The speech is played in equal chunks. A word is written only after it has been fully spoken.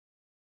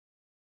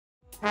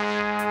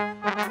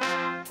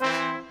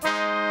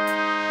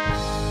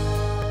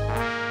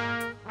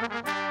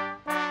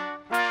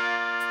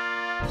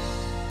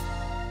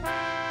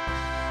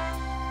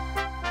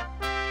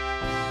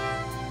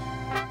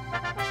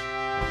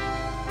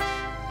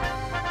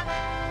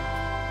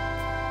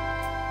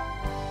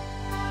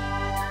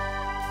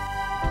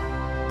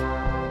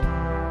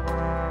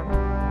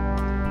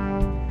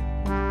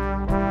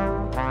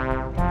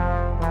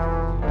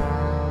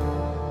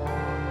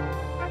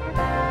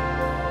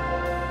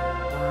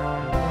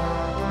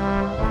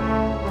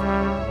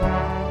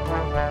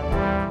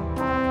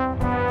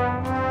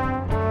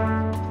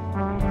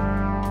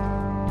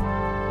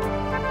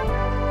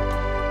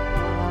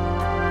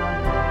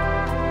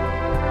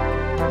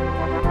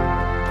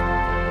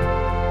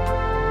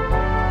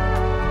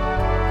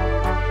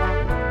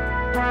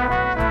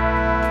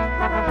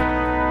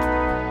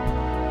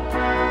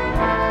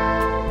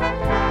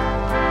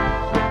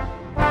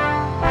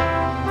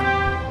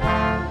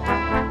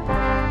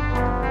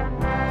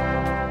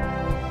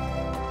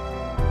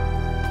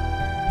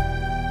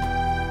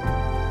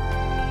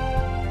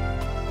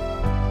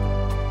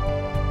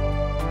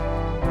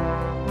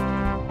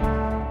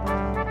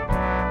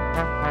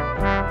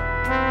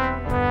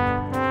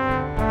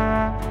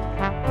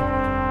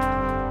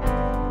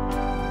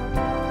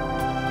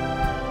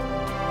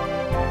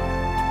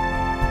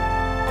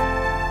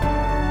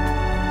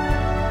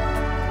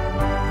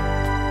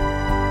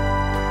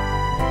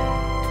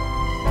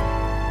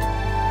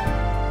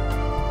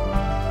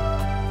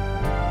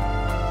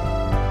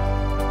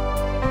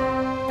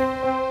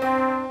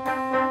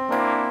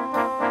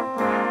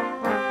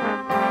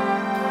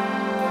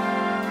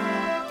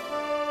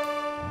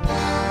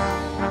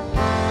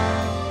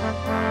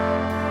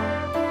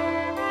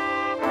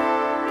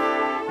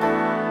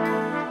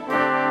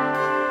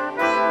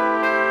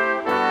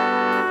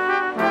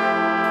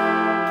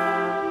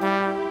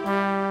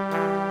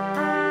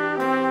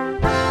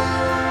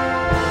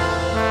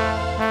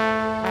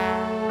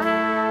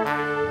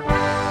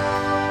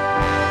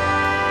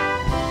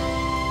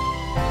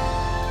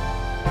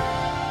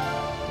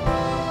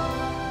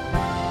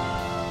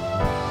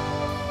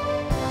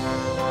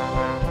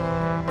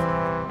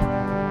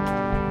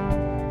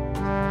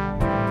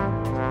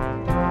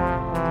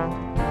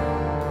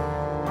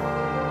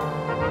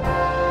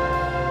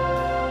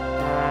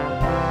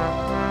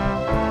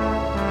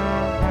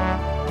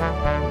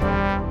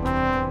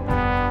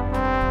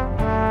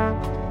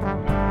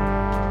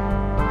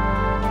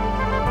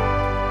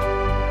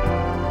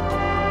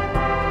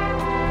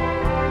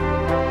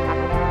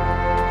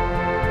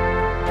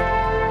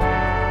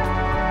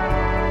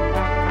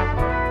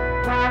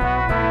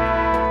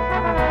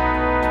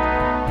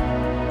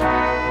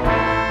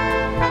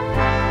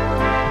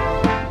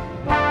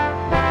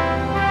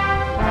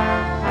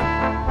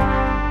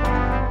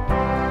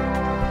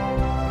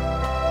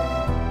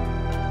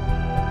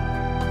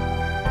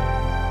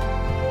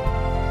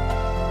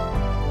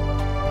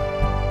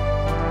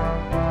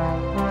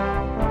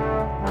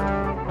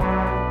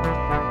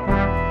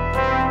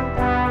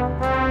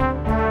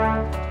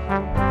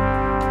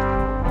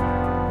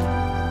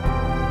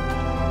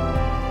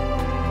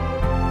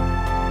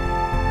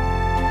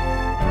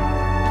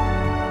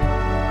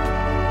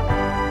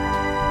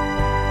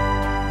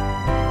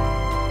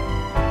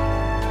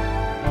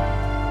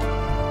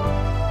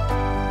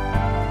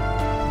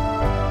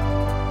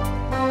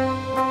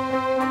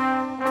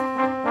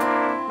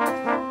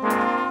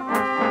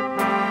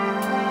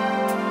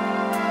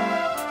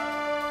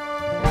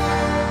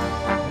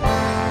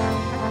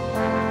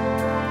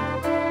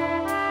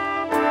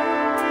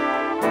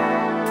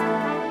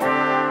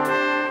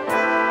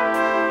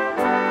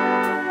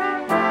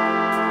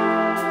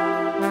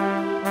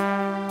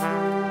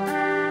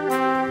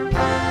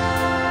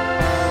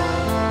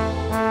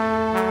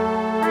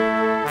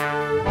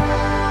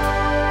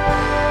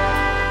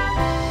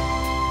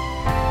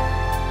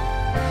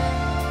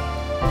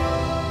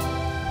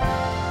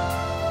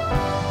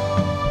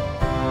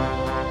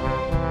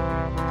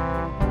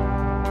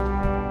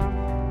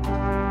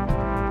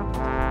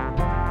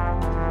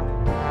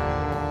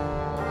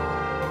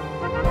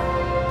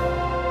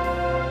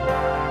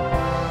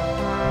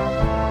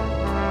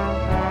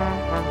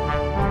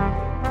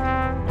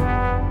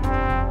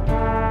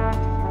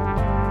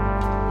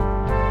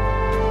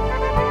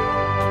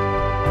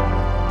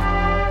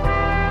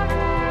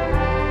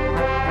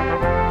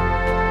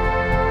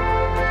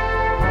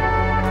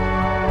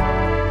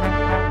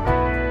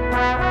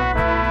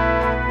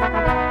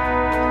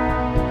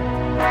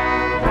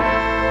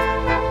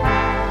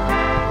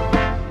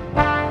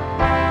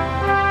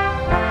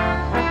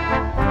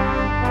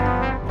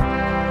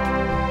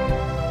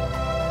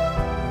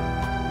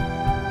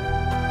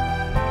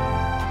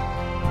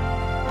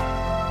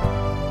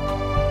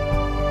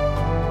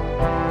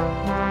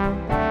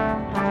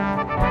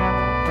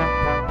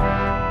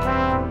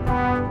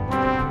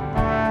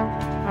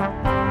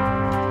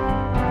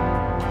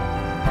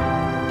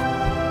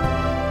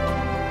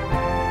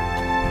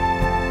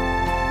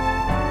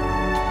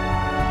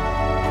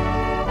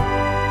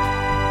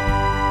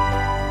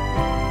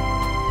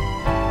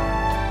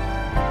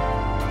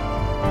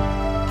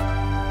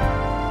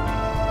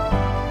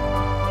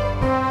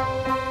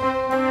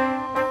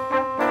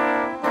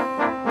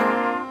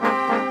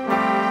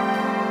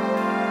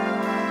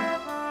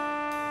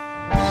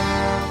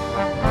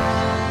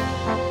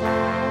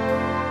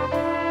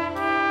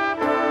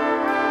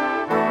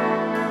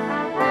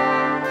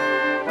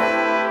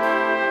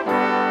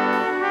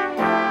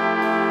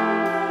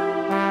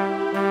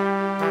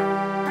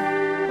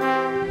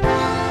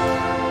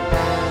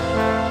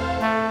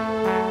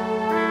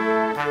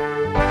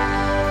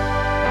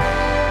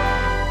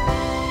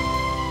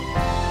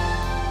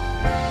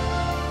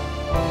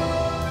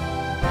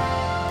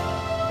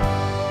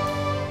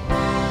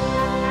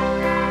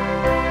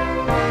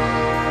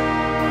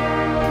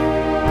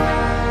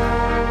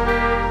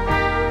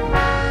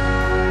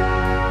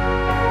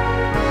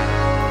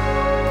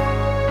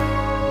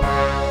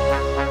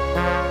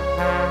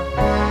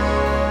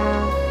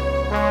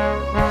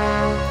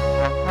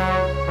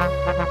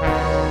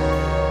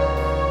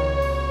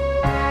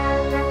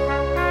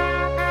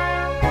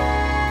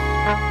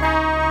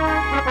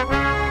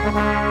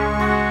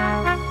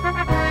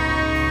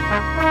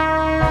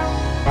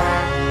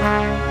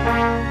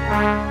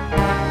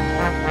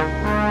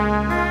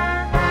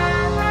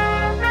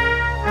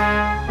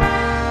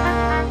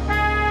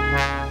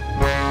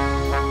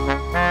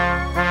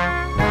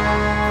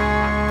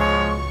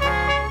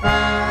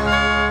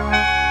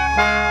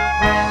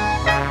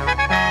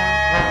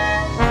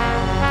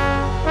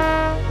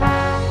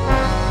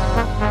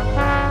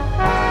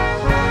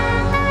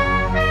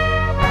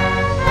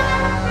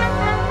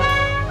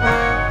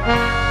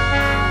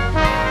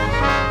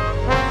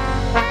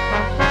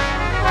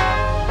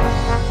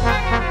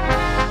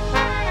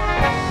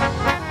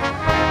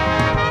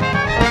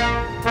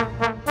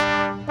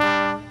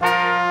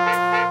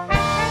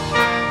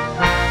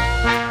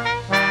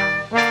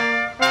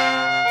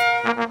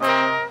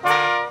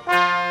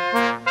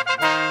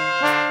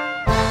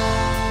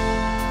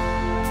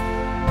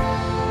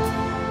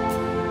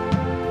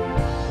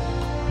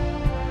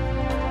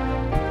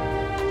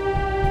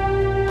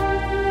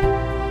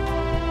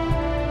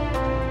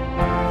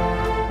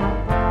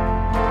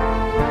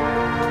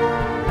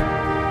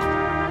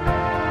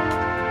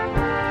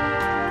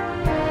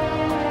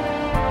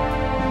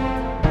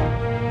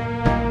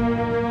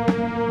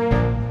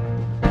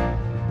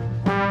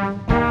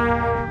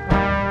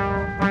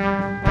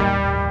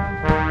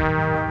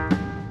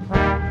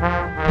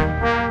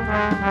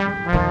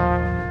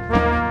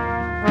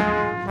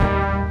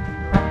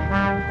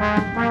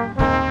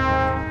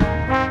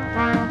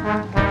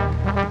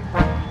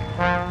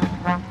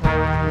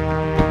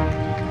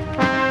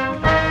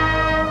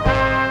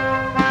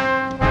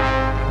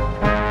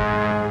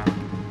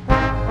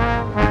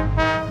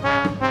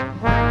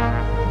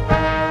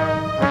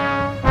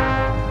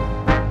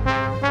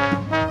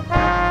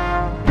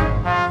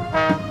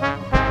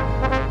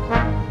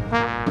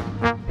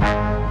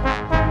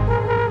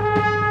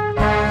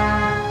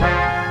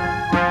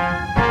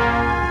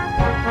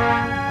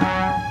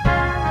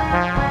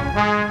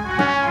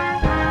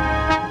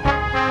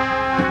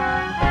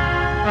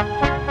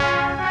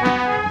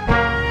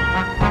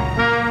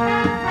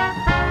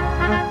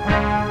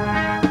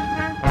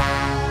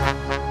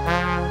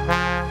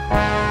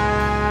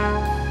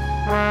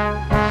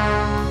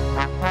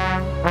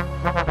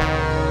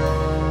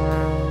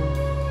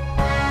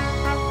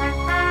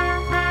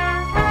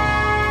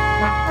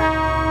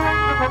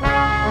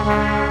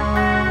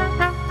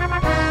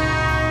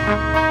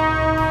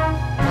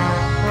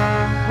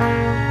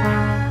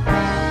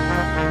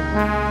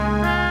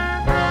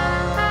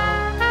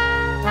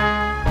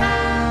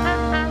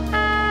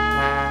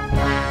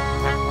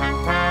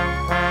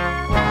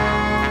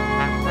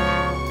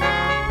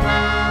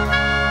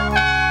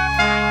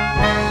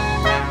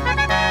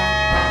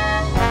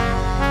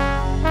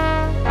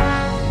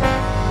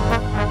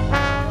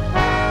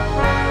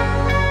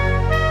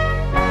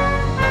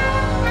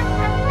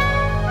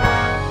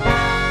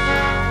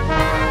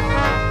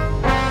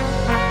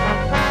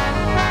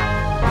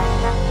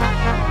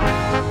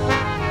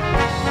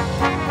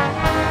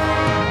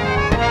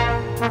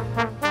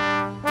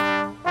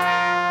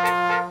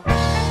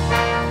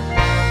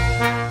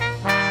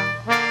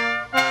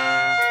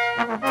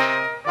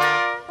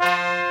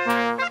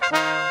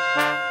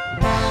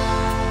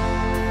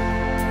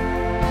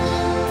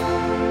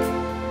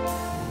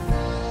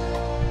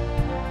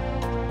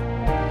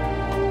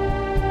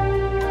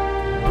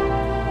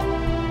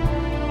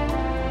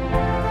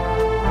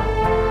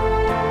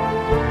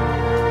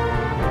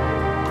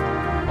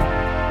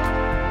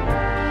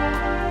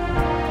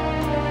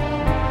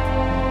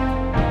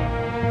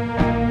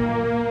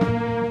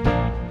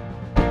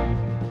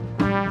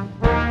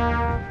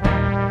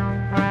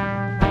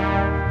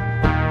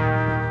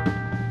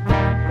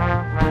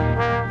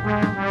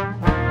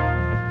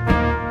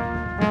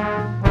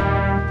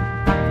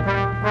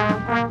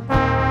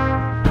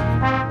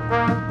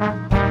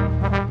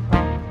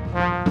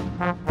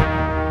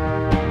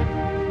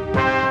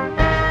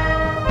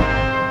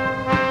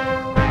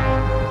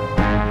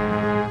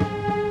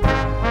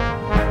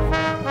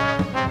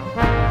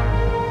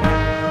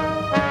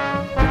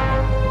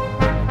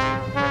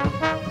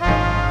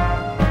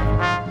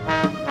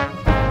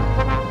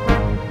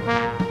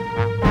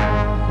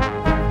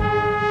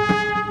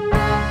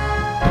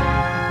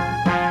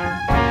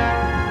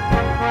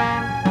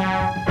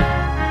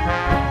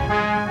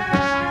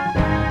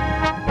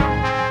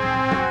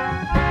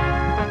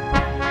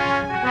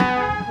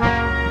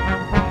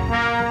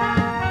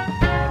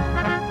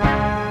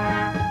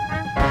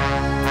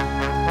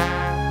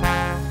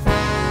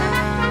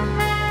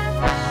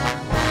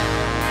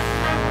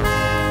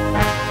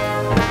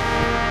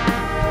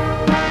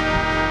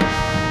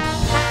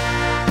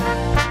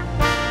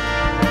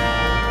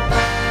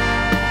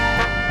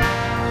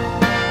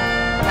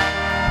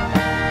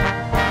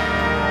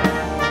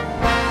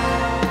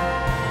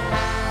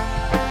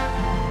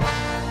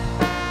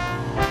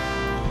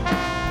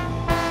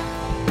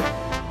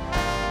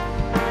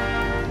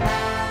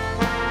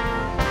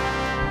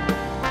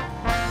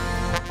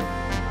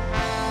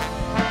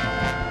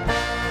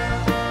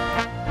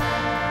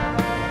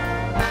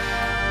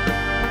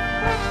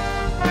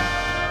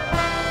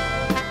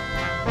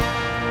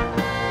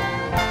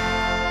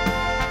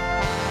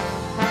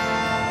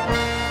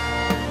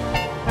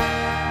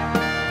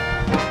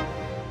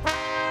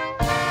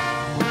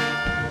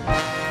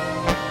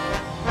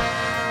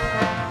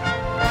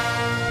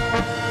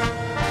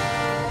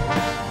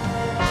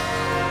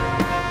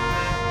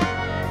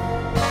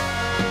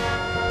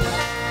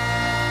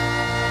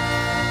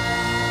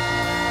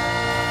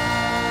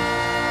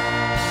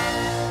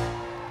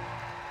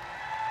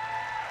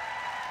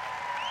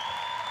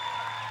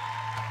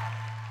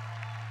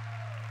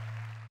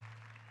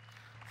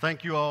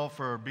Thank you all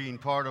for being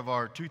part of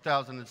our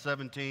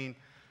 2017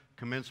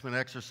 commencement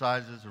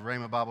exercises of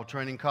RHEMA Bible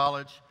Training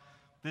College.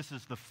 This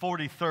is the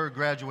 43rd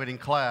graduating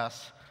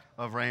class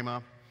of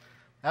RHEMA.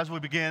 As we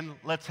begin,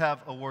 let's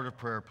have a word of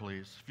prayer,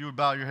 please. If you would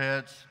bow your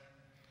heads.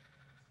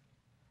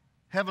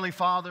 Heavenly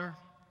Father,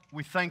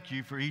 we thank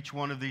you for each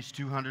one of these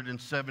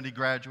 270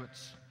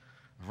 graduates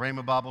of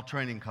RHEMA Bible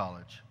Training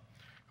College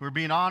who are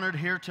being honored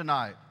here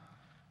tonight.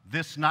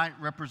 This night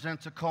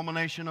represents a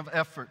culmination of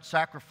effort,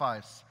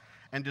 sacrifice,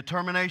 and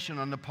determination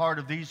on the part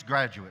of these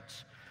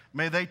graduates.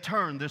 May they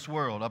turn this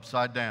world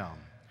upside down.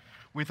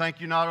 We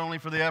thank you not only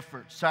for the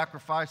efforts,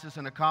 sacrifices,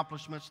 and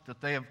accomplishments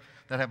that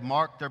have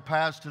marked their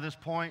paths to this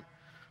point,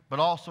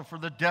 but also for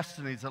the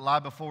destinies that lie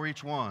before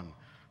each one,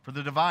 for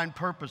the divine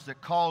purpose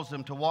that calls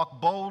them to walk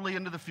boldly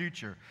into the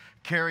future,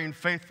 carrying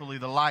faithfully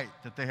the light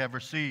that they have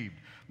received.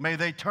 May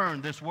they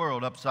turn this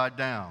world upside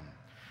down.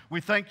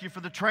 We thank you for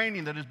the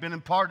training that has been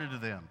imparted to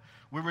them.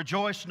 We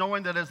rejoice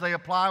knowing that as they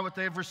apply what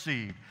they have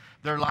received,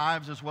 their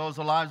lives, as well as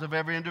the lives of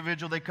every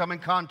individual they come in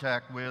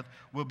contact with,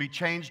 will be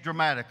changed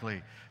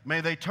dramatically.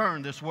 May they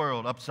turn this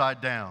world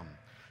upside down.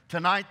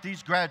 Tonight,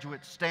 these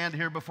graduates stand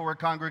here before a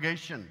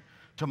congregation.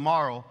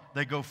 Tomorrow,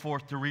 they go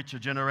forth to reach a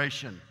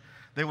generation.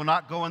 They will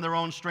not go in their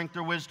own strength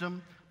or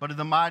wisdom, but in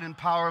the might and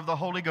power of the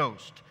Holy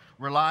Ghost,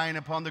 relying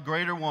upon the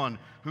greater one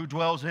who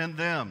dwells in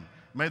them.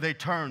 May they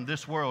turn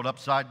this world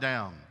upside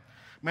down.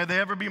 May they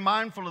ever be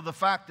mindful of the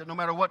fact that no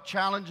matter what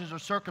challenges or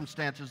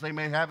circumstances they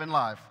may have in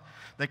life,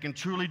 they can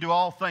truly do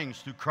all things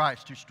through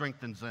Christ who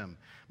strengthens them.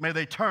 May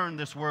they turn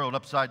this world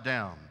upside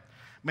down.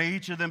 May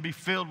each of them be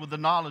filled with the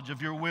knowledge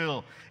of your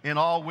will in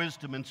all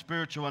wisdom and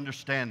spiritual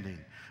understanding.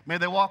 May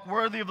they walk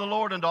worthy of the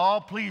Lord unto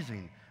all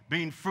pleasing,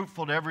 being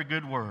fruitful to every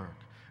good word.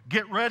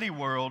 Get ready,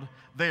 world.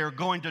 They are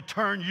going to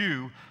turn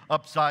you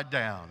upside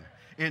down.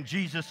 In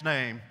Jesus'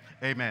 name,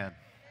 amen.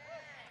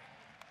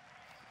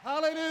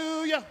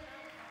 Hallelujah.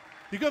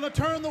 You're going to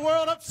turn the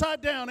world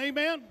upside down.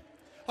 Amen.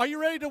 Are you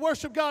ready to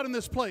worship God in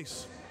this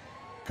place?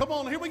 Come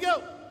on, here we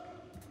go.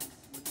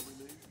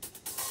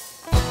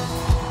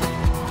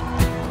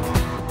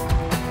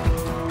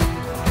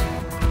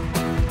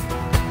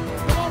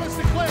 Come on, let's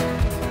declare.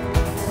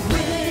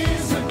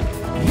 Risen,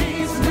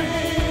 he's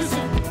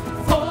risen,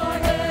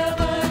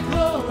 forever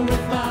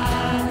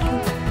glorified.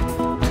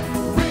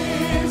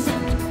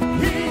 Risen,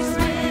 he's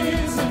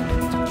risen,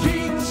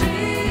 King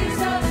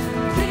Jesus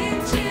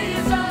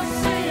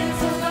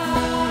is alive.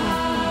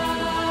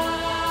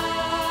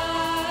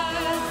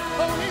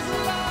 Oh, he's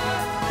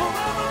alive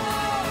forevermore.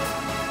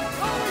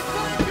 Oh, we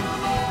thank you,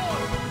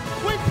 Lord.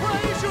 We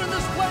praise you in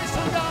this place,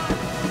 oh God.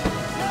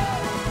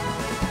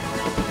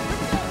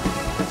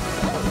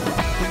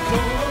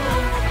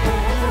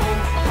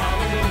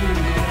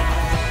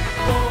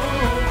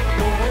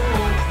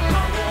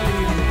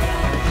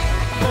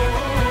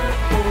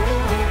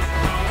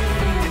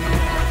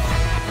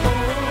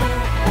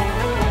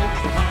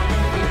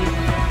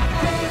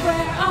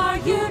 Where are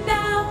you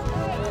now?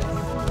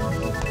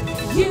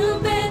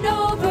 You've been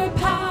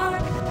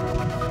overpowered.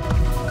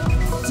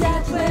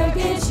 Death, where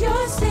is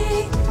your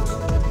sting?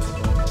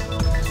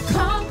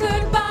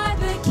 Conquered by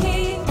the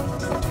King.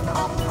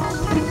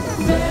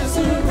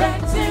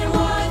 Resurrected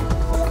one,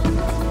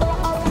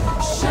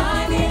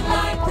 shining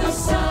like the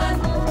sun,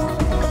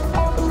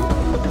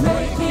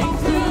 breaking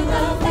through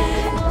the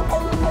veil.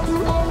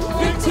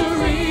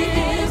 Victory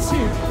is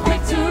here.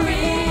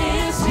 Victory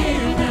is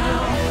here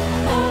now.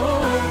 Oh,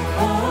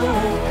 oh,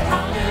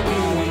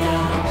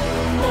 hallelujah.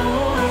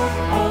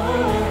 Oh,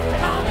 oh,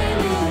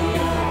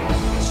 hallelujah.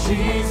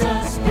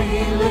 Jesus be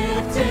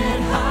lifted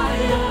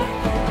higher.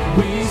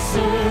 We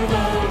serve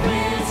a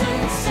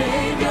risen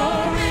Savior,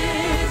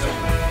 risen.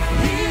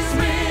 He's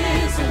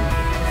risen,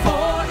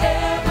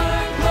 forever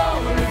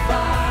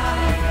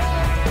glorified.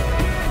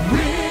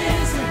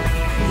 Risen,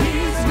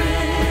 he's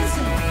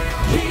risen.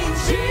 King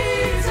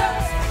Jesus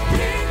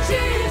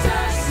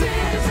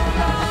is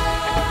alive.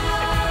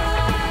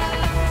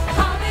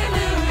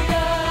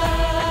 Hallelujah.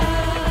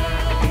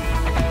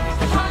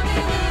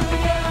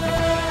 Hallelujah.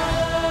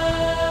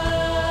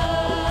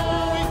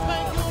 We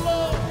thank you,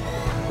 Lord.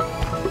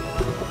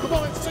 Come on,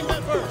 let's sing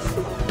that verse.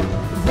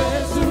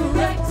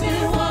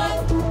 Resurrected one,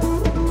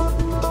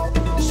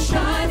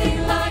 shining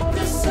like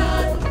the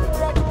sun,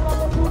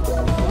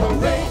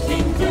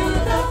 breaking through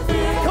the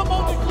fear. Come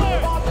on,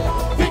 declare.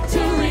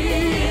 Victory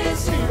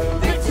is here.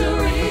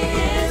 Victory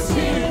is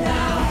here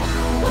now.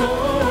 Oh,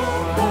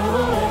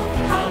 oh,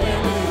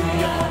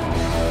 hallelujah.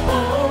 Oh,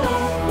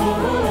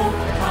 oh,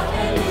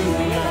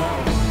 hallelujah.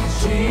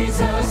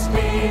 Jesus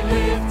be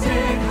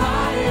lifted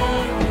higher.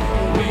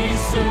 We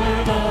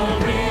serve a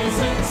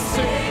risen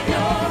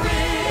Savior,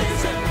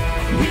 risen.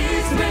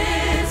 He's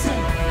risen,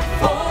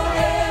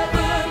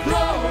 forever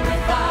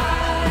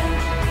glorified.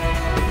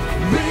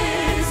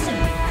 Risen,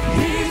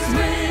 he's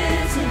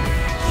risen.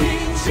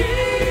 King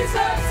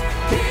Jesus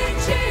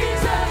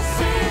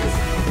is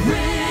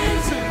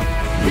risen.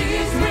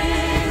 He's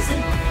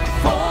risen,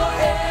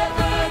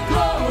 forever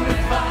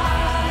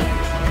glorified.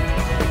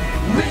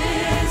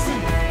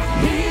 Risen,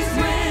 he's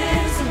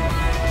risen.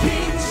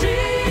 King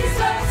Jesus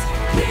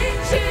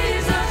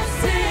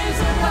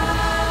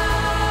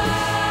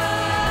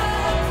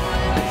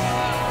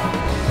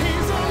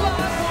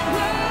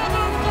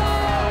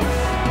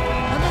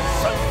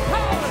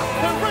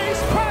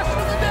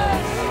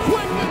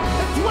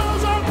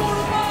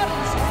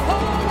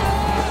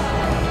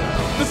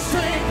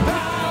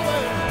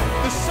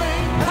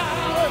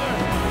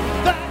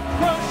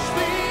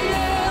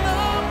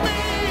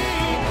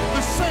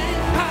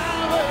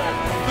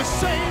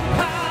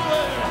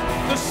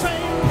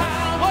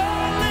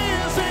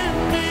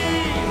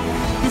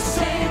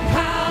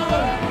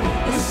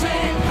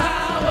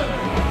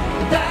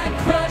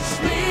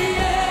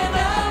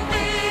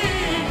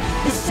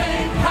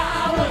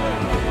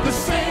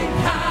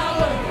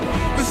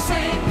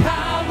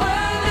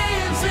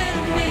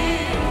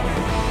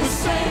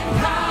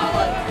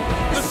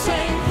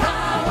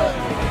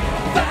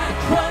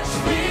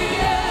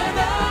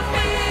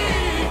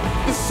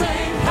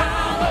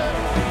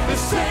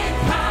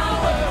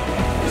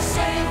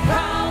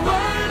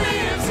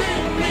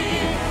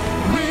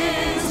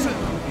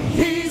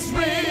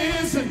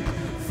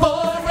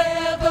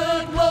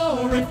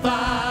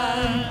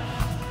glorified.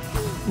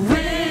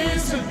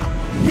 Risen,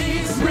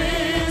 he's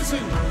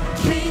risen.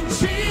 King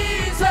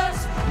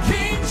Jesus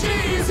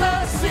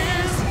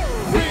is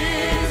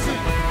risen.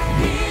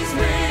 He's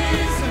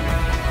risen,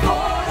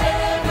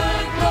 forever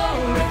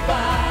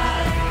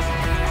glorified.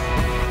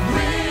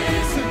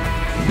 Risen,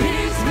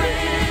 he's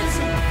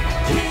risen.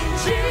 King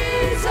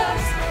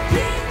Jesus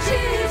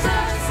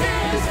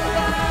is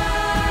alive.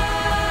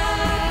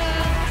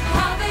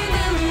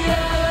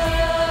 Hallelujah.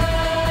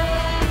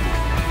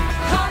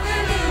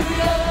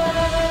 Hallelujah.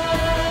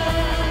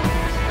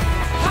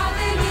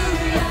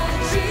 Hallelujah.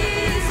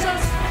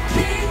 Jesus,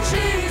 King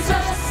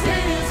Jesus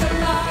is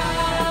alive.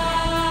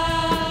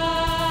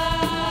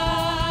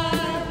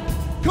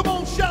 Come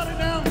on, shout it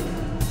now.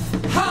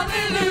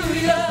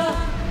 Hallelujah.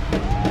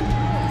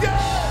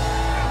 Yeah.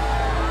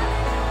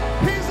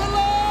 He's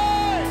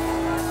alive.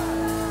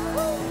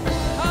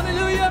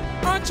 Hallelujah.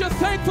 Aren't you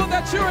thankful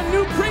that you're a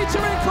new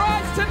creature in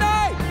Christ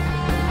tonight?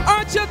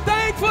 Aren't you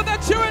thankful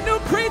that you're a new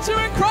creature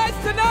in Christ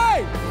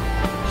tonight?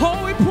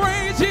 Oh, we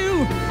praise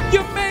you.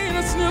 You made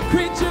us new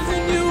creatures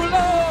in you,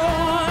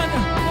 Lord.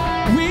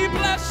 We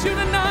bless you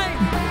tonight.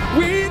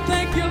 We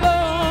thank you,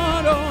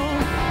 Lord. Oh,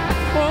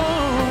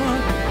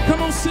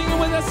 come on, sing it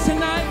with us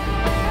tonight.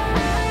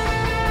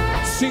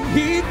 Sing,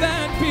 he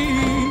that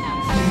be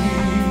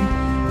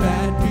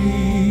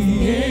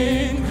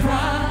in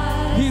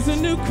Christ. He's a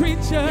new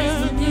creature.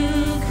 He's a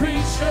new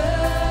creature.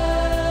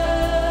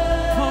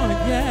 Oh,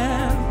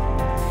 yeah.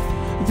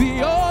 The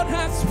old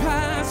has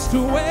passed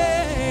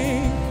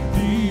away.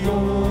 The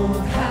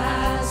old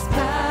has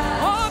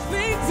passed. All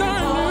things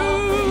are All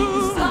new.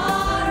 things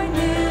are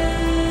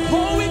new.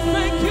 Oh, we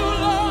thank you,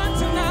 Lord,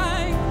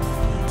 tonight.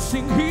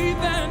 Sing, he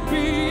that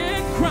be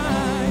in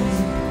Christ.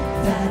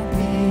 That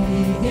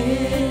be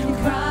in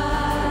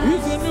Christ.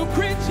 He's a new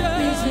creature.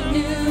 He's a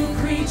new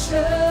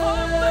creature.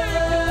 Oh, thank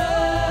you, Lord.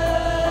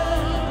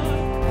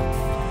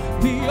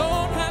 The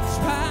old has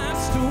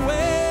passed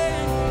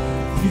away.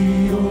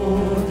 The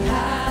old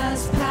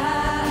has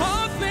passed.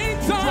 All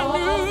things are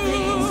All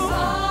things new.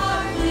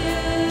 are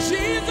new.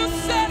 Jesus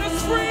set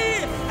us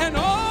free, and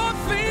all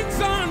things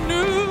are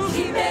new.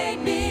 He made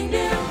me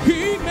new.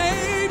 He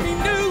made me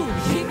new.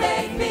 He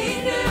made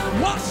me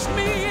new. Washed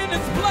me in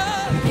his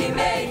blood. He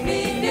made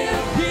me new.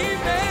 He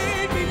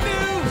made me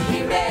new. He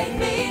made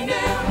me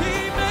new. He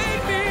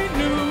made me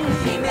new.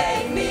 He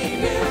made me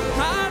new.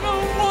 I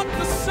don't walk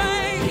the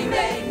same. He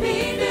made me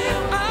new.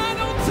 I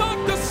don't talk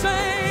the He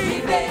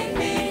same. made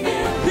me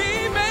new. He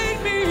made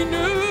me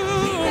new.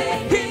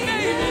 He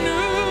made me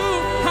new.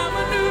 I'm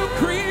a new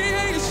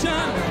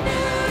creation.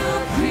 New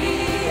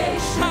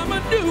creation. I'm a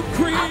new I'm a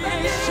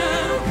creation.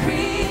 new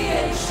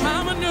creation.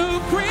 I'm a new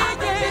I'm a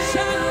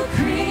creation. new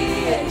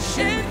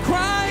creation. In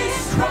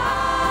Christ.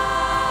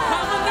 Christ.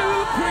 I'm a new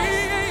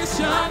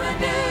creation. I'm a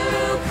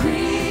new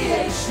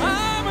creation.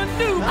 I'm a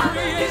new I'm a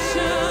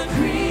creation. new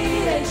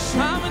creation.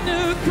 I'm a new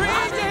I'm a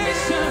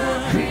creation.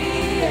 new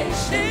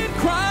creation. In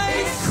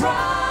Christ.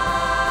 Christ.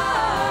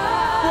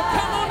 Well,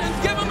 come on and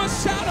give him a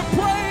shout of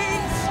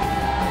praise.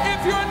 If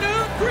you're a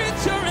new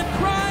creature in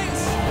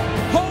Christ,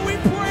 oh, we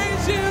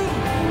praise you.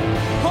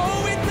 Oh,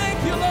 we thank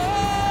you,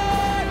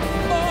 Lord.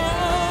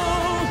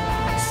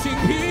 Oh, sing,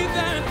 he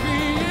that be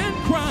in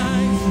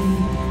Christ.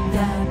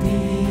 That be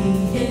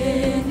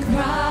in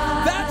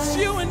Christ. That's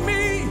you and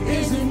me.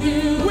 Is a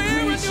new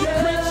We're a new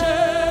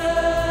creature.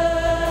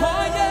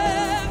 Oh,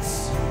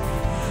 yes.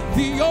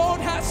 The old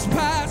has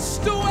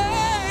passed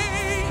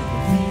away,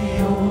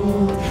 The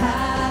old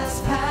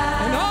has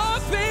passed. and all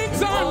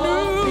things are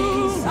All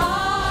new. things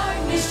are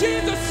new.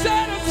 Jesus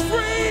set us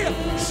free.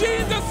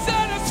 Jesus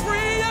set us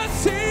free.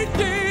 Yes, he He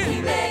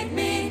did. made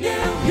me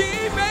new. He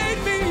made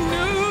me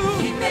new.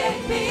 He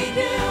made me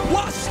new.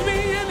 Washed me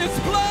in his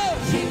blood.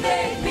 He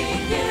made me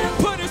new.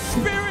 Put his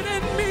spirit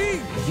in me.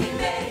 He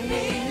made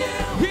me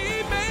new. He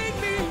made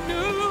me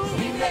new.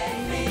 He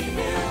made me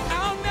new.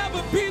 I'll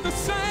never be the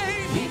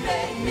same. He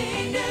made me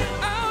new.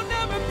 I'll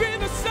never be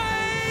the He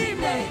same.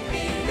 made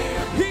me new.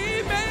 He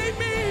made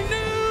me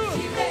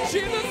new. He made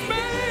Jesus me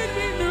made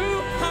me new.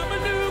 I'm a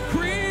new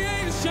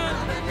creation.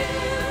 I'm a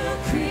new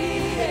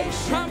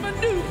creation. I'm a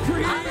new I'm a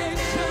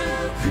creation.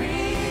 new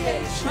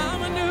creation.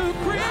 I'm a new I'm a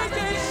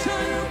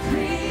creation. new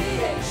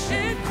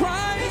creation. In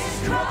Christ.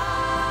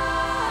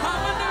 Christ.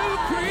 I'm a new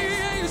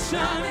creation.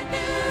 I'm a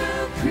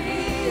new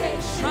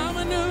creation. I'm a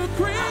new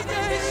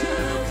creation.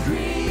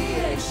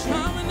 creation.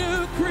 I'm a new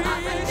I'm a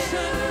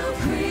creation. new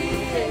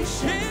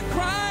creation. In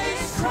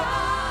Christ.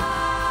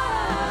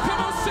 Christ.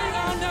 Come on, sing,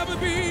 I'll never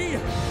be.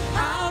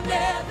 I'll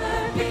never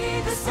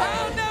be the same.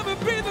 I'll never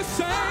be the I'll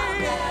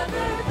same.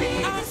 never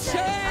be the I'm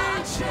same.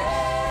 I'm changed.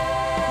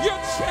 changed.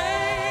 You're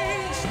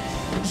changed.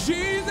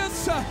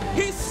 Jesus,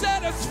 he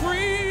set us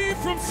free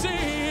from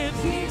sin.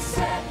 He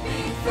set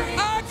me free.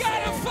 I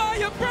got a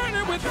fire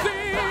burning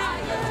within.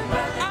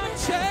 I'm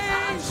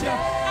changed.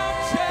 I'm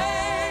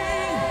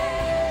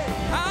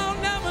changed. I'll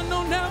never,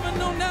 no, never,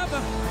 no,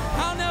 never.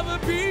 I'll never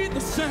be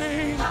the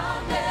same.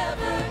 I'll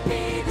never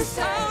be the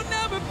same. I'll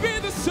never be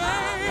the I'll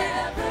same.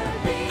 never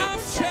be I'm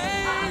the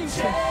same. I'm changed.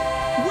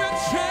 changed. We're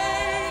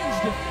changed.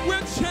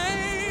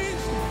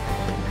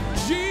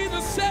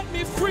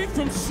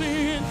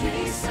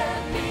 He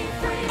set me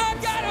free. I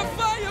got a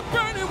fire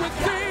burning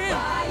within.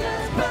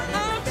 Fire's burning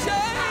I'm within.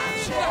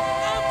 changed.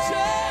 I'm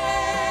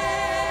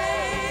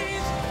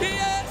changed.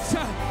 Yes,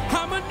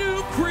 I'm a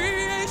new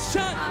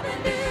creation. I'm a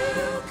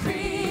new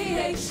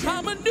creation.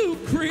 I'm a new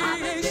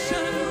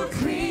creation. I'm a new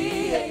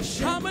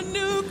creation. I'm a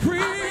new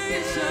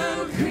creation.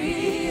 New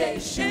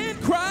creation. In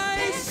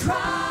Christ. In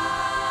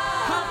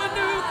Christ. I'm a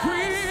new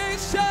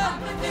creation.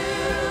 I'm a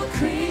new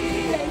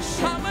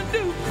creation. I'm a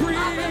new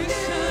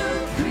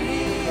creation.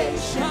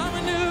 creation. I'm a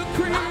new I'm a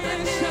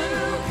creation.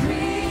 new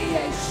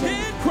creation.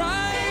 In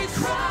Christ.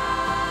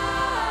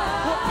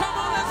 Well, come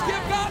on, let's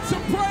give God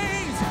some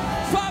praise.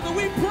 Father,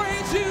 we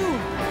praise you.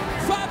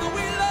 Father,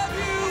 we love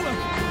you.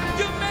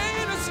 You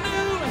made us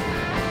new.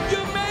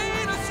 You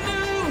made us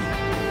new.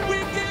 We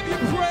give you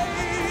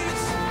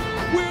praise.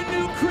 We're a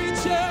new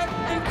creature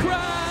in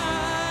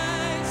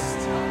Christ.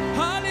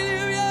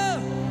 Hallelujah.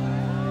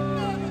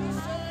 Never the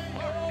same.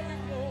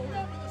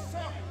 Never the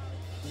same.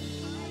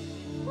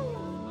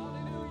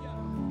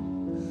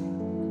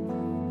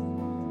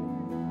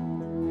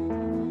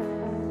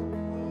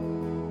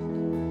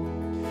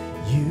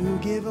 You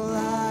give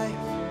life,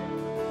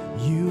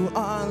 you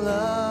are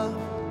love,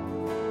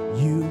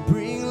 you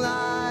bring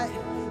light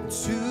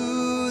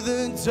to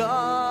the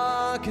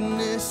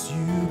darkness,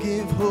 you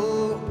give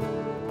hope,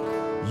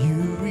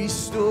 you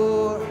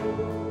restore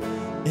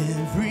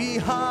every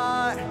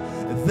heart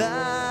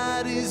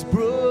that is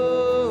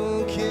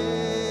broken.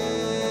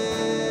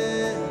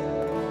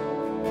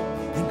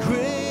 And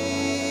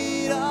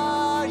great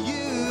are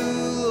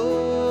you,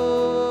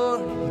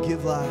 Lord. You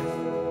give life.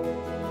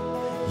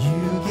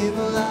 You give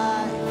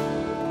life,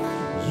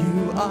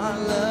 you are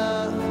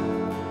love,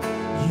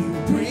 you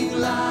bring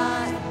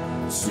light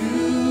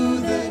to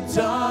the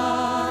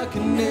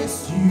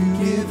darkness,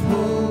 you give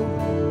hope,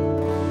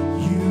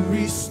 you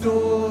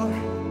restore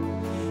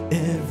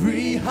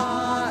every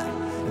heart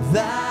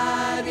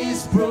that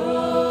is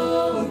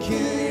broken.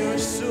 You're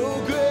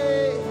so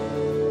great,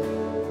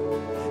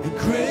 and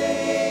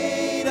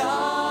great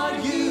are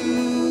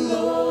you,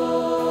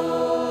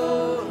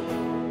 Lord.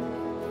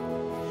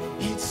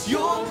 It's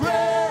your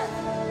breath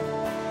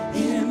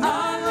in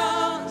our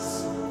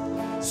lungs,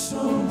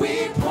 so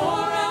we pour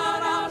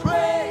out our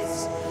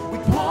praise. We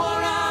pour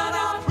out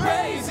our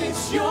praise.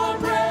 It's your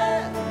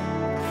breath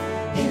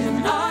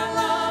in our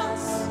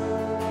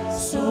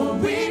lungs, so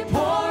we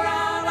pour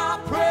out our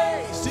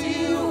praise to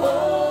you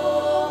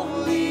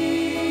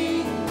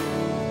only.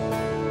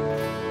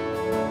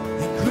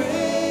 And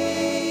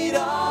great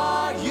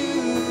are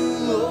you,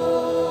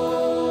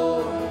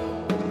 Lord.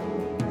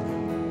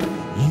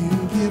 You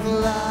give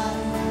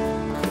life,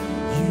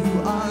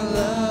 you are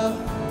love,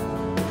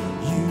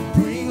 you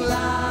bring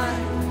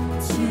light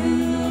to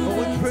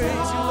we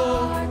praise you,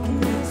 Lord.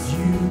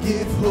 You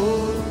give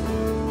hope,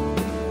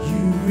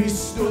 you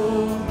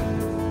restore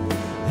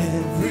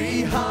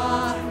every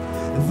heart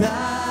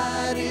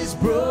that is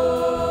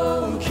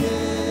broken.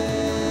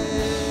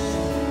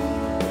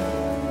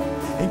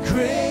 And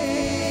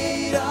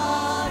great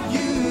are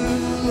you,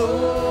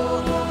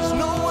 Lord. There's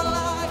no one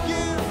like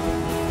you.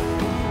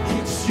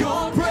 It's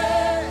your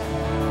breath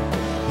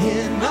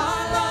in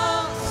our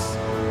lungs,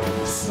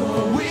 so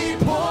we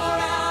pour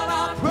out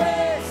our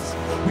praise.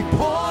 We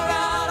pour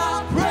out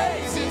our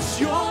praise. It's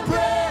your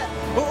breath,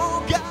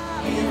 oh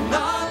God, in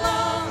our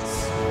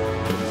lungs,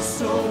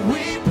 so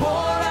we pour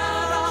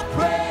out our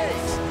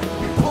praise.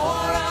 We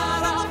pour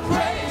out our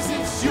praise.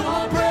 It's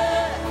your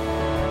breath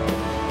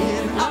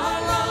in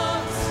our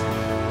lungs,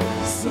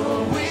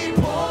 so we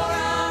pour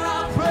out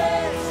our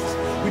praise.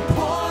 We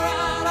pour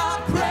out our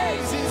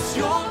praise. It's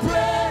your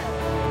breath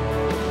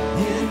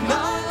in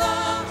our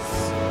lungs,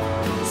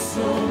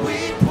 so we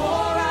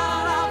pour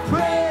out our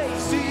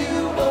praise to you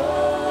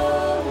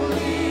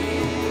only.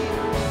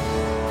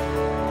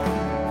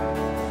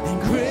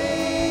 And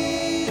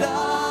great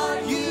are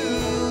you,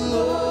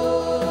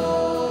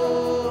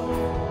 Lord.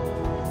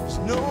 There's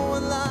no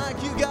one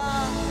like you,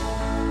 God.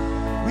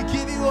 We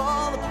give you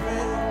all the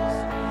praise,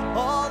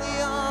 all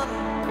the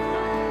honor.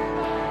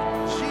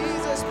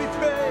 Jesus be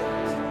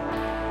praised.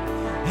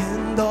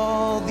 And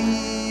all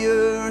the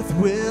earth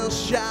will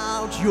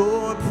shout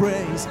your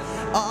praise.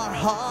 Our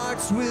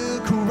hearts will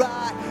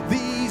cry,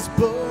 these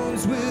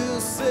bones will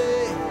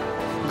say,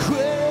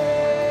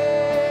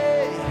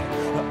 great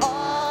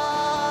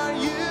are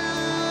you,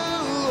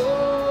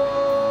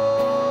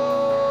 Lord.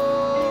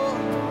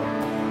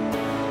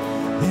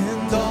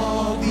 And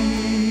all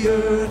the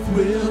earth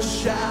will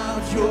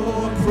shout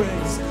your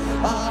praise.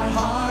 Our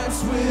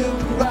hearts will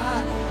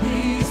cry,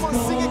 these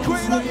bones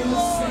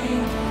will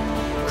sing,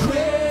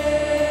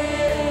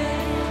 great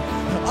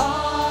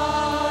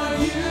are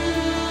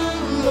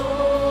you,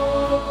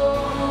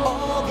 Lord.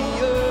 All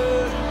the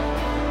earth,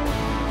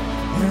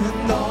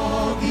 and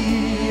all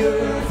the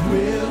earth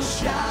will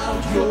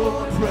shout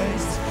your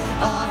praise.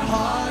 Our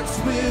hearts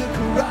will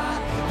cry,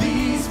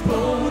 these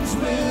bones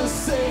will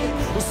sing,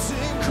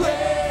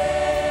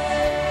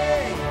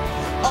 great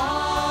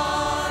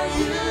are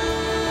you,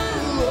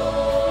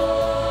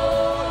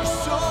 Lord.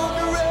 So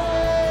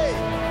great.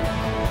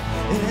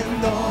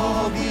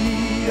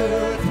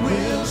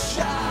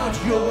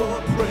 it's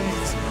your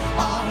praise.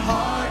 Our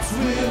hearts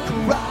will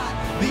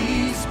cry,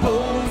 these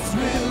bones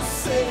will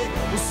sing,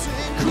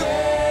 great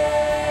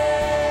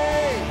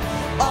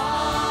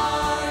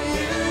are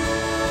you,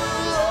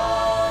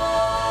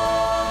 Lord.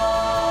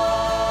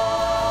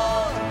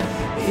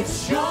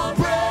 It's your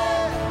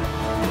breath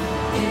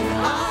in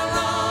our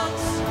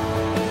lungs,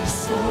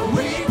 so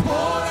we pour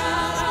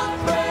out our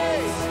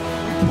praise.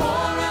 We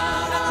pour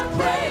out our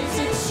praise.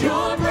 It's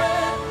your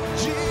breath,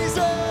 Jesus,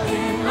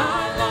 in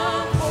our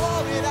lungs.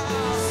 Pour it out.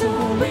 So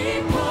we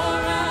pour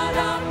out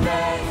our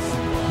praise.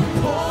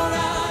 We pour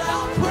out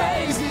our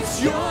praise. It's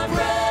your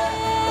breath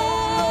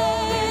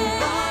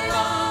in our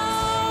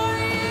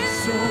lungs.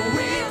 So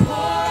we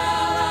pour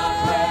out our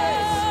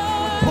praise.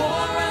 We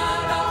pour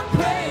out our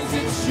praise.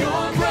 It's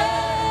your breath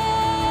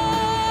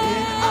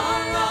in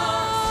our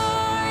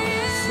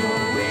lungs. So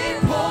we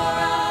pour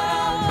out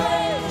our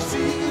praise to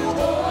you,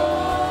 holy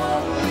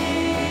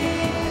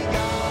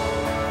God.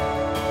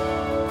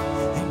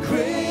 And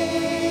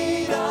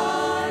great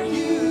are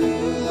you,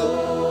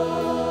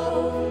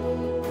 Lord.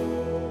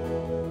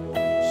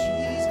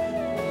 Jesus.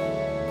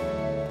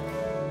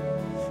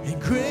 And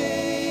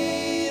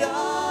great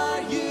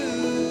are you,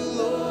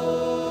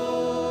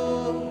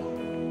 Lord.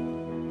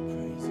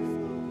 Praise you.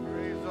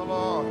 Praise the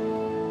Lord.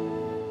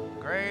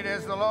 Great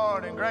is the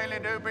Lord and greatly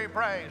do be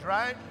praised,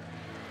 right?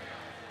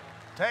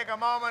 Take a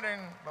moment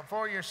and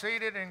before you're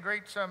seated and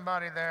greet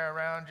somebody there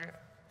around you.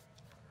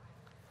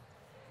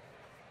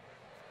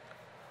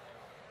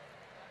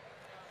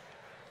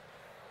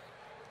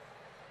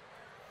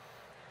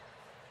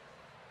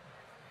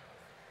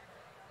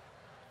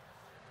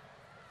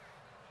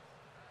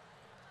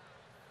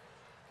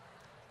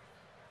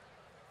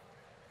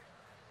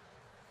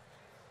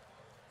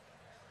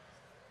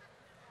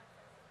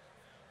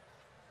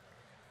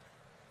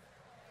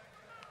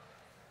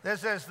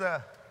 This is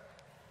the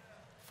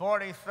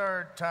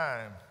 43rd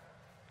time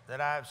that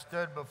I've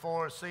stood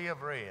before a sea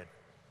of red.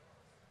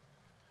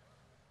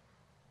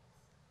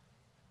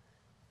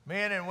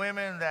 Men and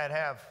women that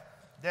have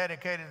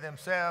dedicated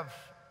themselves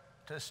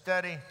to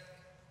study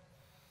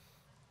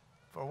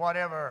for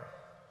whatever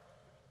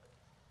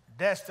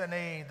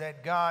destiny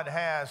that God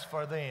has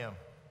for them.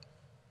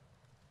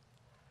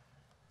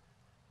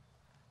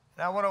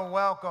 And I want to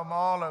welcome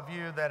all of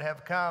you that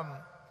have come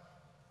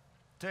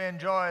to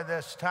enjoy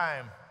this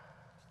time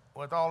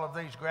with all of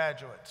these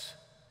graduates.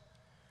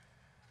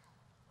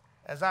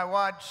 As I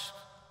watch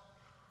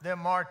them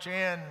march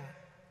in,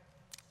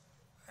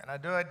 and I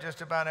do it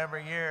just about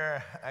every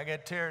year, I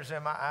get tears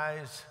in my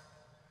eyes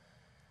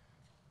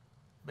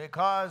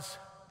because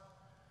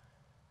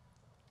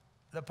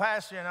the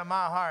passion of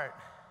my heart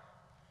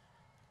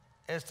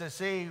is to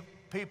see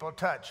people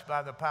touched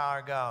by the power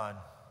of God.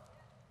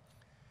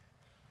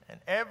 And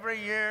every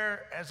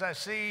year as I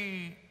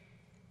see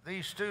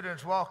these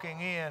students walking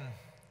in,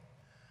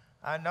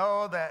 I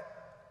know that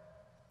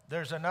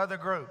there's another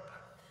group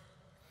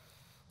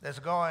that's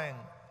going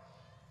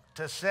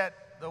to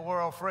set the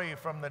world free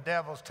from the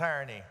devil's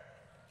tyranny.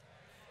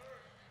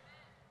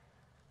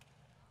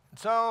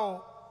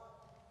 So,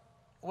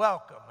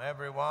 welcome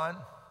everyone.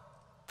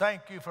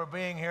 Thank you for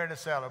being here to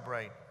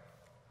celebrate.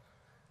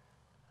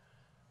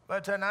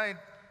 But tonight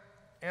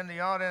in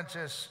the audience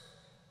is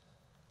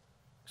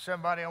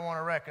somebody I want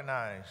to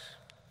recognize.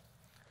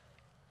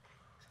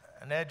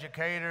 An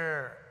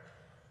educator,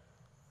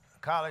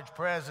 college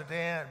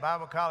president,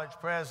 Bible college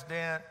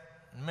president,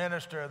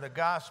 minister of the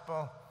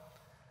gospel,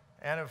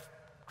 and a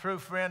true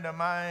friend of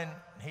mine.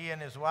 He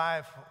and his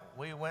wife,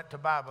 we went to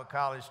Bible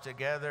college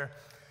together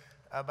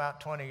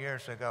about 20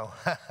 years ago.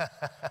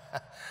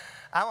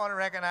 I want to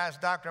recognize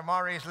Dr.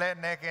 Maurice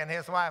Letnick and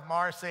his wife,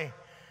 Marcy.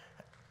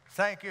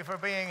 Thank you for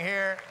being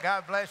here.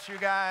 God bless you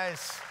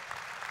guys.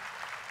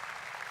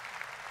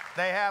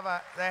 They have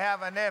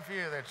a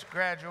nephew that's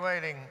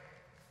graduating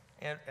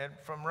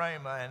from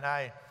RHEMA, and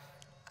I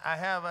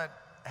haven't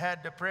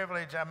had the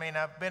privilege,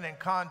 I've been in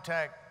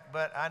contact,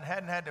 but I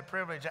hadn't had the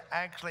privilege of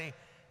actually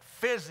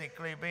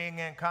physically being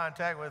in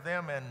contact with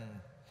them in,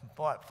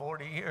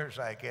 40 years,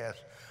 I guess,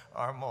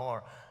 or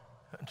more.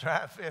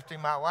 Try 50,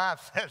 my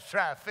wife says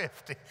try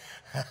 50.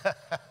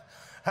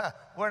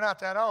 We're not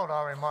that old,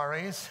 are we,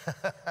 Maurice?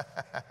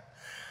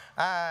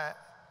 But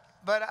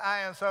I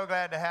am so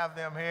glad to have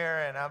them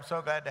here, and I'm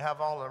so glad to have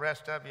all the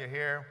rest of you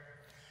here.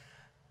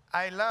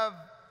 I love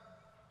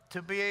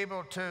to be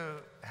able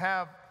to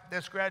have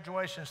this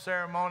graduation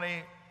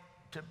ceremony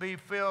to be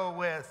filled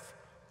with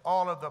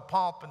all of the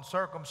pomp and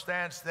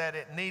circumstance that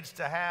it needs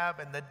to have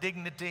and the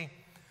dignity.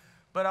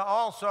 But I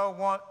also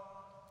want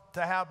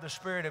to have the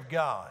Spirit of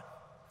God.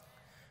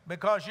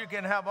 Because you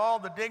can have all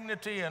the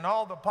dignity and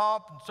all the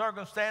pomp and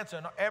circumstance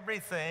and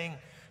everything,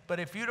 but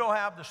if you don't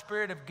have the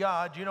Spirit of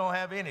God, you don't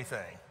have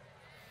anything.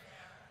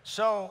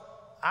 So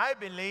I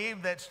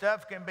believe that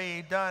stuff can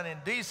be done in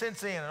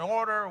decency and in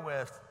order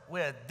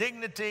with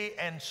dignity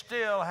and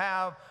still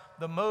have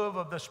the move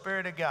of the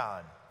Spirit of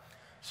God.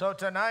 So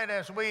tonight,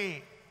 as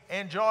we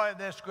enjoy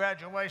this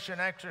graduation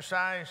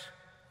exercise,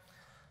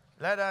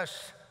 let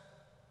us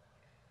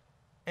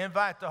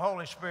invite the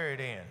Holy Spirit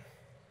in.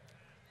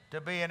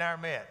 to be in our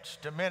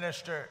midst, to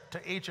minister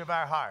to each of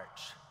our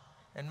hearts.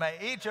 And may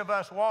each of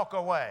us walk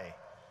away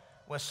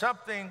with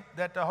something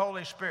that the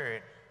Holy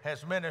Spirit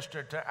has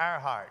ministered to our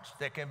hearts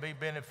that can be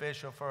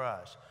beneficial for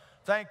us.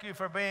 Thank you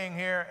for being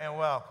here, and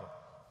welcome.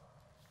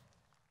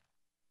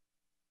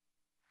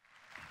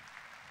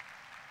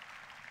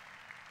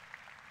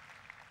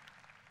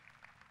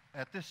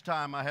 At this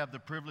time, I have the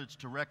privilege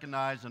to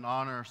recognize and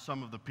honor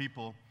some of the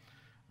people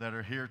that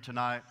are here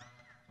tonight.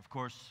 Of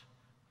course,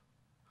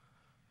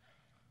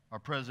 our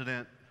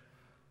president,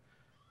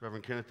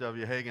 Reverend Kenneth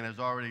W. Hagin, has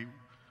already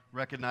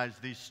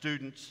recognized these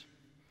students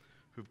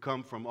who've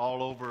come from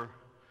all over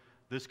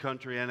this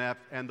country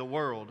and the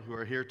world who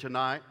are here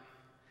tonight.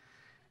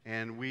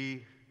 And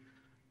we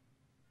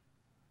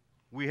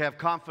have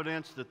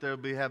confidence that there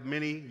will have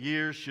many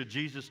years, should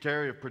Jesus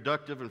tarry, of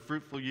productive and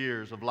fruitful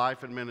years of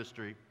life and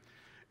ministry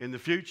in the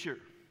future.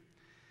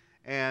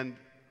 And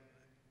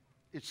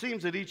it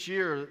seems that each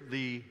year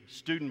this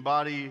student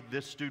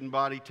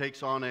body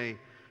takes on a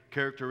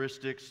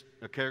characteristic.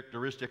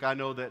 I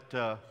know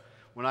that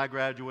when I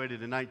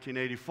graduated in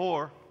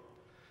 1984,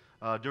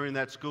 during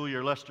that school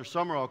year, Lester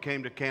Summerall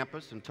came to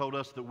campus and told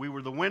us that we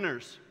were the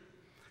winners.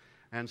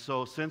 And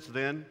so since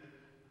then,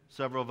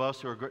 several of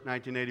us who are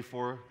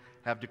 1984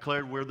 have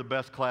declared we're the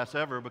best class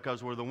ever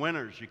because we're the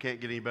winners. You can't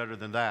get any better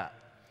than that.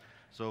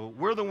 So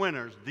we're the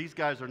winners. These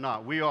guys are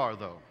not. We are,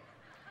 though.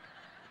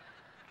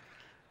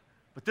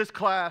 But this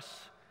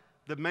class,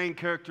 the main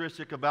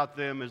characteristic about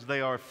them is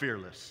they are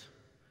fearless.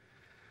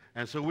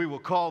 And so we will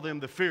call them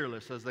the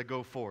fearless as they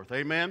go forth.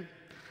 Amen?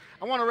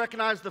 I want to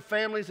recognize the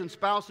families and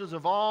spouses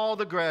of all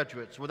the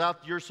graduates.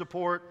 Without your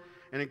support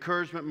and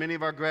encouragement, many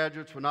of our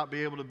graduates would not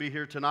be able to be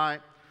here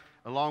tonight.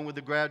 Along with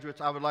the graduates,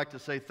 I would like to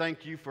say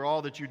thank you for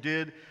all that you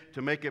did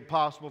to make it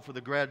possible for the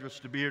graduates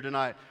to be here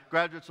tonight.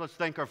 Graduates, let's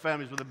thank our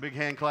families with a big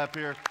hand clap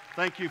here.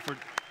 Thank you for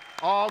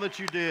all that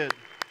you did.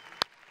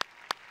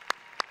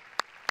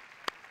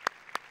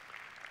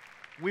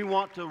 We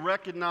want to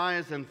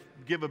recognize and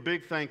give a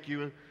big thank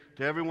you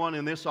to everyone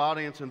in this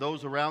audience and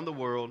those around the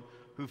world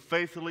who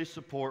faithfully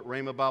support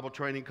RHEMA Bible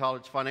Training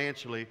College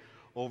financially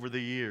over the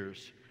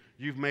years.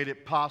 You've made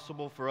it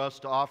possible for us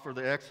to offer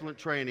the excellent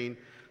training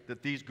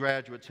that these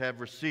graduates have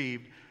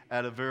received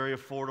at a very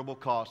affordable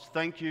cost.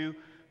 Thank you,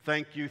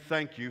 thank you,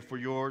 thank you for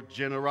your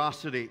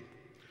generosity.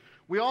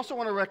 We also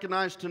want to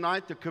recognize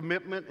tonight the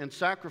commitment and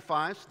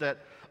sacrifice that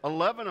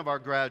 11 of our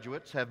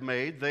graduates have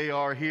made. They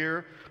are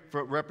here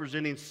for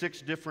representing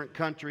 6 different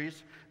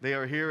countries. They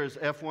are here as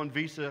F1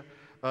 visa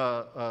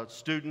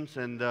students,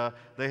 and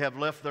they have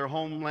left their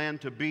homeland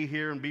to be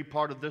here and be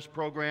part of this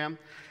program.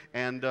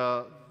 And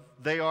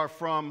they are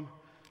from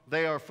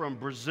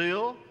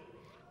Brazil,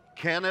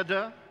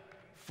 Canada,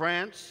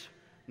 France,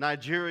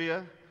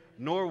 Nigeria,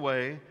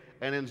 Norway,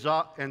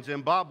 and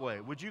Zimbabwe.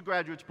 Would you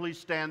graduates please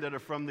stand that are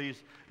from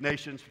these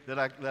nations that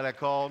I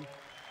called?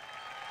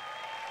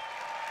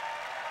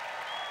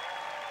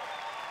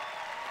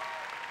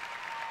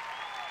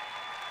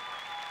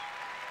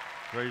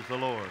 Praise the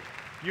Lord.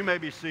 You may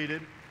be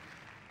seated.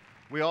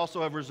 We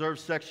also have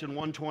reserved section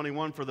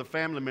 121 for the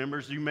family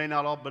members. You may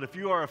not all, but if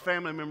you are a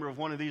family member of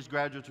one of these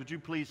graduates, would you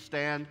please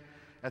stand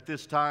at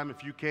this time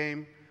if you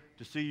came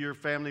to see your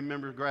family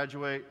member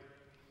graduate?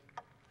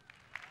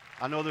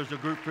 I know there's a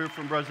group here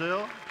from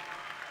Brazil,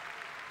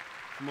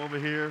 from over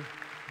here.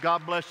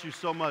 God bless you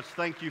so much.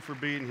 Thank you for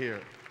being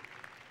here.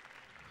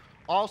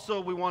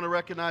 Also, we want to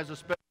recognize a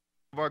special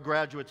of our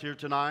graduates here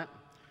tonight.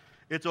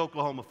 It's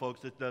Oklahoma,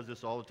 folks. It does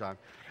this all the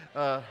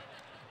time.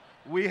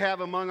 We have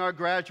among our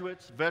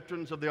graduates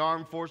veterans of the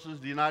Armed Forces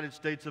of the United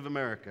States of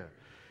America.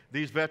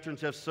 These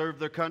veterans have served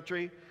their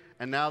country,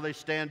 and now they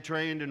stand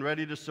trained and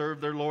ready to serve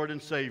their Lord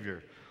and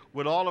Savior.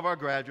 Would all of our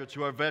graduates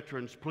who are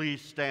veterans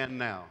please stand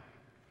now?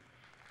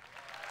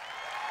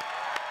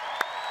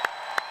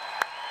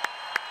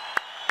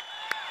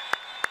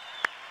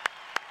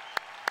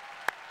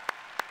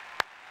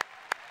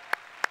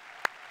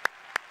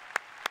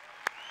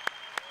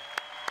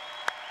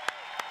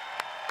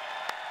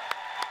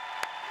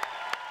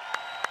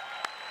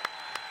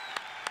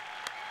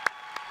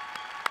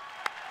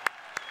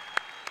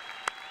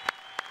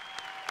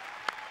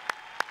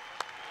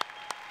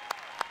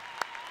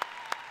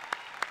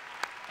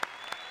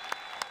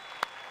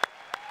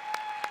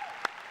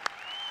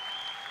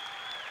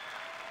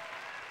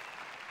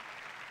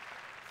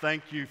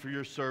 Thank you for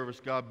your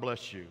service. God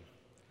bless you.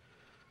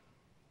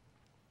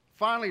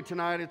 Finally,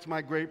 tonight, it's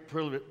my great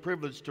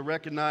privilege to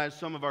recognize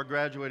some of our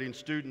graduating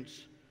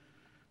students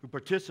who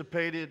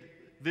participated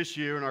this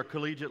year in our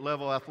collegiate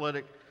level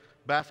athletic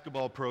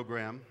basketball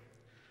program.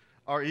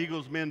 Our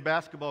Eagles men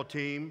basketball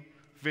team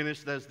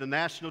finished as the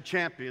national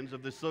champions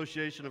of the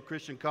Association of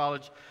Christian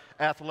College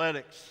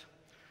Athletics.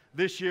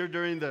 This year,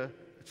 during the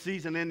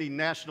season-ending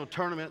national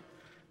tournament,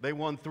 they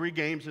won 3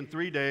 games in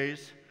 3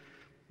 days,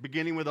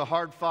 beginning with a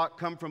hard-fought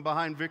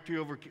come-from-behind victory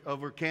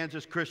over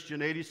Kansas Christian,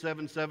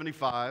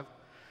 87-75.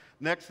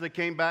 Next, they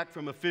came back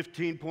from a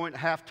 15-point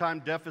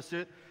halftime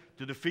deficit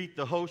to defeat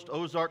the host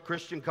Ozark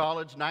Christian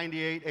College,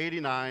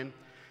 98-89.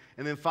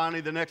 And then finally,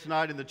 the next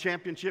night in the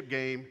championship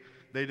game,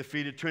 They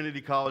defeated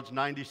Trinity College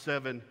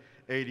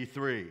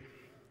 97-83.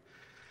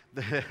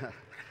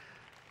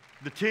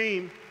 The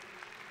team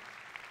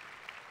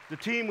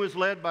was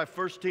led by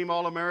first-team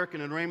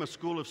All-American and RHEMA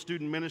School of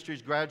Student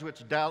Ministries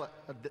graduate Dallas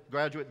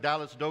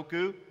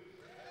Doku.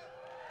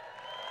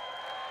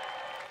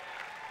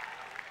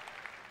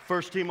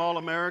 First-team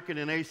All-American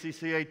and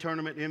ACCA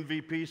Tournament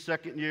MVP,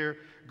 second-year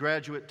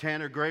graduate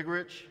Tanner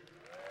Gregorich.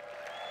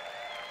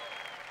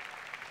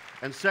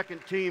 And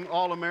second-team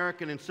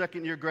All-American and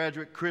second-year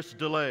graduate Chris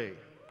DeLay.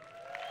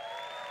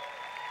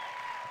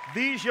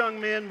 These young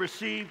men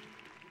received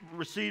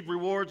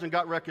rewards and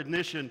got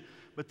recognition,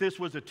 but this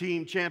was a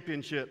team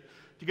championship.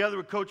 Together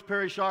with Coach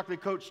Perry Shockley,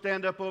 Coach,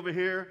 stand up over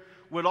here.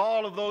 With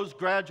all of those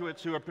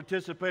graduates who have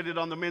participated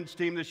on the men's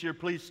team this year,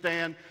 please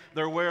stand.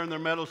 They're wearing their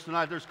medals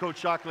tonight. There's Coach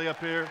Shockley up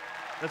here.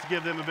 Let's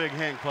give them a big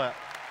hand clap.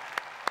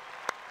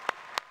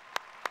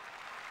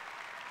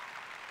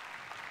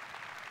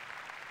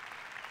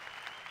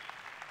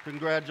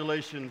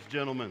 Congratulations,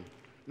 gentlemen.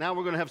 Now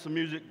we're going to have some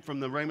music from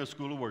the RHEMA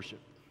School of Worship.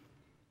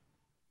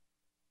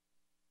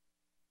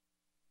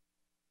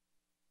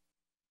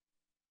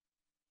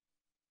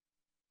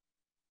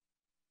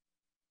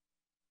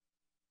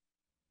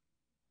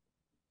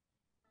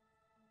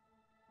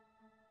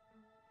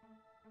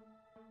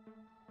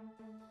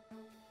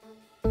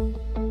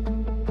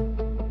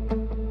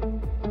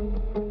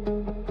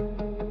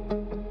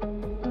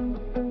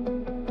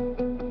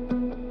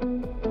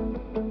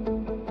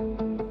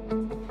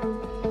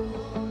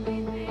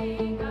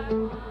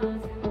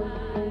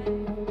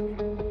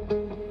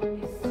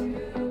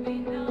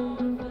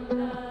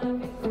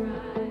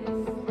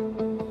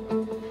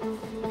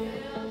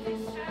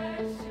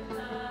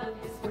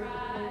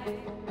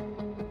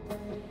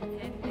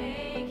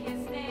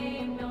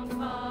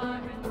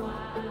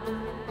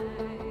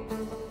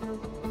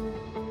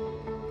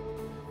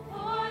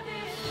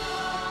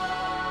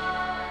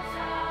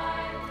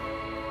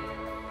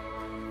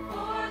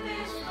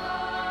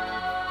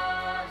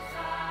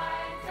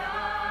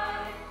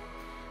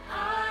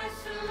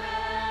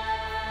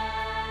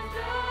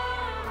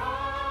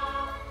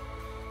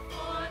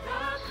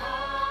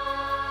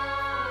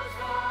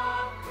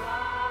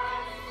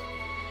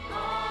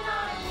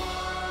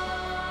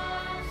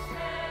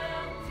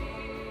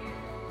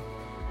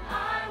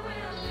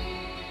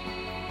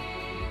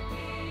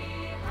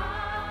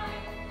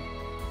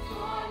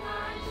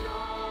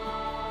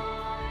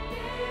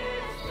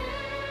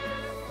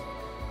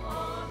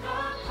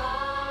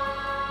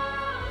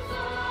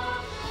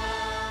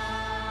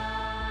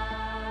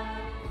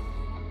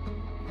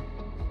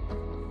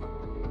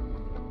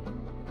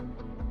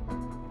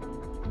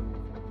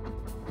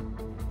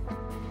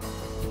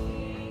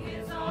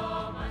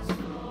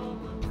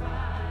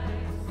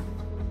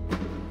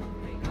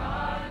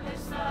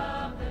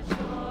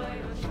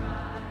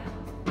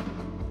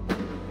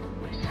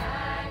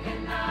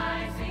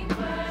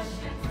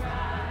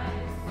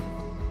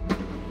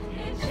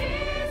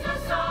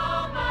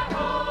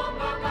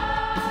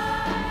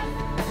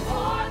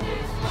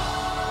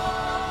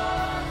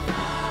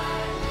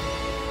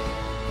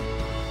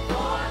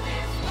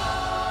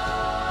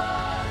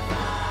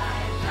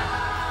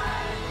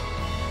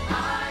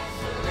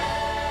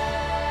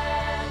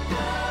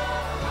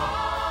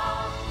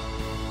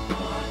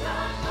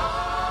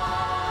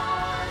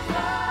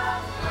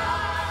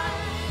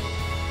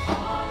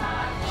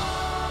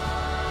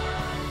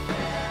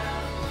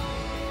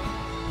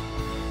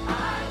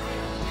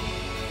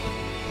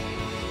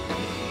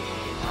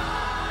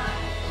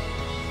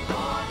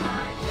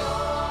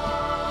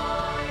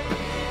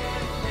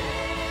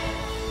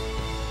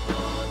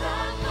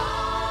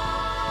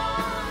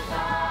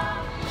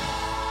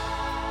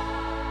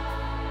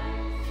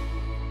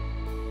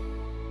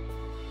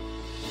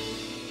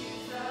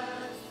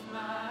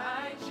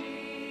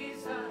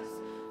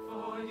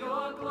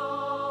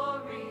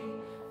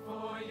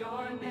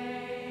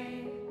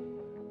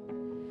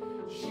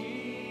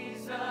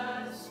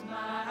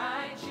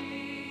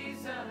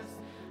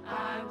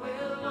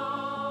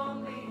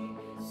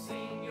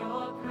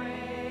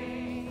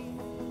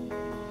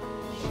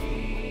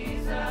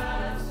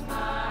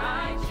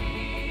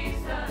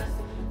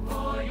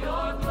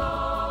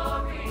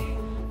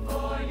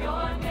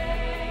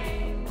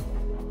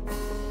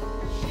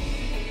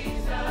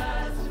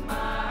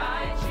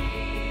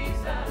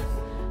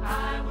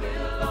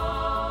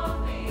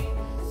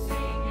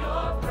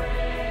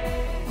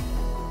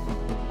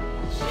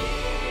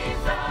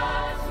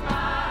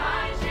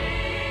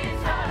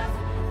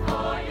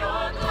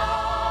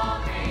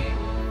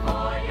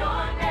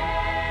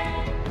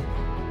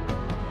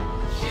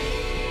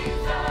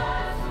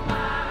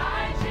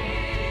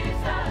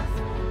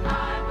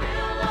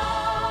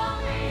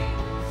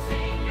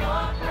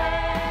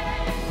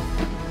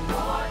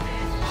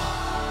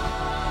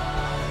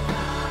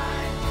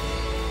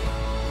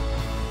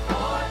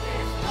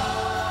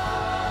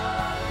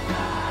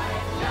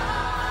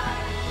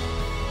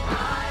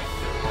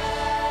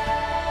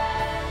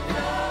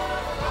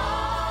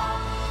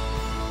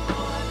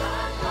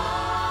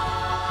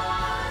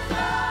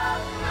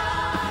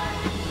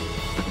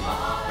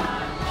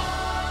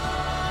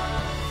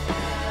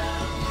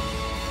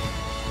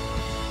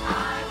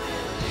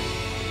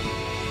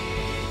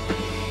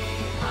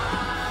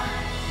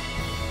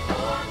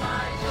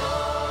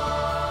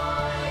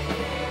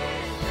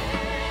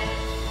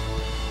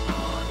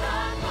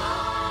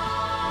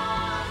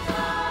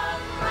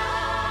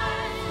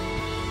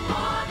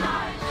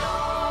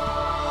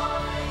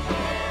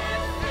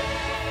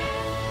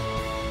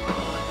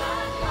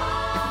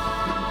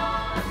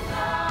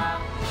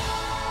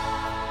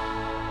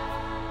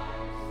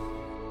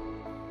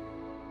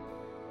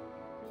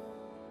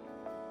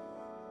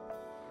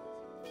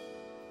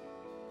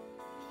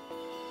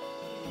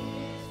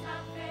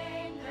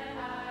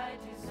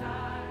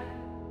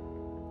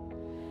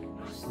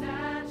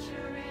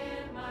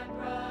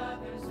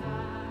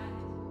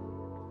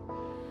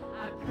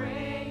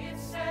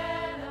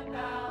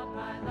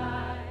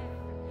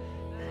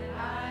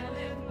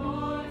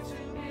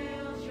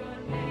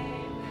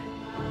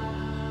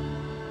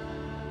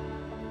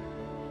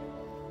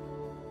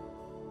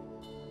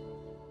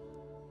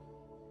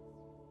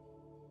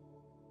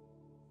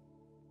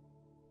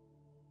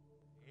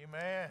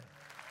 Amen.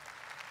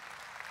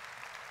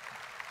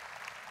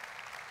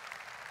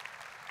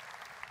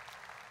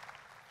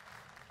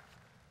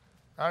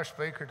 Our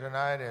speaker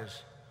tonight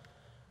is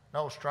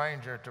no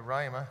stranger to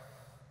RHEMA.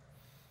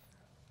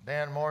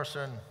 Dan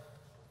Morrison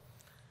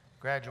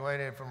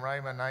graduated from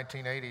RHEMA in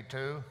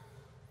 1982,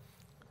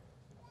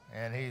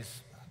 and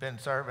he's been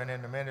serving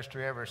in the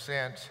ministry ever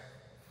since.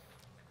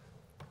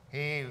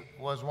 He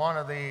was one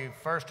of the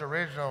first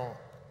original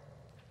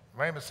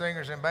RHEMA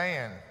singers and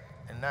band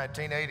in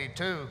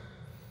 1982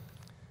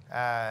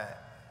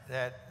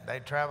 that they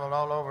traveled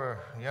all over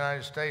the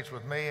United States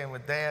with me and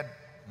with Dad,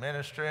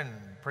 ministering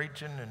and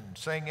preaching and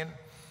singing.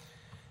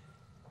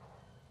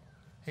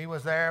 He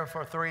was there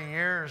for 3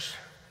 years.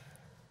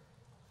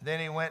 Then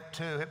he went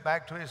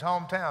back to his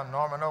hometown,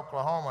 Norman,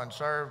 Oklahoma, and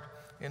served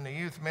in the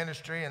youth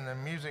ministry and the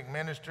music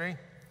ministry.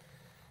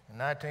 In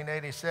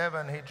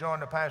 1987, he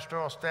joined the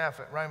pastoral staff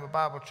at RHEMA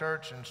Bible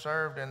Church and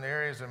served in the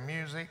areas of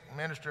music,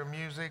 minister of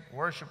music,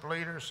 worship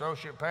leader,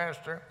 associate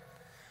pastor,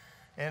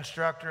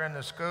 instructor in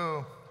the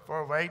school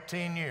for over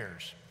 18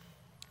 years.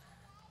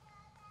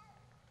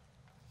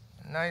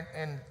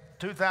 In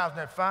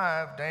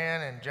 2005,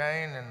 Dan and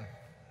Jane and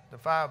the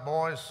 5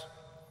 boys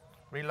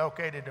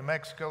relocated to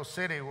Mexico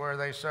City, where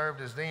they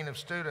served as dean of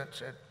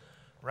students at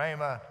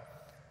RHEMA,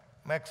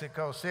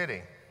 Mexico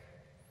City.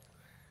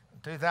 In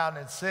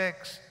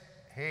 2006,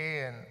 he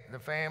and the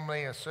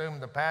family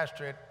assumed the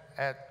pastorate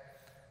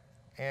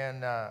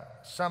in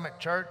Summit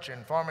Church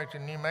in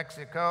Farmington, New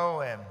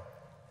Mexico, and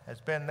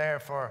has been there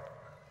for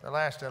the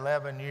last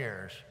 11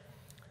 years.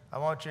 I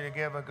want you to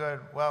give a good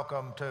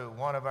welcome to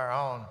one of our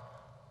own,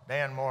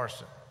 Dan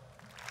Morrison.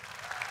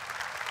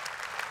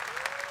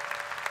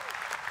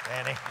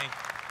 Danny. Thank you.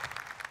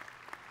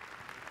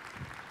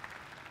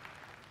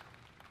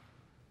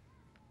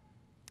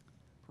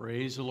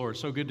 Praise the Lord.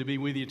 So good to be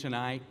with you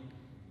tonight.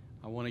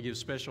 I want to give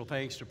special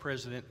thanks to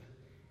President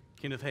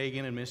Kenneth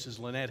Hagin and Mrs.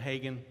 Lynette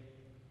Hagin,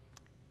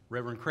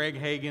 Reverend Craig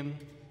Hagin,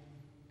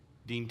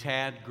 Dean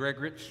Tad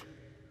Gregorich,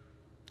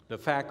 the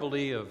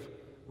faculty of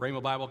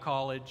RHEMA Bible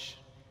College,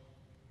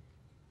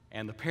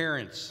 and the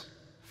parents,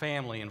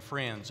 family, and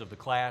friends of the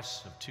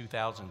class of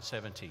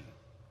 2017.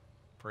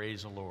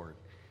 Praise the Lord.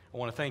 I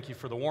want to thank you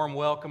for the warm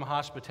welcome,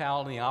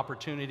 hospitality, and the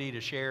opportunity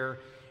to share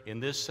in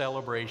this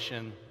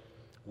celebration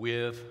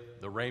with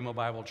the RHEMA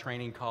Bible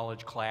Training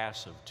College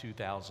class of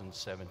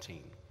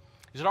 2017.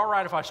 Is it all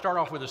right if I start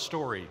off with a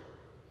story?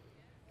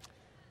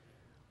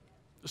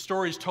 The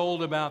story is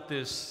told about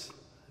this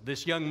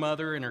young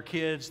mother and her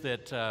kids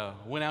that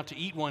went out to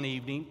eat one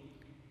evening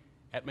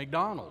at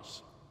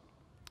McDonald's.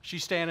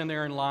 She's standing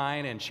there in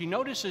line, and she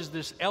notices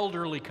this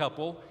elderly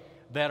couple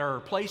that are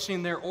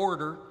placing their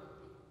order,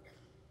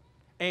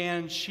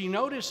 and she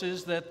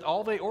notices that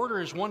all they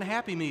order is one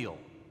Happy Meal.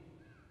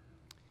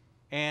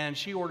 And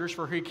she orders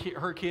for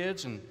her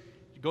kids and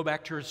go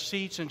back to her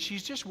seats, and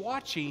she's just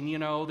watching,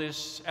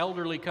 this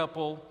elderly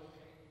couple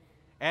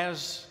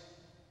as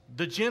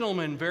the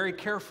gentleman very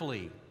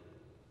carefully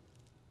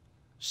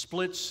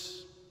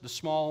splits the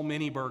small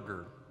mini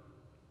burger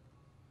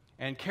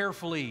and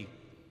carefully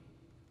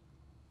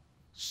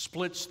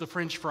splits the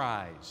French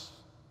fries.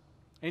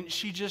 And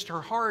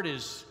her heart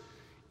is,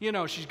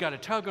 she's got a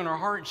tug on her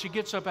heart, and she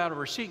gets up out of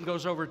her seat and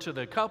goes over to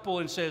the couple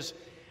and says,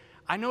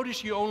 I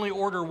notice you only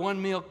order one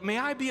meal. May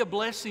I be a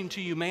blessing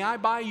to you? May I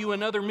buy you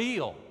another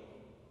meal?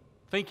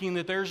 Thinking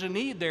that there's a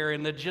need there.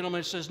 And the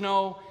gentleman says,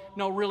 no,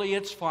 really,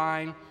 it's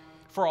fine.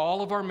 For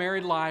all of our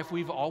married life,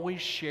 we've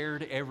always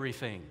shared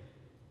everything.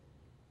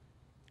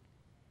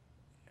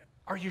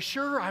 Are you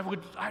sure?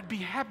 I'd be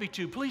happy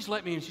to. Please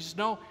let me. And she says,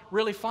 no,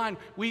 really fine.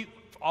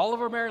 All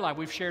of our married life,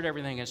 we've shared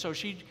everything. And so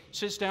she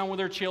sits down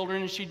with her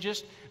children, and she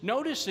just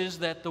notices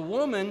that the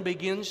woman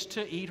begins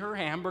to eat her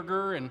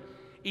hamburger and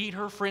eat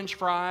her French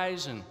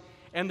fries,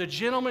 and the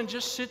gentleman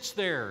just sits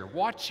there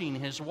watching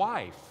his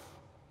wife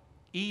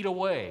eat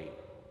away.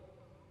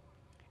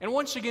 And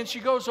once again, she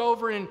goes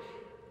over and,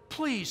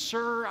 please,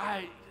 sir,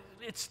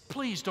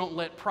 please don't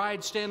let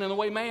pride stand in the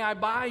way. May I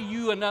buy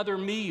you another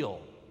meal?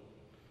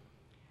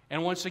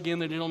 And once again,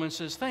 the gentleman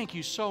says, thank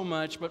you so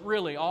much, but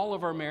really, all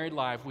of our married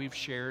life, we've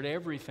shared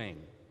everything.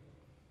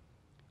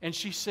 And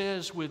she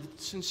says with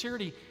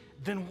sincerity,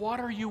 then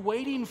what are you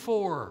waiting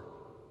for?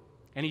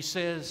 And he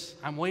says,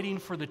 I'm waiting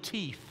for the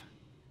teeth.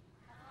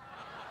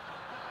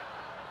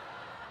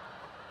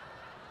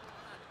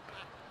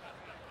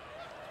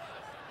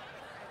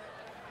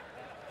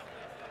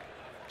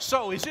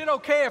 So, is it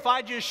okay if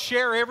I just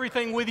share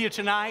everything with you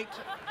tonight?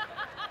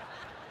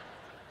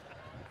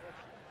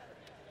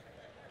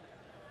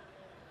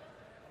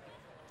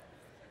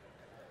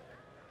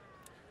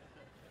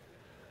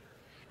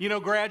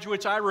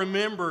 Graduates, I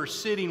remember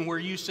sitting where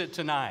you sit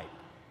tonight.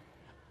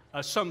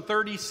 Some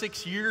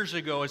 36 years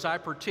ago, as I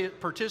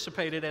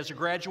participated as a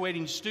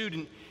graduating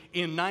student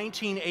in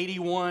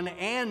 1981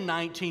 and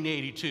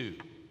 1982.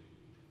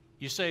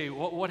 You say,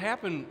 what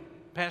happened,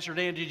 Pastor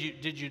Dan?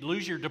 Did you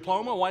lose your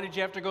diploma? Why did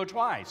you have to go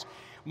twice?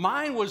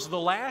 Mine was the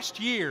last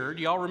year.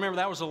 Do y'all remember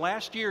that was the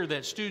last year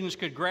that students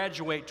could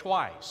graduate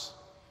twice?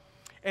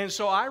 And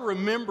so I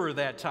remember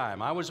that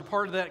time. I was a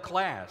part of that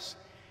class.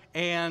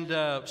 And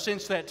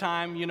since that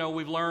time, you know,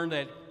 we've learned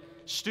that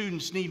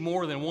students need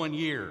more than 1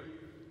 year.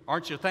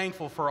 Aren't you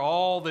thankful for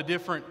all the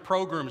different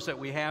programs that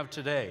we have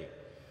today?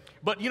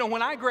 But, you know,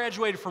 when I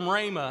graduated from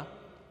RHEMA,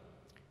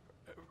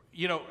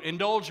 you know,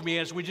 indulge me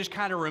as we just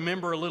kind of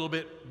remember a little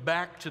bit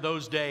back to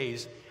those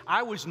days.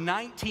 I was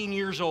 19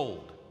 years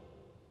old.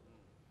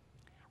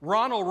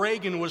 Ronald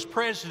Reagan was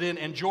president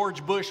and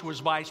George Bush was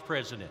vice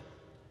president.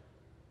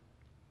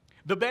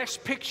 The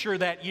best picture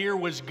that year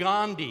was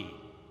Gandhi,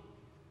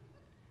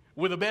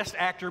 with the best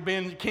actor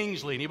Ben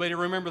Kingsley. Anybody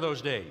remember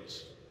those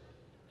days?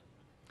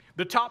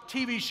 The top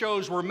TV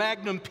shows were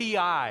Magnum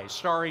P.I.,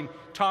 starring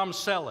Tom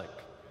Selleck,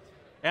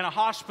 and a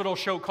hospital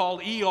show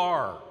called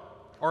ER,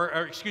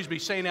 or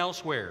St.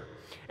 Elsewhere,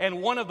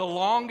 and one of the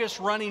longest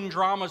running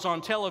dramas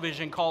on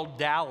television called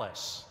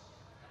Dallas.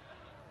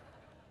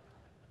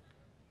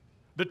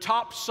 The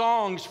top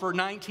songs for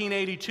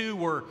 1982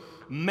 were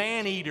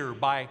Man-Eater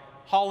by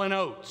Hall &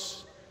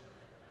 Oates,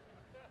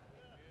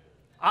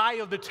 Eye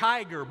of the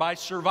Tiger by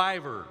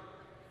Survivor,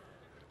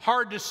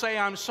 Hard to Say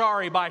I'm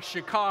Sorry by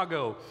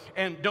Chicago,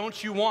 and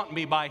Don't You Want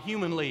Me by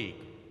Human League.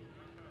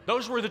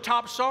 Those were the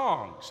top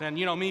songs. And,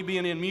 you know, me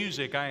being in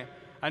music, I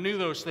knew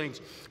those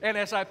things. And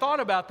as I thought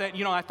about that,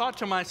 you know, I thought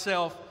to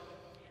myself,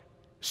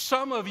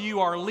 some of you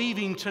are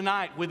leaving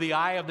tonight with the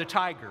eye of the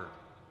tiger.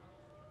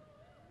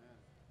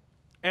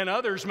 And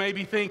others may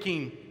be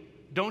thinking,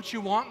 don't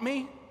you want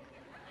me?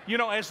 You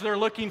know, as they're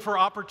looking for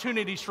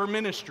opportunities for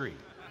ministry.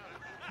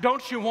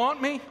 Don't you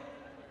want me?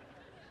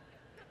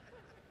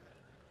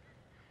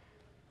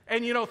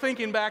 And, you know,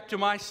 thinking back to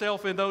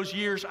myself in those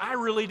years, I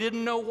really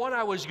didn't know what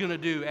I was going to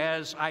do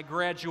as I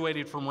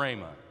graduated from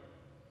RHEMA.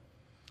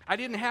 I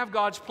didn't have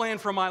God's plan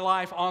for my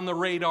life on the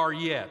radar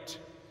yet.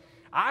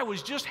 I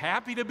was just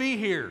happy to be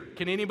here.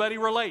 Can anybody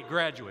relate,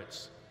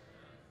 graduates?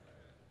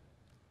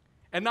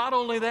 And not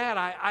only that,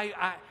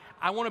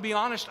 I want to be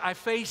honest, I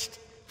faced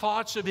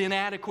thoughts of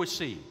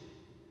inadequacy.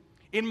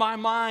 In my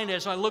mind,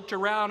 as I looked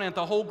around at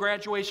the whole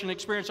graduation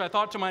experience, I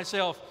thought to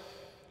myself,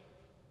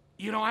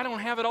 you know, I don't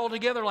have it all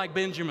together like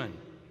Benjamin.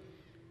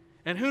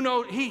 And who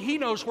knows, he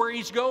knows where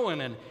he's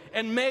going.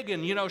 And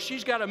Megan, you know,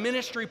 she's got a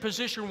ministry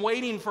position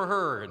waiting for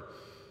her.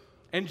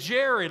 And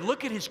Jared,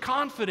 look at his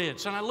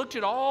confidence. And I looked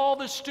at all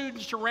the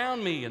students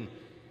around me, and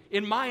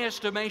in my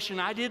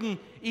estimation, I didn't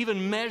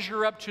even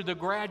measure up to the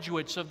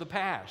graduates of the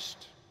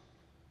past.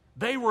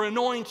 They were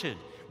anointed.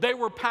 They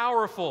were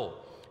powerful.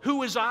 Who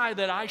was I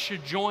that I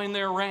should join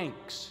their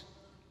ranks?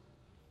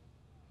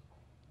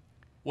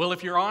 Well,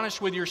 if you're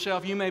honest with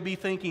yourself, you may be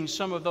thinking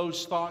some of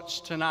those thoughts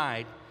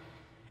tonight.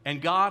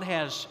 And God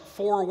has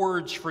 4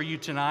 words for you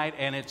tonight,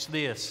 and it's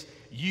this: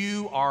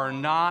 you are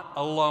not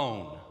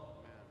alone.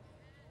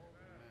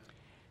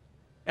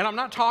 And I'm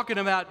not talking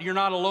about you're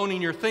not alone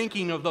in your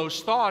thinking of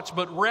those thoughts,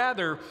 but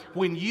rather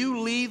when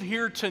you leave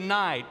here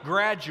tonight,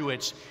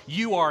 graduates,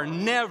 you are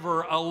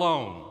never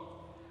alone.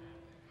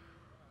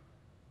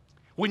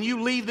 When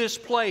you leave this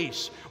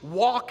place,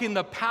 walk in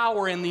the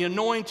power and the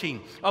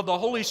anointing of the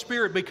Holy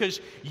Spirit, because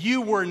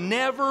you were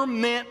never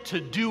meant to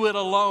do it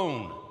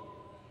alone.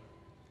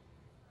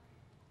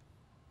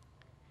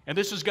 And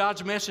this is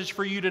God's message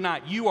for you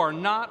tonight. You are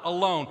not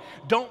alone.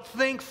 Don't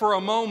think for a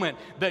moment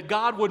that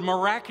God would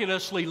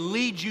miraculously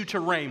lead you to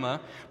RHEMA,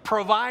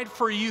 provide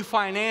for you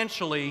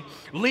financially,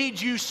 lead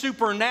you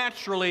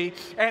supernaturally,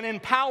 and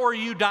empower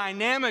you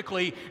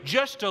dynamically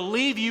just to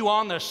leave you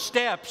on the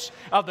steps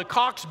of the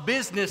Cox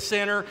Business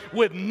Center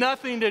with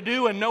nothing to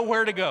do and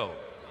nowhere to go.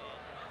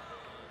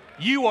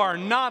 You are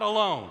not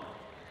alone.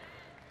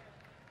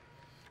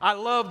 I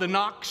love the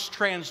Knox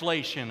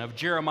translation of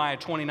Jeremiah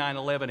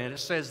 29:11, and it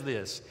says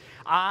this: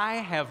 I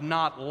have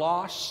not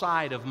lost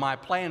sight of my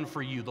plan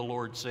for you, the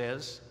Lord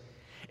says,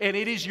 and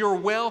it is your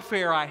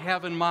welfare I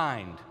have in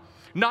mind,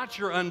 not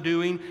your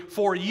undoing.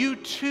 For you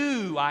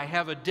too I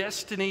have a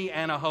destiny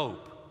and a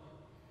hope.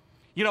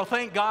 You know,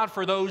 thank God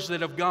for those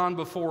that have gone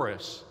before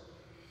us.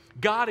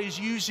 God is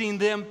using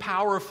them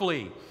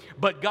powerfully,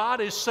 but God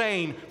is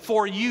saying,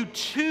 for you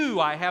too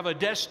I have a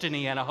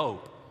destiny and a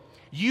hope.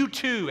 You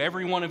too,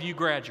 every one of you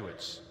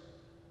graduates.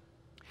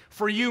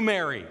 For you,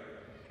 Mary,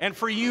 and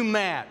for you,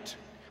 Matt,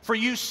 for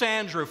you,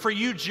 Sandra, for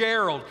you,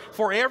 Gerald,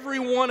 for every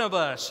one of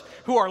us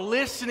who are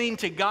listening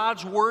to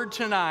God's word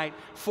tonight,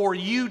 for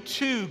you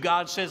too,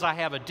 God says, I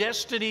have a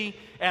destiny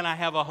and I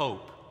have a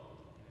hope.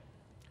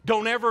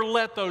 Don't ever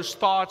let those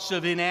thoughts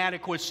of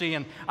inadequacy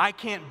and I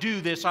can't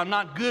do this, I'm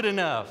not good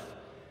enough.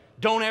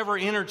 Don't ever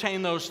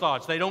entertain those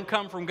thoughts. They don't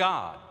come from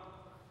God.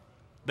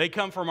 They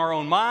come from our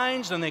own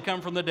minds and they come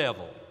from the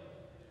devil.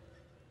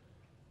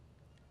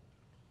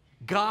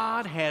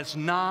 God has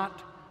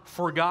not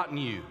forgotten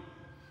you.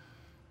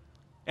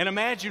 And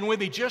imagine with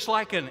me, just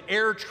like an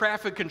air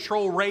traffic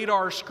control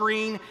radar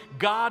screen,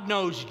 God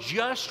knows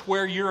just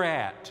where you're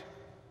at.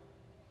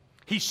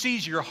 He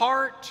sees your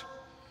heart,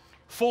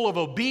 full of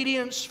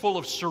obedience, full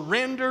of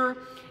surrender.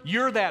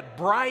 You're that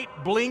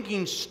bright,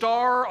 blinking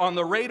star on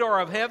the radar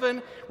of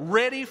heaven,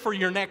 ready for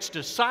your next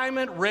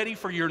assignment, ready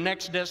for your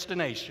next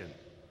destination.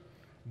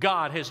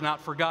 God has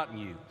not forgotten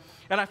you.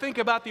 And I think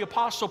about the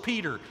Apostle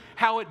Peter,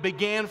 how it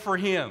began for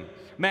him.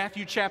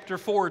 Matthew chapter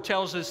 4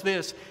 tells us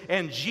this,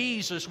 and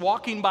Jesus,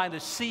 walking by the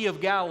Sea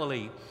of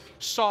Galilee,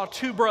 saw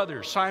two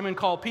brothers, Simon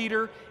called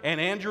Peter and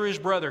Andrew his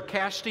brother,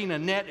 casting a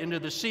net into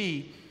the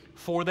sea,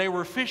 for they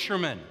were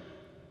fishermen.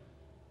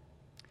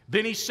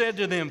 Then he said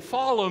to them,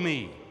 follow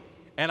me,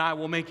 and I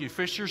will make you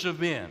fishers of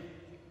men.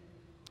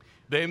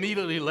 They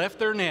immediately left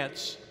their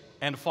nets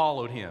and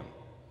followed him.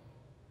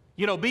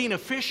 You know, being a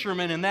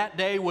fisherman in that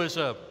day was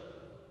a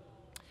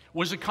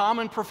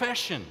common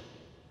profession.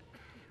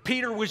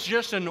 Peter was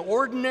just an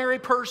ordinary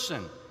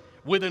person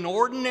with an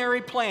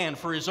ordinary plan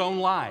for his own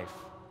life.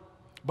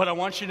 But I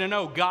want you to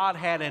know, God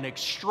had an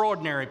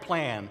extraordinary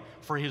plan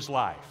for his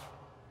life.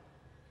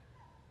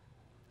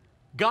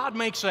 God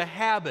makes a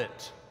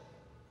habit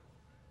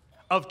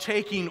of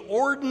taking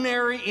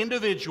ordinary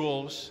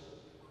individuals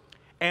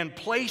and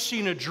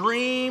placing a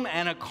dream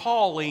and a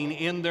calling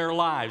in their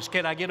lives.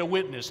 Can I get a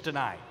witness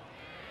tonight?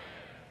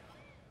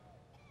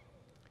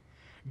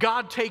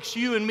 God takes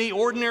you and me,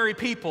 ordinary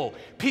people,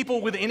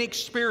 people with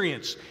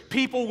inexperience,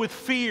 people with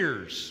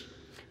fears,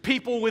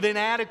 people with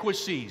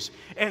inadequacies,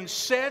 and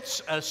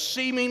sets a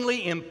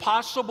seemingly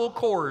impossible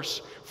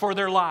course for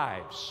their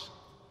lives.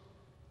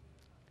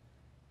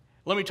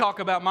 Let me talk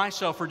about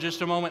myself for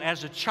just a moment.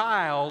 As a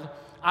child,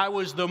 I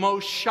was the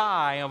most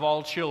shy of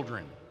all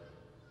children.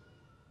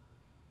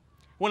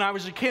 When I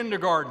was a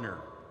kindergartner,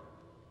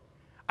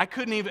 I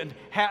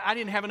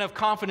didn't have enough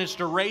confidence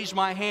to raise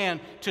my hand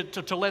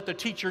to let the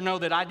teacher know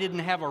that I didn't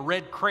have a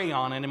red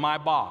crayon in my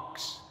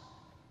box.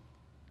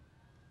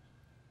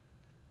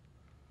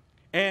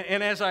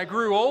 And as I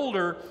grew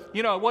older,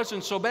 you know, it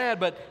wasn't so bad,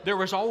 but there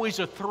was always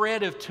a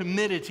thread of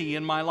timidity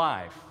in my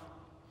life.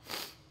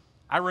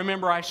 I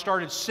remember I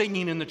started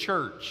singing in the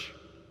church.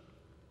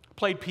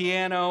 Played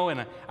piano,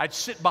 and I'd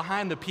sit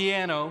behind the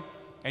piano,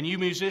 and you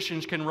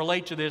musicians can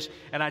relate to this,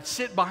 and I'd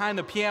sit behind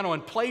the piano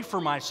and play for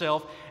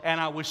myself,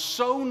 and I was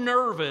so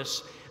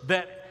nervous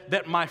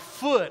that my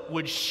foot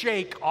would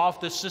shake off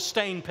the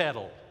sustain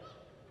pedal.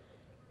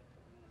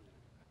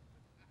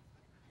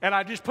 And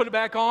I just put it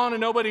back on,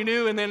 and nobody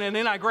knew, and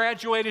then I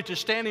graduated to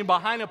standing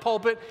behind a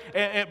pulpit,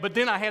 but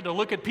then I had to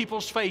look at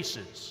people's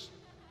faces.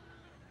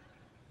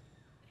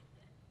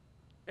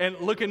 And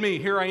look at me,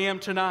 here I am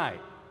tonight.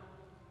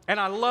 And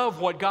I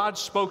love what God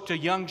spoke to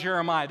young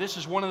Jeremiah. This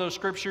is one of those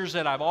scriptures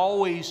that I've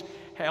always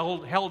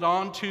held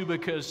on to,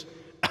 because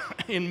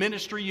in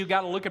ministry you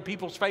got to look at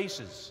people's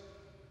faces,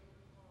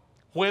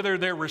 whether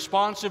they're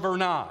responsive or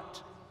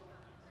not.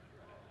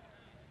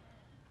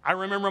 I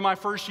remember my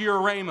first year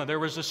at RHEMA, there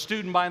was a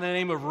student by the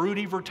name of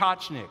Rudy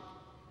Vertochnik.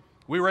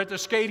 We were at the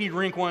skating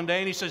rink one day,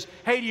 and he says,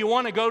 hey, do you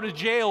want to go to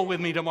jail with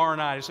me tomorrow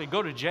night? I said,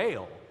 go to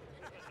jail?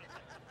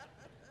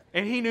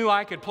 And he knew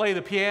I could play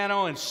the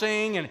piano and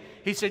sing, and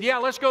he said, yeah,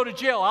 let's go to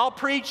jail. I'll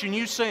preach and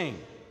you sing.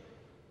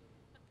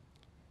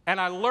 And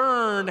I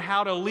learned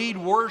how to lead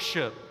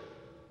worship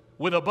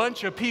with a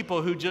bunch of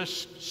people who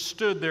just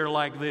stood there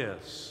like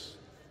this.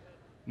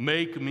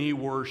 Make me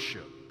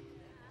worship.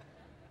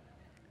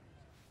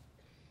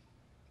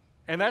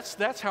 And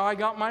that's how I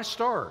got my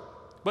start.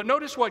 But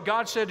notice what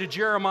God said to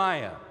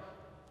Jeremiah.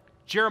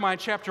 Jeremiah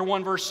chapter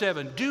 1, verse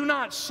 7. Do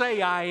not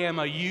say I am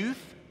a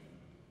youth.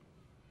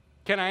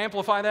 Can I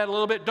amplify that a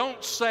little bit?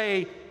 Don't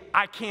say,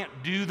 I can't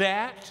do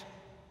that.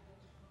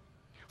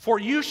 For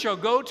you shall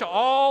go to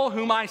all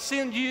whom I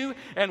send you,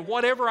 and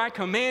whatever I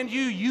command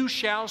you, you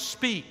shall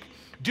speak.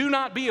 Do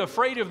not be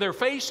afraid of their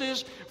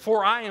faces,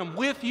 for I am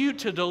with you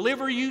to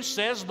deliver you,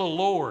 says the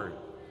Lord.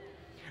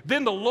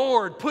 Then the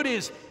Lord put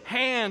his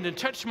hand and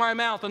touched my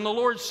mouth, and the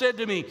Lord said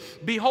to me,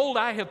 behold,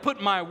 I have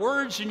put my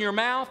words in your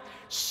mouth.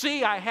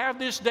 See, I have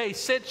this day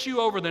set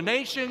you over the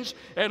nations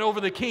and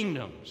over the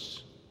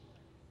kingdoms.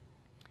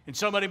 And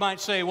somebody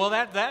might say, well,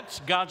 that's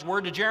God's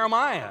word to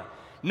Jeremiah.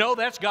 No,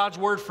 that's God's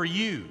word for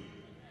you.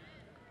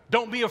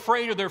 Don't be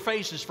afraid of their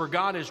faces, for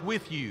God is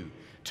with you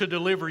to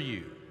deliver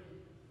you.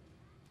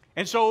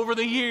 And so over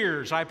the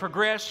years, I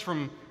progressed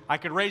from, I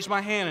could raise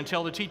my hand and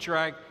tell the teacher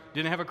I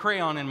didn't have a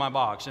crayon in my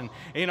box. And,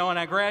 you know, and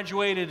I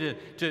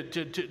graduated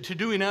to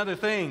doing other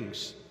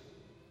things.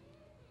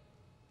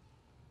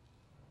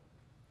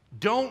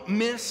 Don't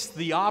miss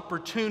the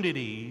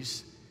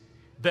opportunities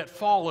that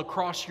fall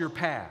across your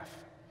path.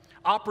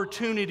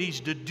 Opportunities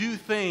to do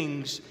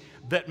things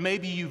that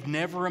maybe you've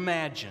never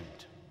imagined.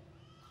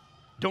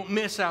 Don't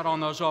miss out on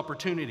those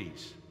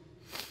opportunities.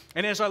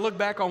 And as I look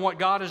back on what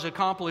God has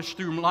accomplished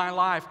through my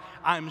life,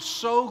 I'm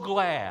so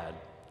glad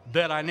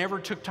that I never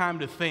took time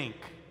to think.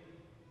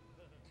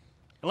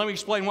 And let me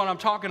explain what I'm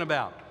talking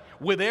about.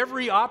 With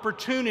every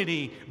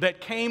opportunity that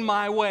came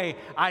my way,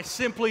 I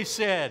simply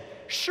said,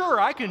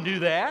 sure, I can do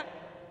that.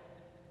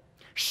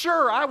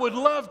 Sure, I would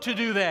love to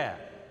do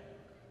that.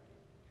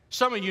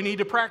 Some of you need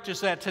to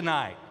practice that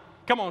tonight.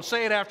 Come on,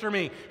 say it after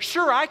me.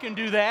 Sure, I can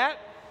do that.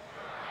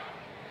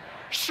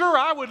 Sure,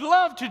 I would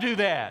love to do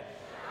that.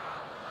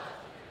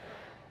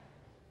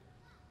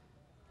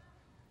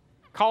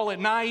 Call it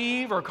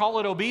naive or call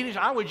it obedience.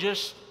 I would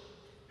just,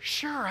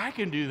 sure, I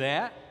can do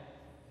that.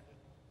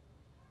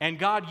 And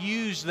God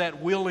used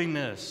that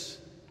willingness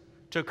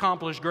to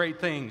accomplish great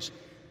things.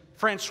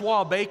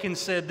 Francois Bacon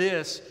said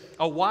this,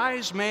 "A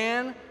wise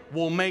man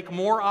will make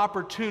more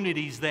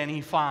opportunities than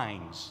he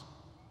finds."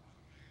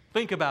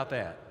 Think about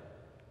that.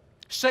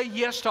 Say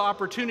yes to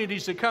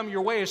opportunities that come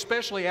your way,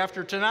 especially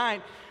after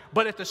tonight,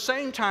 but at the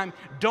same time,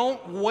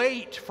 don't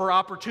wait for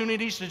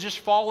opportunities to just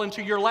fall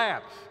into your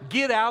lap.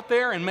 Get out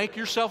there and make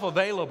yourself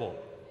available,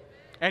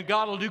 and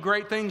God will do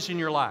great things in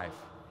your life.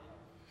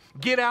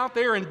 Get out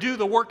there and do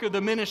the work of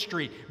the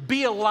ministry.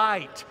 Be a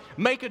light.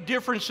 Make a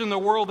difference in the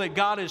world that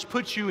God has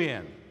put you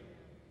in.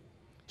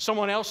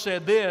 Someone else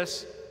said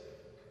this,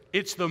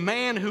 "It's the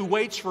man who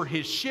waits for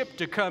his ship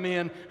to come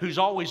in who's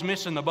always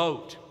missing the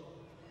boat."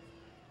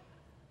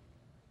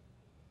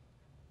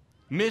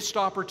 Missed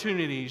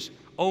opportunities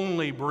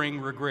only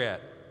bring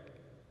regret.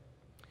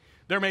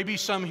 There may be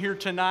some here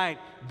tonight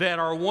that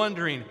are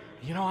wondering,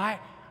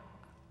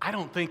 I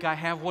don't think I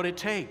have what it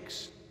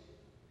takes.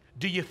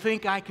 Do you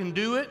think I can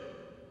do it?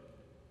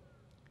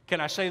 Can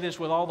I say this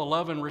with all the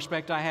love and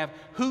respect I have?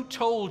 Who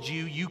told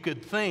you you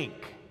could think?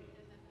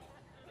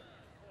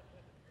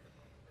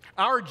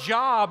 Our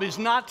job is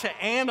not to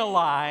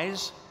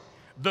analyze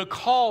the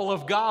call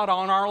of God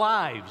on our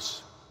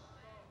lives.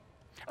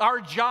 Our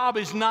job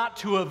is not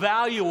to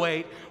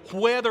evaluate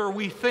whether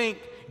we think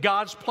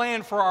God's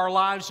plan for our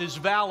lives is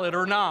valid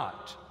or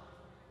not.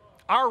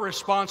 Our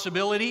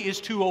responsibility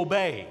is to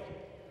obey.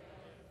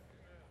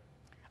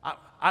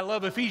 I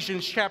love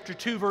Ephesians chapter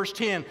 2, verse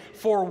 10.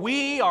 "For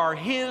we are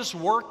His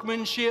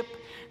workmanship,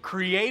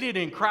 created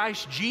in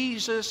Christ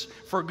Jesus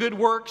for good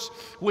works,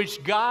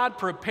 which God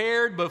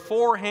prepared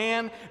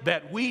beforehand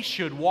that we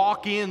should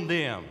walk in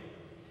them."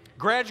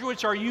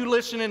 Graduates, are you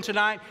listening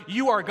tonight?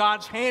 You are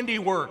God's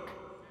handiwork,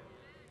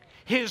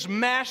 His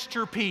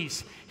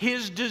masterpiece,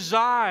 His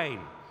design.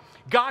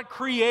 God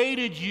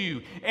created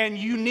you and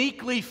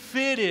uniquely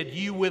fitted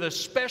you with a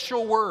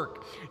special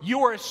work.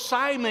 Your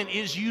assignment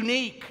is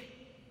unique.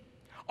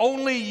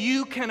 Only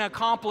you can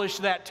accomplish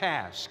that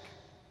task.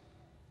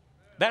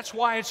 That's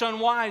why it's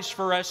unwise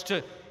for us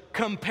to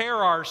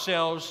compare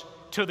ourselves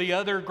to the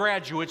other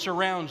graduates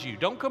around you.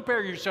 Don't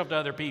compare yourself to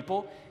other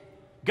people.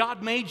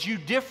 God made you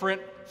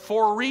different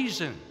for a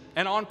reason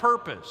and on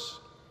purpose.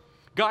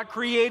 God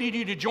created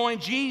you to join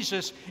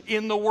Jesus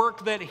in the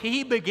work that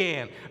He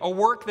began, a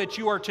work that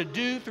you are to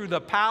do through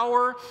the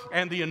power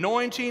and the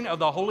anointing of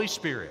the Holy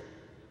Spirit.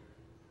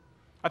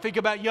 I think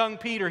about young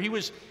Peter. He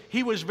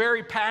was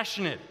very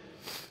passionate.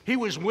 He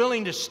was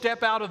willing to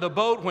step out of the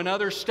boat when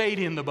others stayed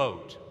in the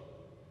boat.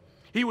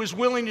 He was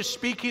willing to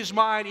speak his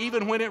mind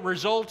even when it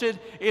resulted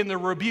in the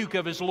rebuke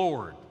of his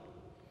Lord.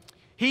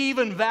 He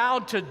even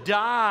vowed to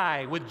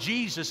die with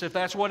Jesus if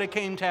that's what it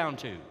came down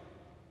to.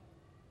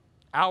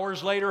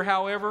 Hours later,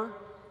 however,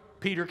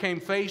 Peter came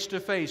face to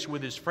face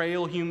with his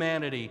frail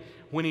humanity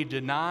when he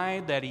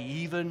denied that he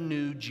even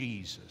knew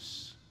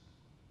Jesus.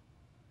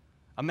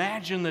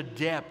 Imagine the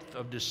depth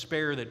of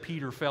despair that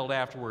Peter felt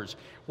afterwards.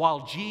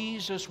 While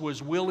Jesus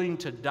was willing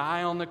to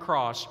die on the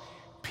cross,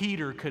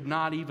 Peter could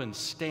not even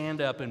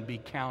stand up and be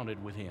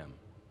counted with him.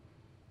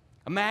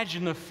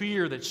 Imagine the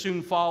fear that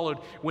soon followed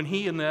when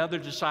he and the other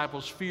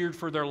disciples feared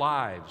for their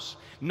lives,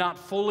 not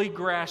fully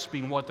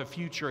grasping what the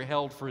future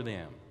held for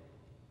them.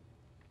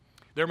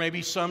 There may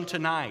be some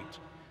tonight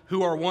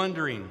who are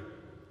wondering,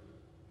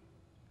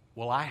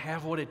 will I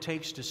have what it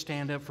takes to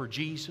stand up for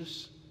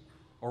Jesus?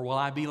 Or will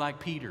I be like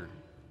Peter?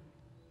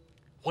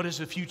 What does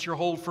the future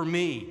hold for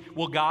me?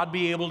 Will God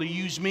be able to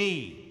use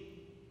me?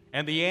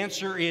 And the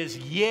answer is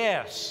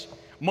yes.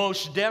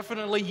 Most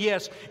definitely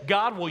yes.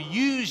 God will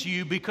use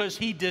you because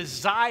He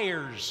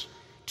desires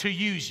to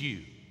use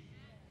you.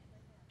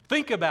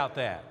 Think about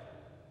that.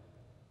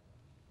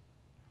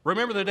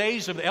 Remember the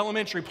days of the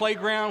elementary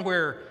playground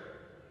where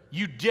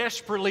you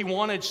desperately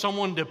wanted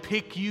someone to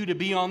pick you to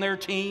be on their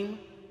team?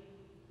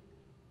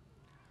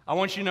 I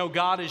want you to know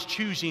God is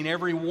choosing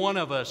every one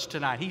of us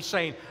tonight. He's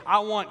saying, I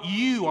want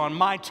you on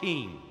my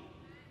team.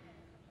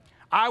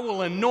 I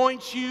will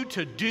anoint you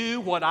to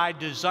do what I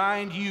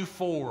designed you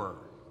for.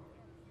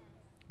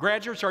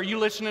 Graduates, are you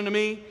listening to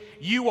me?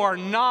 You are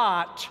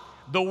not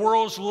the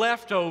world's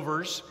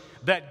leftovers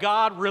that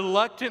God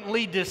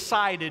reluctantly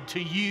decided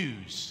to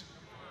use.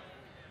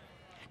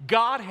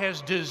 God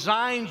has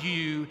designed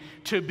you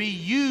to be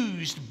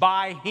used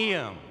by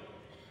Him.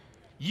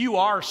 You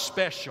are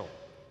special.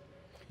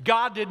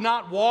 God did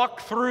not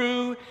walk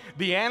through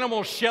the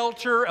animal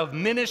shelter of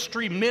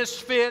ministry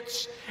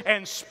misfits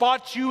and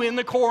spot you in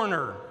the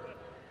corner.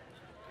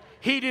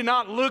 He did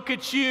not look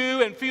at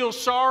you and feel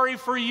sorry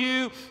for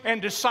you and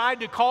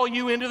decide to call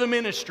you into the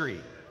ministry.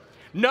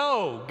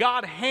 No,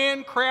 God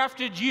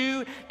handcrafted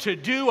you to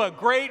do a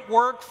great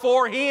work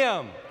for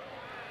Him.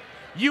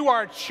 You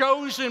are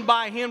chosen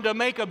by Him to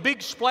make a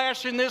big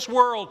splash in this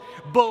world.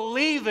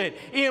 Believe it,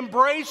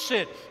 embrace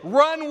it,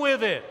 run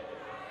with it.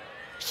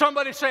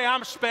 Somebody say,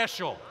 I'm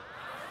special.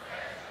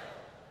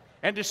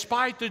 And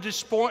despite the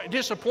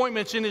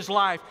disappointments in his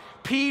life,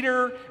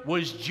 Peter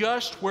was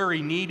just where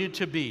he needed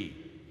to be.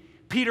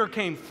 Peter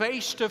came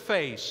face to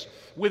face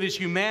with his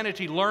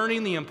humanity,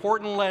 learning the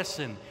important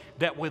lesson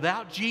that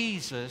without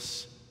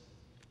Jesus,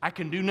 I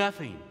can do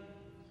nothing.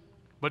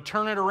 But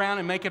turn it around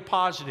and make it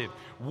positive.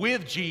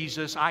 With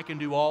Jesus, I can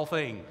do all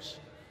things.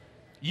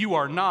 You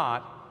are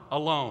not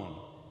alone.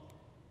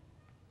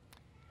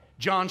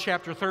 John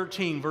chapter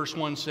 13, verse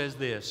 1 says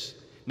this.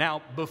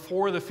 Now,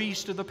 before the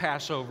feast of the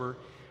Passover,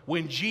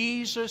 when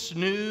Jesus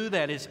knew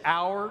that his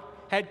hour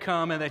had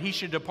come and that he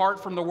should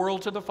depart from the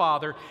world to the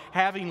Father,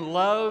 having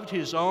loved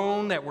his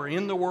own that were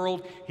in the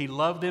world, he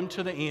loved them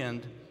to the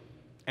end.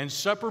 And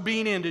supper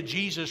being ended,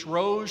 Jesus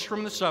rose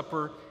from the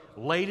supper,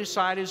 laid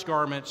aside his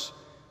garments,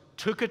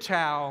 took a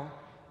towel,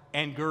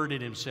 and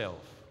girded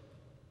himself.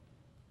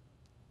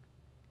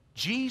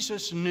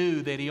 Jesus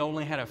knew that he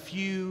only had a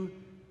few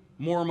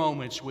more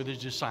moments with his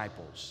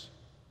disciples.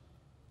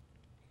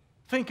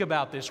 Think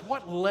about this.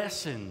 What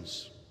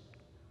lessons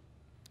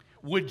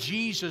would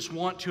Jesus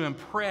want to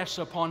impress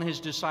upon his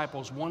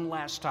disciples one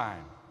last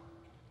time?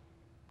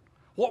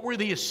 What were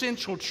the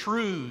essential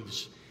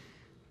truths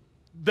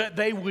that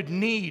they would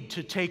need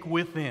to take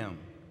with them?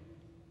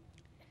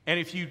 And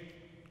if you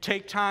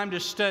take time to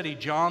study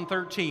John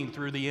 13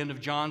 through the end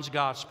of John's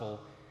gospel,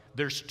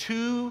 there's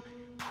two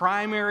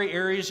primary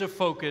areas of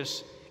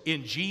focus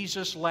in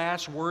Jesus'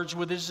 last words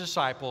with his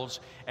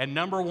disciples. And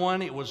number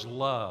one, it was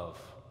love.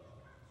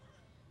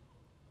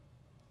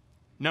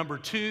 Number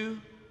two,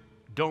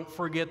 don't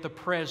forget the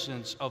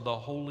presence of the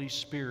Holy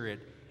Spirit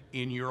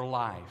in your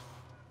life.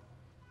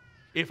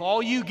 If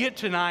all you get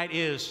tonight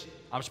is,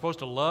 I'm supposed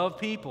to love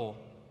people,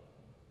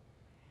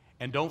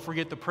 and don't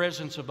forget the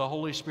presence of the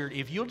Holy Spirit,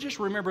 if you'll just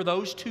remember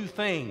those two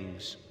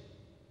things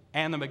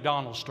and the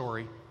McDonald's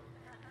story,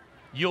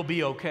 you'll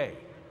be okay.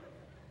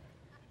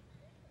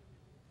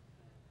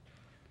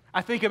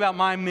 I think about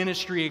my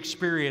ministry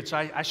experience.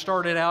 I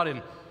started out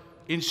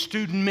in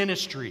student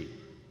ministry.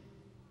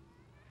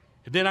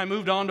 Then I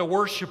moved on to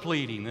worship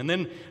leading, and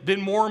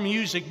then more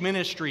music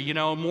ministry,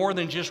 more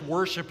than just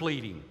worship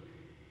leading.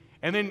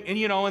 And then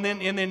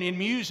in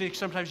music,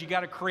 sometimes you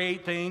got to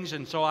create things,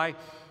 and so I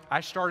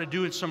started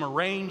doing some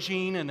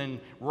arranging and then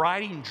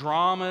writing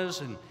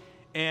dramas,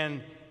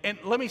 and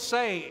let me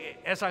say,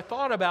 as I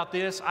thought about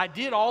this, I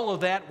did all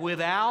of that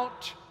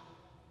without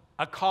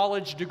a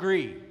college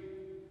degree.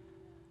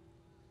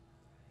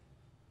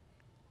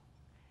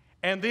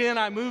 And then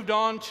I moved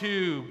on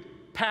to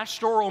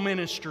pastoral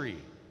ministry,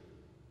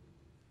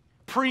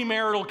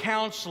 premarital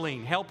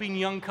counseling, helping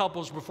young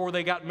couples before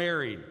they got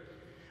married,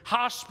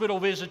 hospital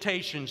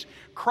visitations,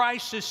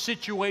 crisis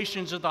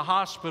situations at the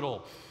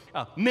hospital,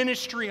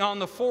 ministry on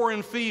the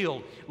foreign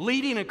field,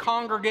 leading a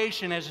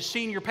congregation as a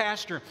senior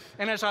pastor.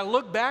 And as I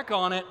look back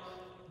on it,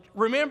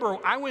 remember,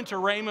 I went to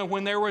RHEMA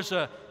when there was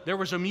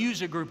a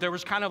music group. There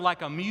was kind of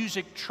like a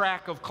music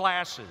track of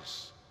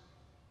classes.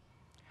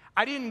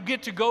 I didn't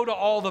get to go to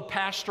all the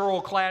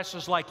pastoral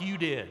classes like you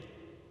did.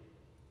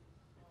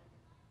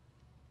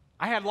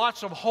 I had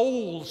lots of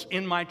holes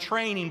in my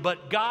training,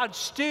 but God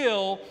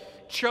still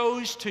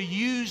chose to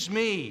use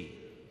me.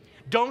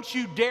 Don't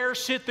you dare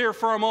sit there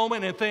for a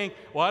moment and think,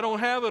 well, I don't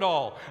have it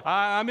all.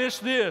 I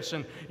missed this,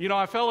 and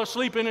I fell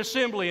asleep in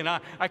assembly, and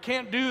I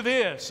can't do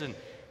this. And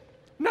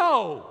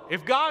no,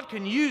 if God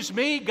can use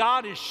me,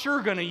 God is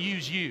sure going to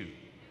use you.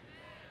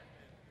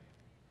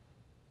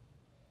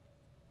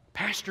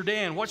 Pastor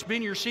Dan, what's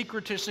been your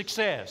secret to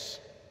success?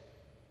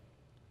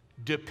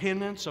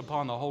 Dependence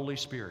upon the Holy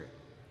Spirit.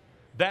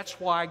 That's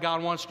why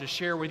God wants to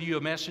share with you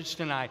a message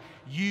tonight.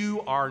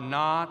 You are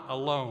not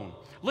alone.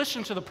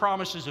 Listen to the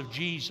promises of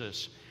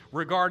Jesus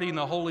regarding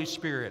the Holy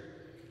Spirit.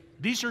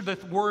 These are the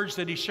words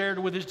that he shared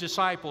with his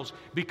disciples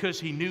because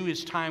he knew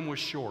his time was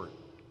short.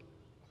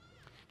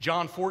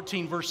 John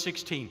 14, verse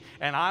 16,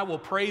 and I will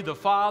pray the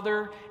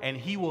Father, and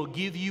he will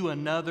give you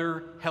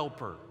another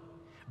helper,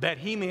 that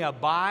he may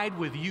abide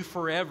with you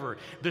forever,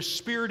 the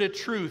Spirit of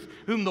truth,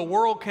 whom the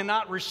world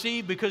cannot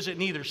receive because it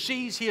neither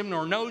sees him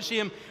nor knows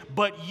him,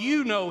 but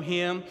you know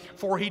him,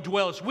 for he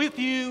dwells with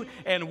you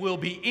and will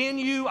be in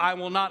you. I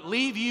will not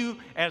leave you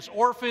as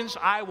orphans.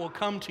 I will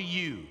come to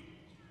you.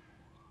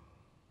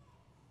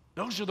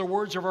 Those are the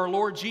words of our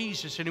Lord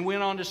Jesus. And he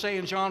went on to say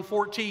in John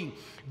 14,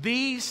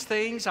 these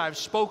things I've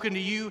spoken to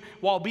you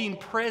while being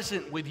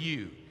present with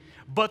you.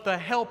 But the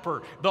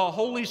Helper, the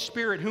Holy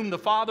Spirit, whom the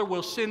Father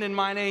will send in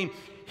my name,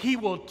 he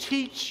will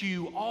teach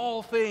you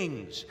all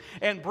things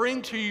and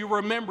bring to your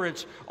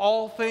remembrance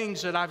all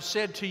things that I've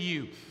said to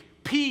you.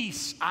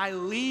 Peace I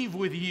leave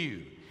with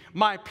you.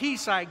 My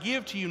peace I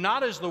give to you,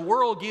 not as the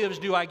world gives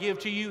do I give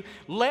to you.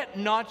 Let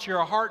not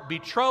your heart be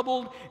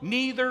troubled,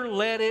 neither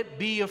let it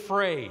be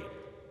afraid.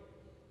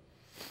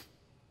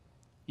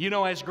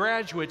 As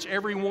graduates,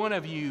 every one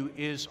of you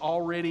is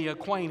already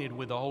acquainted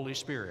with the Holy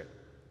Spirit.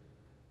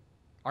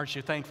 Aren't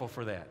you thankful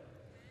for that?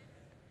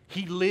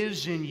 He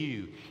lives in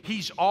you.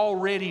 He's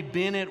already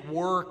been at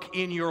work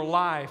in your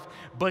life,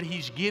 but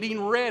he's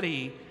getting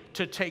ready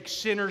to take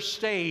center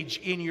stage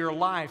in your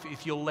life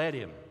if you'll let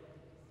him,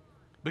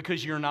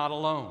 because you're not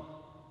alone.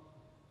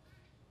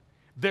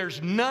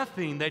 There's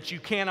nothing that you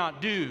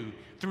cannot do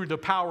through the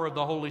power of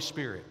the Holy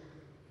Spirit.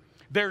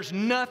 There's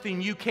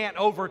nothing you can't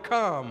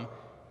overcome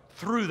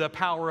through the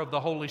power of the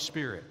Holy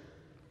Spirit.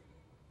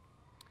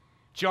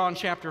 John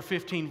chapter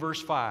 15,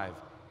 verse 5.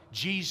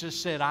 Jesus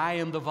said, I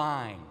am the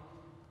vine,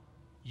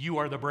 you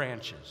are the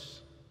branches.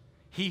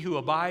 He who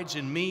abides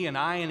in me and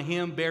I in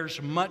him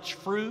bears much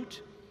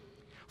fruit,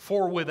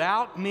 for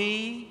without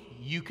me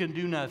you can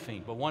do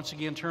nothing. But once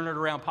again, turn it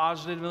around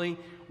positively.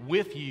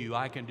 With you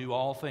I can do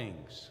all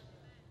things.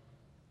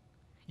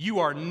 You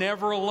are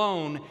never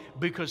alone,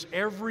 because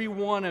every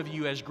one of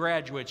you as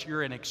graduates,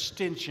 you're an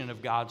extension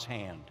of God's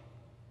hand.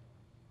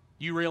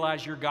 You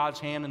realize you're God's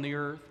hand in the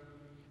earth?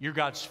 You're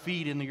God's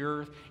feet in the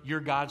earth. You're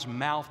God's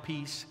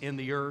mouthpiece in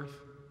the earth.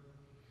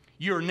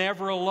 You're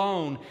never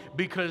alone,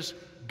 because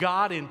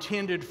God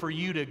intended for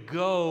you to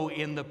go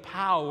in the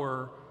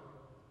power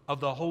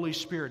of the Holy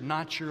Spirit,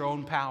 not your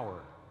own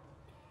power.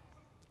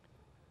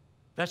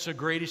 That's the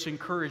greatest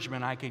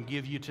encouragement I can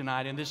give you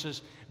tonight. And this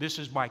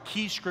is my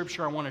key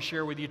scripture I want to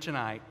share with you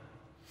tonight.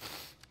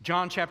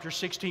 John chapter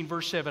 16,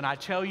 verse 7. I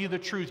tell you the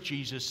truth,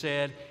 Jesus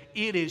said,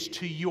 it is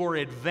to your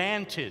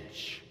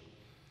advantage.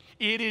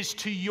 It is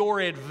to your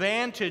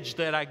advantage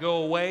that I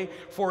go away,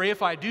 for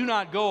if I do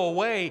not go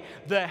away,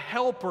 the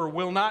Helper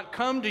will not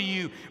come to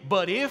you.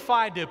 But if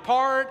I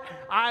depart,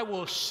 I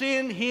will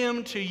send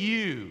him to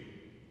you.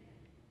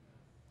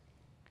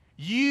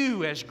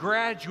 You, as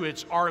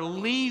graduates, are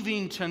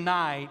leaving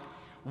tonight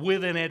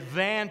with an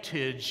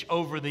advantage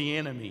over the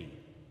enemy.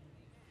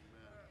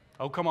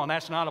 Oh, come on,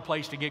 that's not a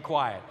place to get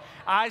quiet.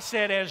 I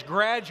said, as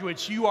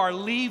graduates, you are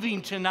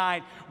leaving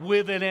tonight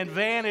with an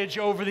advantage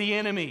over the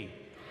enemy.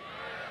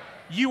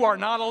 You are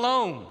not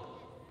alone.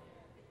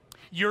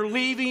 You're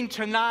leaving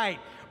tonight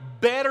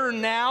better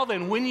now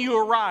than when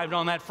you arrived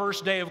on that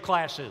first day of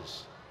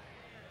classes.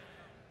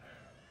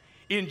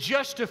 In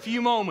just a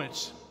few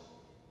moments,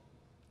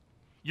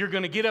 you're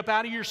going to get up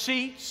out of your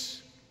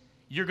seats.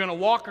 You're going to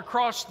walk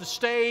across the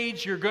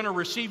stage. You're going to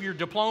receive your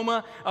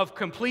diploma of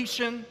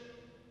completion.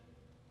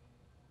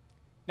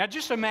 Now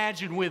just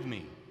imagine with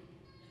me.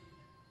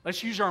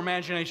 Let's use our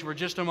imagination for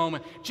just a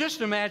moment.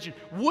 Just imagine,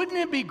 wouldn't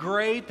it be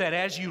great that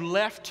as you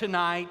left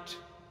tonight,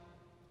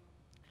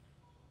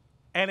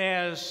 and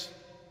as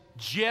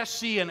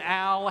Jesse and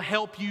Al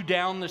help you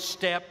down the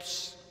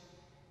steps,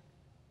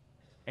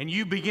 and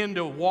you begin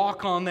to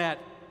walk on that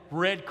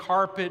red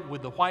carpet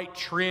with the white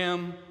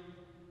trim,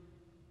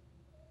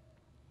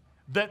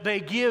 that they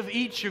give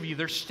each of you,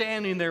 they're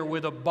standing there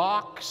with a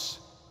box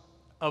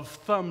of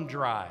thumb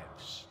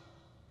drives.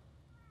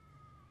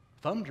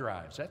 Thumb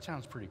drives, that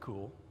sounds pretty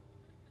cool.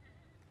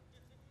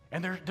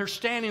 And they're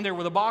standing there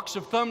with a box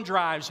of thumb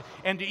drives,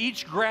 and to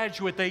each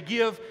graduate they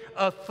give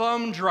a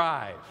thumb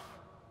drive.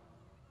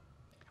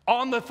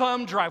 On the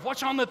thumb drive,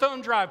 what's on the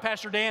thumb drive,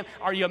 Pastor Dan?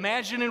 Are you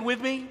imagining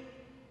with me?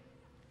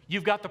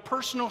 You've got the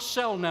personal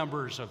cell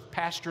numbers of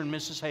Pastor and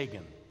Mrs.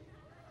 Hagan.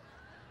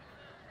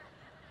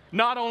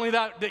 Not only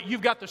that,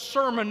 you've got the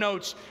sermon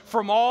notes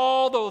from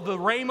all the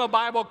RHEMA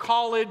Bible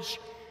College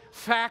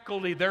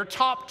faculty, their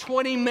top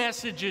 20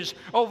 messages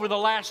over the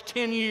last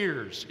 10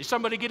 years. Is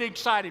somebody getting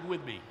excited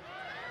with me?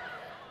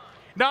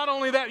 Not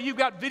only that, you've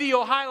got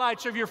video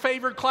highlights of your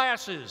favorite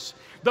classes.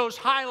 Those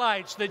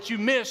highlights that you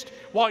missed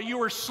while you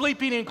were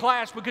sleeping in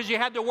class because you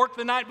had to work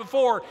the night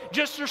before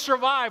just to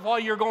survive while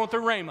you're going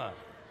through RHEMA.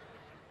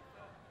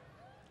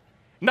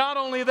 Not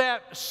only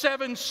that,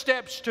 7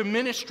 Steps to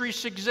Ministry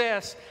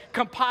Success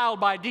compiled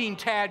by Dean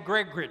Tad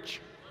Gregrich.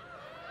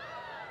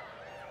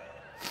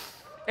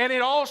 And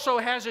it also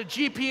has a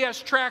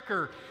GPS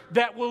tracker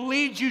that will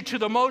lead you to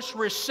the most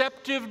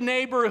receptive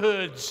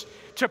neighborhoods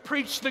to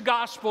preach the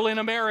gospel in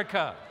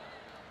America.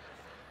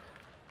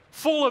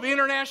 Full of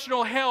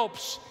international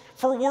helps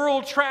for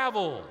world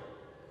travel.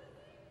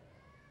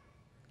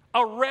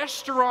 A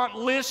restaurant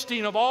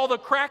listing of all the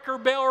Cracker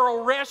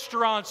Barrel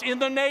restaurants in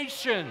the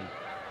nation.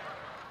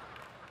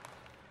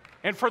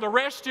 And for the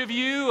rest of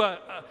you,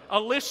 a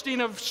listing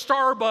of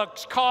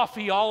Starbucks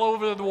coffee all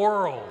over the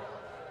world.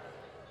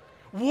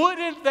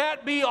 Wouldn't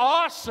that be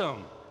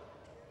awesome?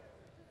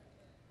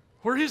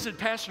 Where is it,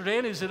 Pastor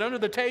Dan? Is it under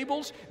the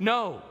tables?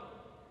 No.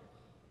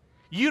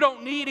 You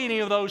don't need any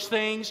of those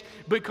things,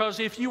 because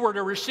if you were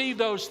to receive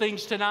those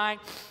things tonight,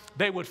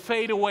 they would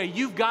fade away.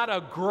 You've got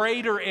a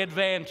greater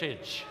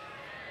advantage.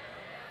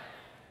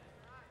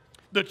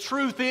 The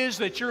truth is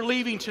that you're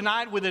leaving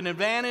tonight with an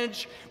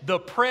advantage, the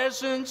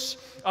presence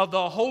of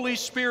the Holy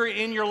Spirit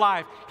in your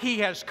life. He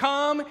has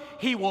come,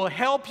 He will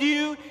help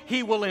you,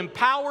 He will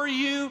empower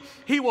you,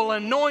 He will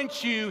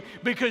anoint you,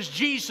 because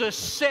Jesus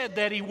said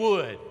that He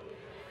would.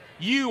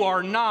 You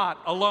are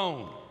not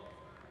alone.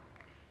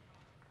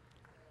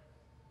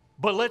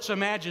 But let's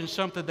imagine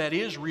something that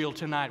is real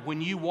tonight.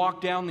 When you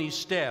walk down these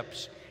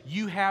steps,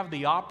 you have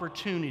the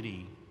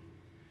opportunity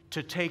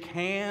to take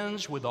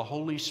hands with the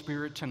Holy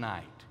Spirit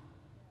tonight.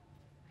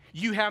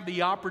 You have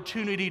the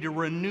opportunity to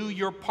renew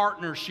your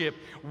partnership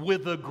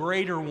with the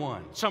greater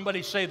one.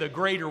 Somebody say the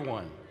greater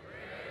one.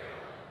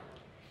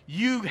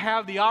 You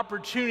have the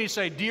opportunity to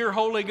say, Dear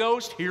Holy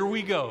Ghost, here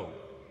we go.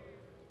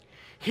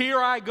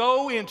 Here I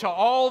go into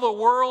all the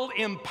world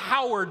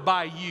empowered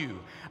by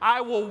you.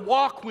 I will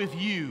walk with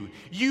you.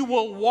 You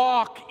will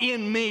walk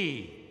in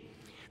me.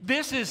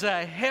 This is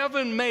a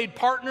heaven-made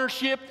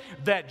partnership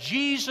that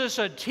Jesus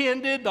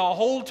attended the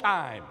whole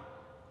time.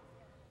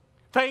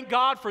 Thank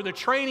God for the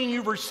training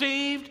you've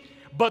received,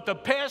 but the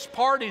best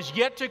part is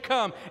yet to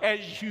come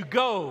as you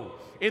go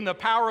in the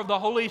power of the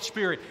Holy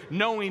Spirit,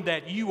 knowing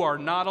that you are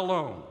not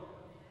alone.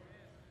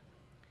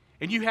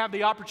 And you have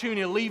the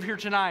opportunity to leave here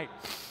tonight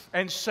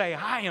and say,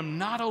 I am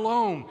not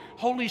alone.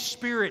 Holy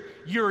Spirit,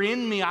 you're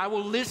in me. I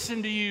will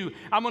listen to you.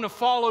 I'm going to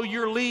follow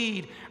your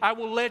lead. I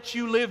will let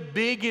you live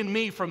big in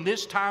me from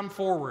this time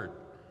forward.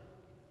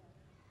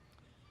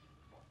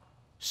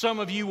 Some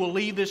of you will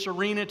leave this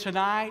arena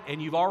tonight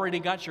and you've already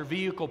got your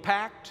vehicle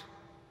packed.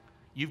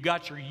 You've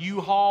got your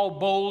U-Haul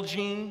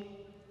bulging.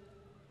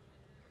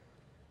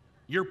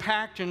 You're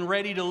packed and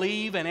ready to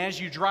leave, and as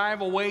you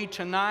drive away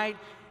tonight,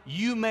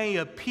 you may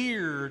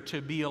appear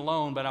to be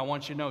alone, but I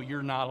want you to know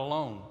you're not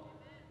alone.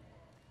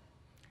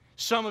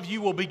 Some of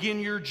you will begin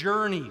your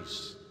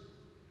journeys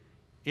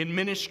in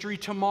ministry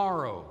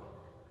tomorrow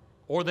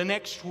or the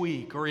next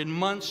week or in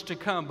months to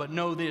come, but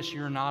know this,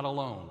 you're not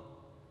alone.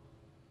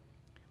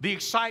 The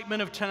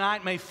excitement of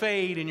tonight may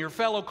fade and your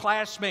fellow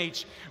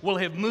classmates will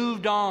have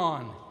moved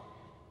on,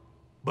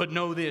 but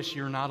know this,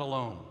 you're not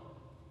alone.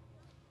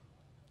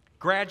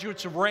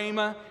 Graduates of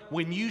RHEMA,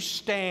 when you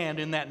stand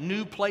in that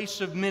new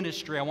place of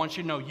ministry, I want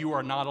you to know you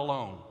are not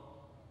alone.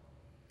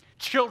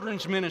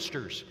 Children's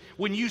ministers,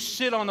 when you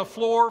sit on the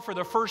floor for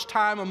the first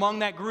time among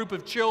that group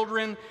of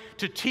children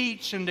to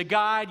teach and to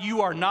guide,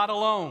 you are not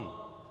alone.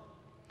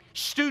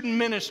 Student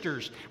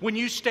ministers, when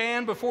you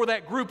stand before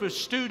that group of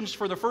students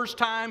for the first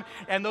time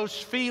and those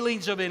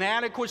feelings of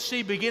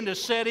inadequacy begin to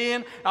set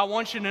in, I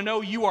want you to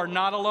know you are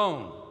not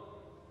alone.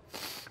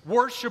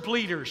 Worship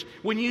leaders,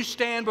 when you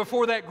stand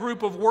before that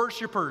group of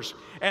worshipers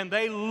and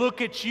they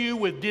look at you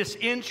with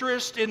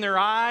disinterest in their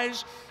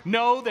eyes,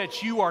 know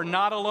that you are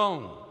not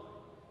alone.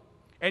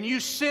 And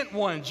you sent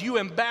ones, you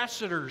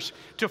ambassadors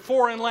to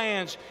foreign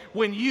lands,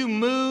 when you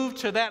move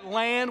to that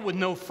land with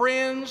no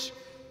friends,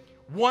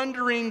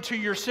 wondering to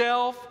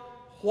yourself,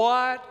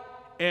 what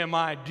am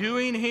I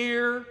doing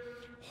here?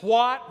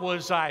 What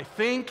was I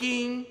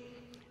thinking?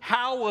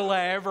 How will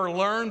I ever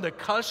learn the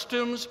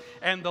customs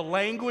and the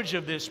language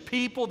of this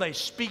people? They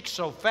speak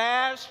so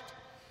fast.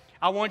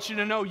 I want you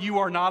to know you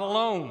are not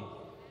alone.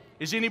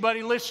 Is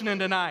anybody listening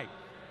tonight?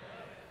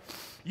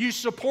 You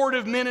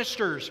supportive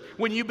ministers,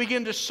 when you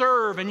begin to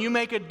serve and you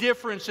make a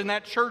difference in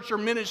that church or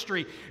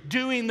ministry,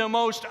 doing the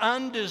most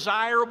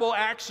undesirable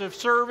acts of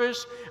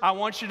service, I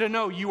want you to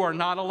know you are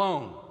not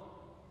alone.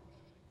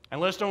 And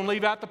let's don't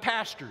leave out the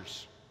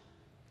pastors.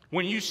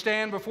 When you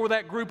stand before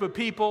that group of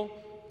people,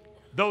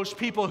 those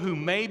people who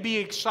may be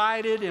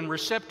excited and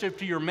receptive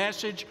to your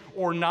message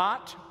or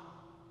not,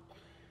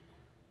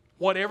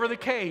 whatever the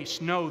case,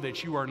 know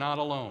that you are not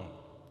alone.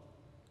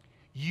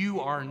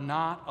 You are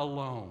not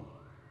alone.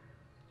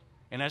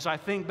 And as I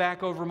think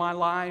back over my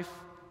life,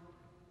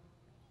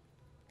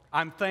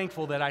 I'm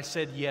thankful that I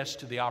said yes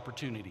to the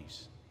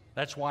opportunities.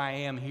 That's why I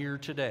am here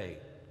today.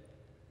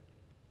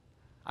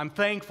 I'm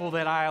thankful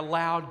that I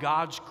allowed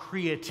God's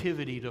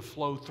creativity to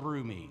flow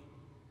through me.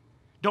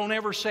 Don't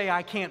ever say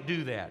I can't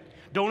do that.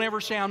 Don't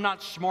ever say I'm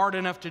not smart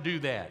enough to do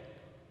that.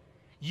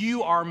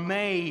 You are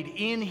made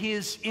in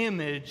His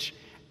image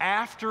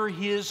after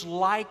His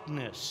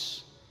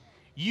likeness.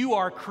 You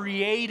are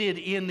created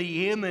in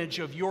the image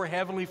of your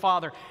Heavenly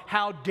Father.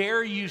 How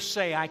dare you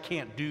say, I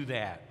can't do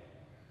that?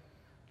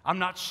 I'm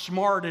not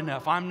smart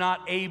enough. I'm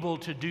not able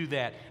to do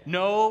that.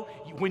 No,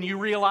 when you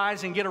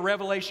realize and get a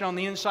revelation on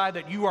the inside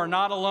that you are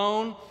not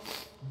alone,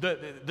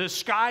 the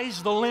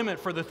sky's the limit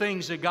for the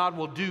things that God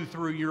will do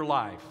through your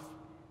life.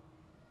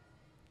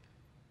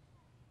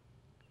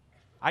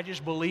 I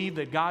just believe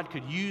that God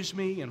could use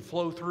me and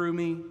flow through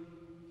me.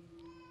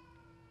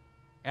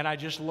 And I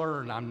just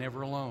learned I'm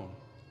never alone.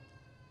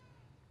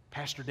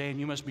 Pastor Dan,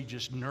 you must be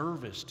just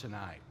nervous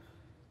tonight.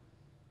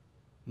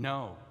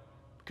 No,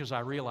 because I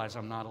realize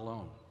I'm not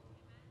alone.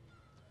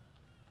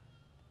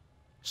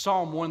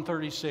 Psalm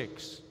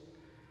 136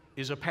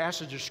 is a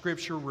passage of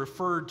Scripture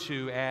referred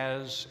to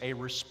as a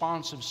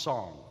responsive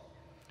song.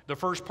 The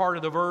first part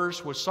of the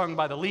verse was sung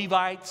by the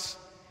Levites.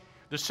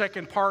 The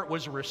second part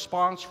was a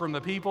response from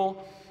the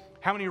people.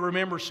 How many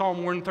remember Psalm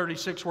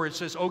 136 where it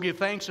says, "Oh, give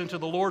thanks unto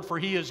the Lord, for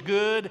He is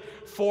good,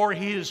 for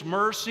His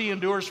mercy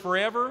endures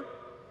forever."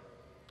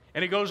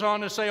 And it goes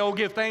on to say, "Oh,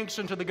 give thanks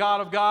unto the God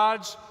of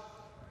gods,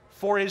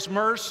 for His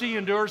mercy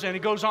endures." And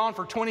it goes on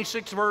for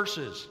 26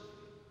 verses.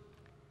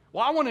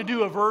 Well, I want to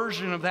do a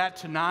version of that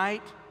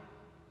tonight,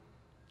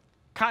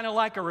 kind of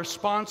like a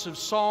responsive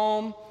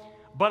psalm,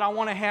 but I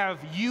want to have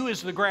you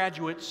as the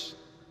graduates,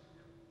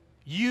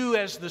 you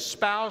as the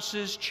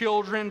spouses,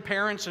 children,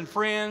 parents, and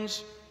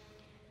friends,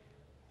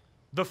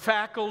 the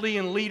faculty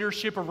and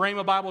leadership of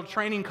RHEMA Bible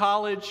Training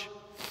College,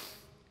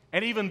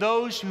 and even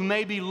those who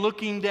may be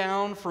looking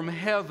down from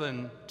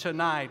heaven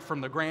tonight,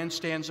 from the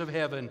grandstands of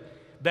heaven,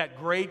 that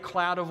great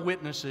cloud of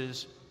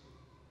witnesses.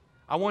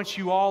 I want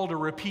you all to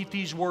repeat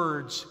these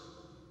words.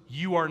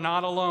 You are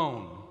not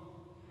alone.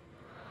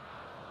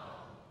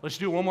 Let's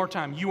do it one more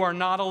time. You are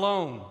not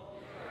alone.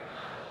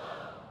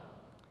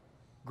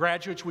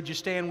 Graduates, would you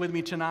stand with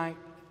me tonight?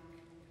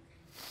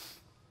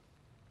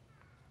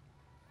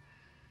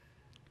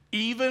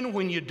 Even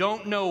when you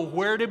don't know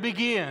where to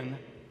begin,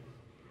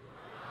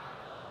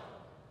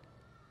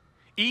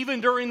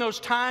 even during those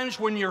times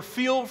when you're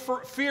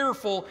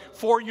fearful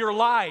for your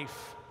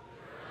life,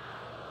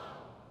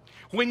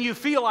 when you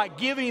feel like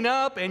giving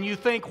up and you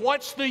think,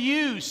 what's the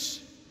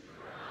use?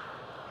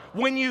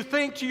 When you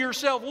think to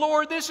yourself,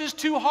 Lord, this is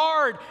too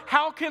hard.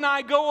 How can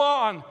I go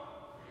on?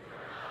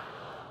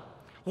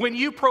 When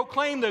you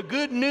proclaim the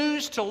good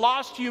news to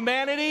lost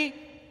humanity,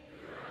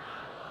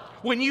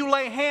 when you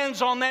lay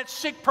hands on that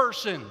sick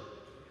person,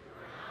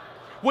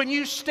 when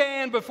you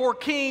stand before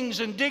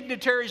kings and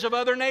dignitaries of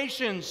other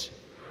nations,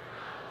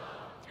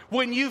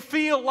 when you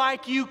feel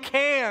like you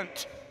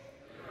can't,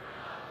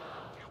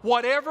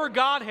 whatever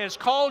God has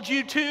called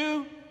you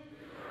to,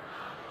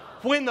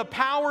 when the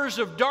powers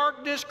of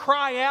darkness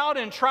cry out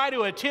and try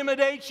to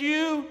intimidate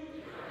you,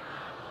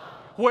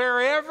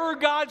 wherever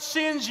God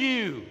sends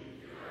you,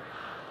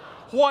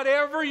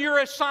 whatever your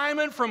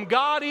assignment from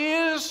God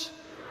is,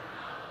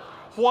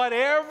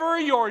 whatever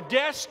your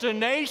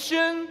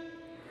destination,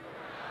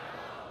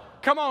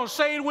 come on,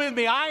 say it with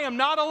me. I am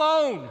not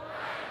alone.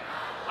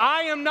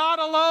 I am not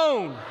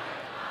alone.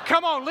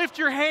 Come on, lift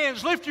your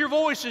hands, lift your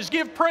voices,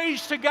 give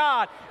praise to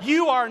God.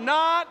 You are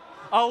not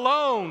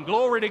alone.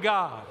 Glory to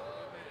God.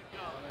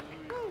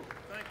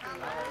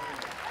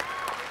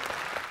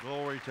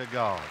 Glory to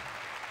God.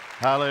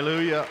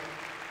 Hallelujah.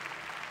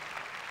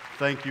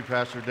 Thank you,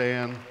 Pastor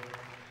Dan.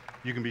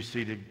 You can be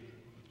seated,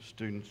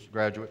 students,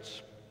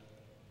 graduates.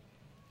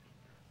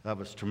 That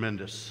was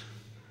tremendous.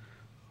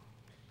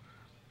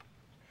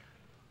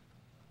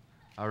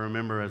 I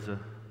remember as an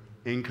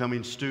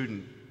incoming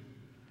student,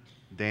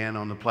 Dan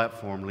on the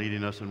platform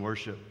leading us in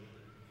worship.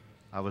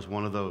 I was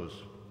one of those.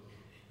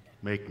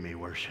 Make me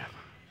worship.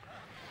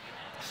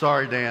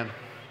 Sorry, Dan.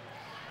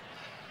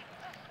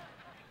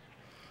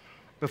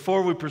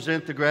 Before we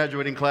present the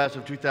graduating class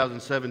of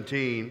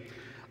 2017,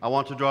 I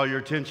want to draw your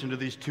attention to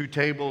these two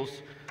tables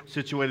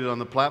situated on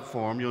the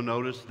platform. You'll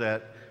notice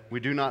that we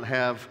do not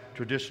have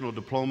traditional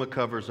diploma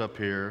covers up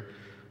here,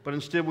 but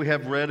instead we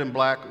have red and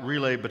black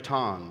relay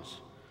batons.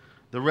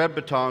 The red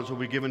batons will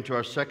be given to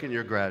our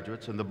second-year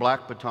graduates, and the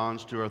black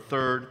batons to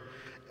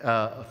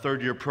our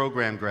third-year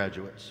program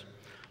graduates.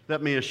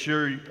 Let me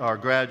assure our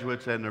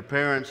graduates and their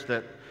parents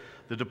that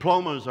the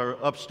diplomas are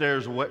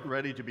upstairs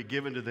ready to be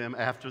given to them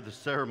after the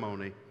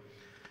ceremony.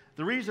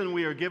 The reason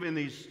we are giving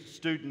these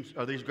students,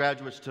 or these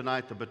graduates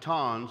tonight, the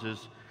batons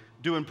is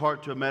due in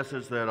part to a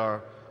message that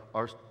our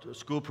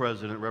school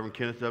president, Reverend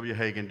Kenneth W.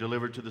 Hagin,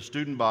 delivered to the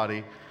student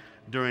body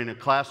during a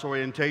class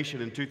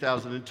orientation in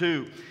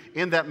 2002.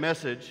 In that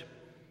message,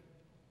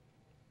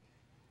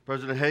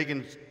 President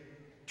Hagin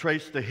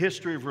traced the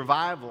history of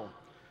revival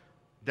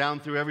down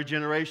through every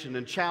generation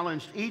and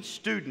challenged each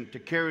student to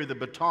carry the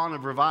baton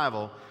of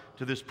revival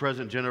to this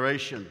present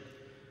generation.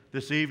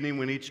 This evening,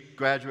 when each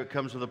graduate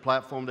comes to the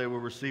platform, they will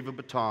receive a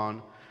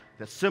baton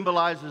that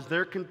symbolizes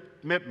their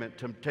commitment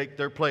to take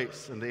their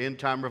place in the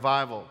end-time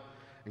revival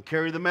and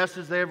carry the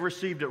message they have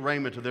received at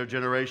RHEMA to their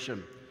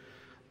generation.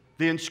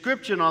 The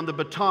inscription on the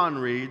baton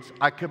reads,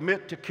 "I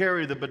commit to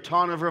carry the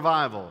baton of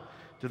revival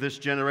to this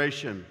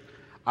generation.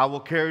 I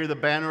will carry the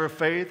banner of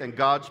faith and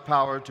God's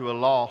power to a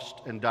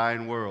lost and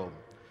dying world.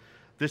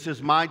 This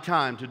is my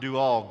time to do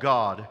all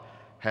God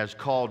has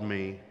called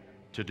me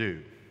to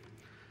do."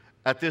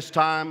 At this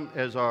time,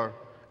 as our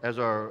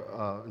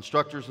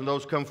instructors and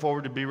those come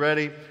forward to be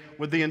ready,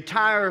 with the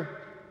entire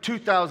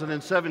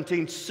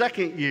 2017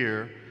 second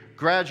year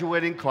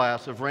graduating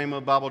class of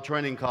RHEMA Bible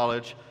Training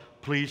College,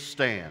 please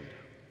stand.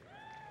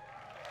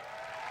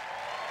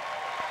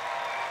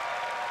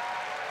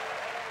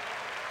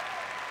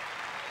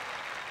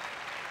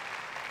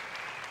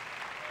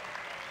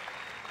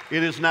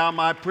 It is now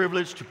my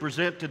privilege to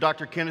present to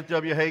Dr. Kenneth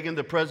W. Hagin,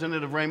 the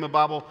president of RHEMA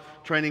Bible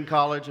Training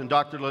College, and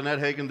Dr. Lynette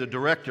Hagin, the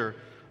director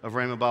of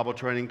RHEMA Bible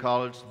Training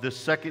College, this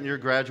second-year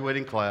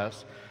graduating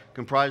class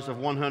comprised of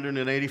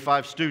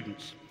 185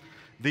 students.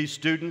 These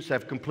students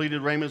have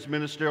completed RHEMA's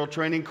ministerial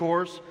training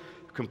course,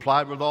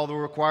 complied with all the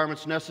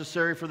requirements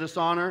necessary for this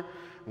honor,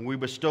 and we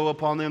bestow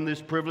upon them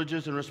these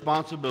privileges and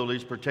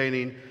responsibilities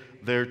pertaining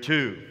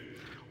thereto.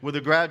 Will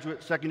the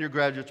second-year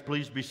graduates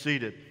please be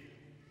seated?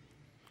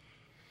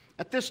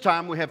 At this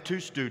time, we have two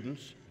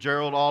students,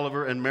 Gerald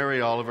Oliver and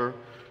Mary Oliver,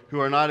 who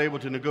are not able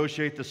to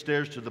negotiate the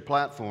stairs to the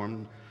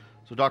platform.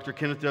 So Dr.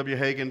 Kenneth W.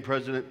 Hagin,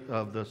 president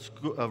of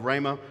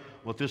RHEMA,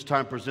 will at this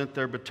time present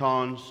their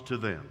batons to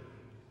them.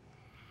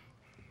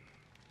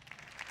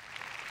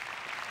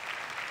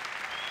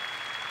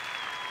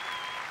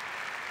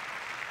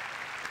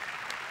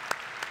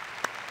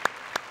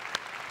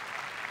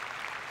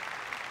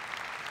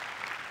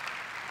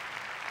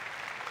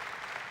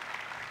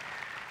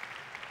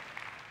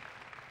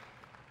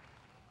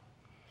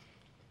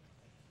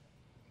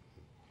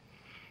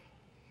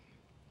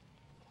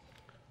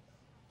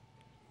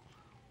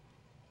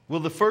 Will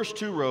the first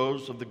two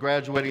rows of the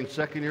graduating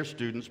second-year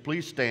students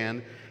please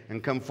stand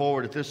and come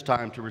forward at this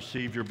time to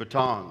receive your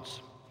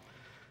batons?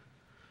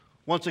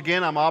 Once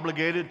again, I'm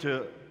obligated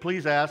to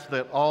please ask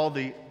that all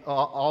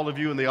of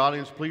you in the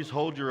audience please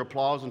hold your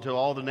applause until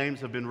all the names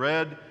have been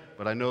read,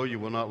 but I know you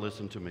will not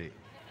listen to me. Here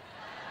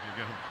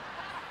you go.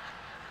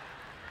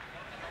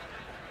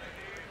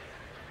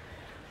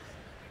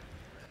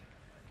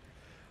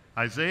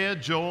 Isaiah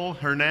Joel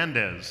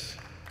Hernandez.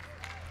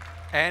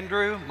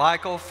 Andrew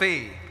Michael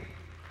Fee.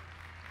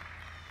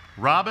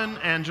 Robin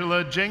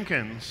Angela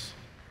Jenkins.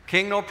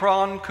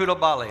 Kingnopron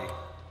Kudabali.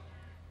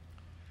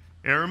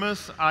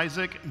 Aramis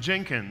Isaac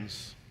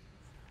Jenkins.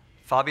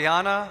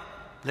 Fabiana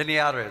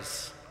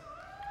Liniares.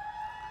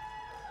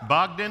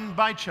 Bogdan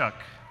Bychuk.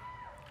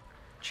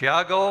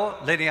 Thiago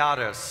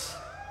Liniares.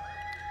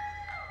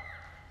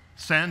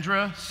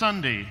 Sandra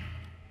Sunday.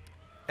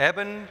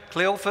 Eben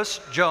Cleophas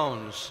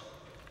Jones.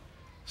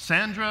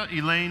 Sandra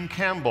Elaine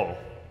Campbell.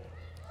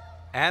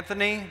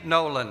 Anthony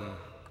Nolan.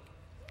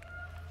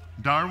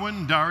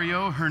 Darwin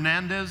Dario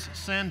Hernandez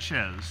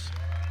Sanchez.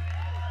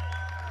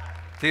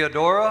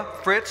 Theodora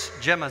Fritz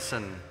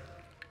Jemison.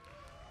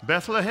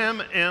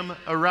 Bethlehem M.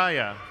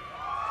 Araya.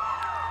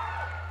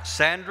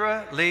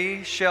 Sandra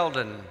Lee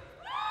Sheldon.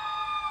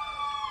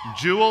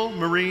 Jewel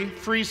Marie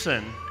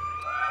Friesen.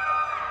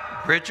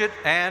 Bridget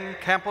Ann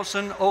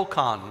Campbellson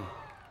Ocon.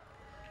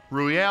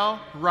 Ruel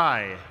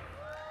Rai.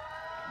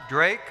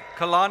 Drake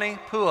Kalani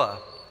Pua.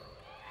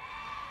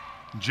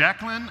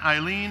 Jacqueline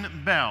Eileen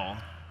Bell.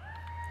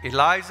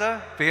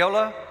 Eliza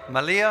Viola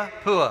Malia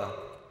Pua.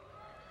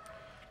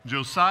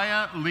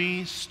 Josiah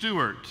Lee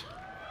Stewart.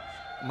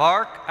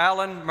 Mark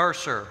Allen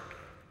Mercer.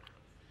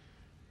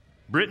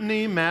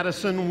 Brittany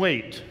Madison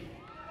Waite.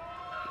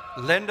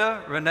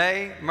 Linda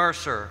Renee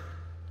Mercer.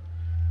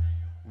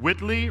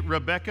 Whitley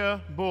Rebecca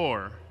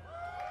Bohr.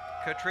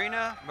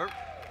 Katrina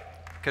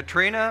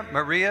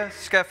Maria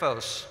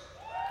Skefos.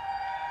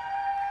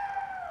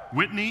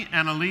 Whitney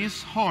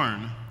Annalise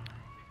Horn.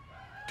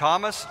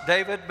 Thomas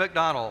David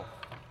McDonald.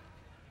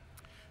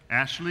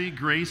 Ashley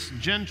Grace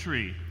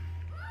Gentry.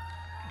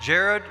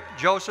 Jared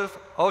Joseph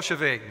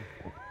Oshevig.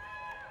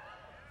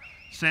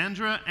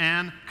 Sandra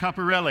Ann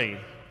Caparelli.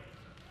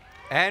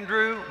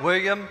 Andrew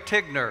William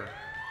Tigner.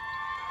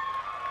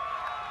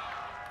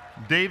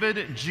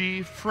 David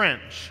G.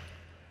 French.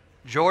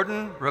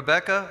 Jordan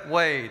Rebecca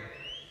Wade.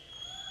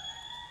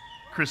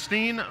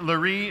 Christine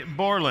Larie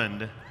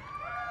Borland.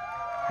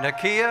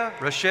 Nakia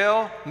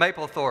Rochelle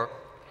Maplethorpe.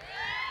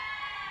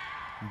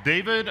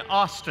 David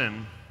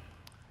Austin.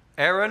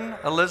 Erin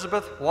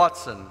Elizabeth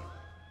Watson.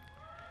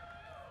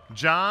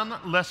 John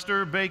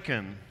Lester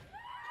Bacon.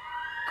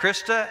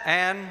 Krista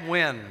Ann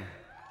Wynn.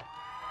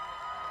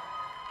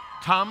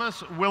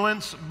 Thomas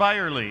Willence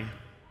Byerly.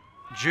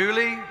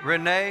 Julie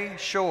Renee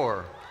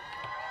Shore.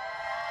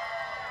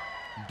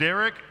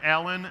 Derek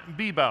Allen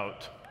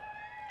Bebout.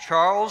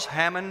 Charles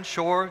Hammond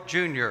Shore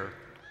Jr.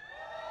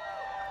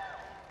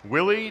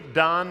 Willie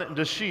Don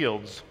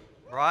DeShields.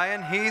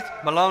 Brian Heath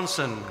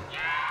Malonson.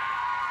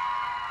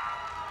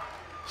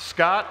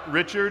 Scott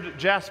Richard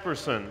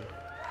Jasperson.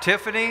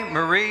 Tiffany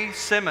Marie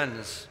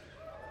Simmons.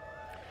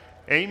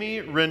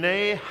 Amy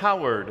Renee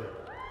Howard.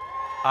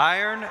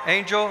 Iron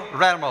Angel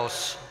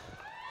Ramos.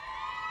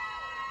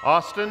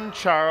 Austin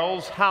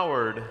Charles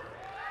Howard.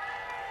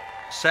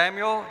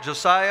 Samuel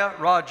Josiah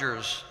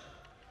Rogers.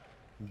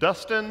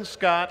 Dustin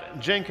Scott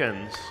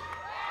Jenkins.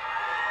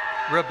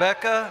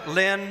 Rebecca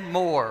Lynn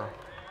Moore.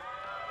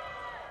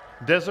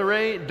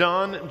 Desiree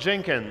Dawn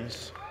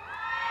Jenkins.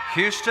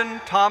 Houston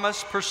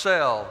Thomas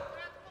Purcell.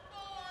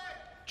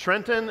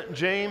 Trenton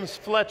James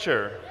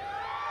Fletcher.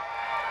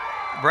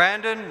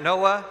 Brandon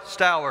Noah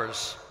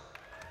Stowers.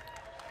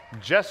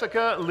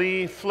 Jessica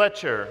Lee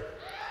Fletcher.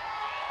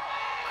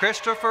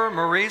 Christopher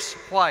Maurice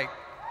White.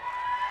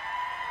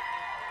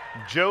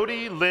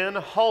 Jody Lynn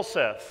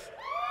Halseth.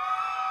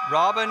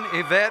 Robin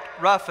Yvette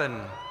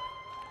Ruffin.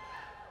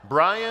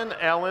 Brian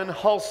Allen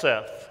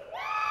Halseth.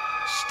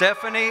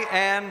 Stephanie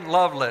Ann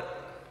Lovelet.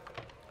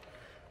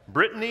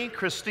 Brittany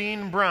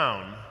Christine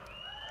Brown.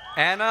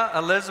 Anna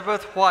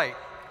Elizabeth White.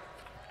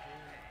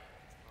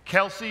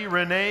 Kelsey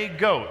Renee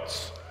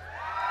Goetz.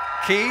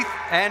 Keith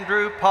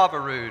Andrew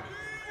Poverud.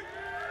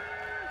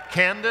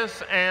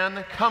 Candace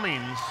Ann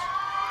Cummings.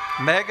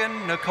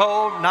 Megan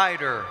Nicole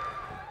Nider.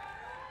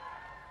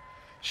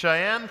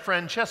 Cheyenne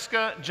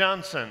Francesca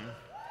Johnson.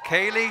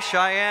 Kaylee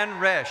Cheyenne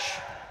Resch.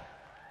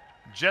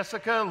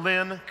 Jessica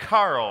Lynn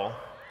Carl.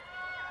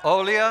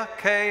 Olia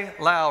K.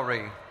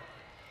 Lowry.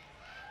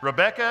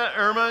 Rebecca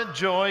Irma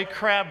Joy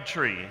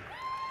Crabtree.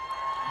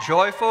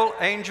 Joyful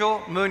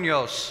Angel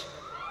Munoz.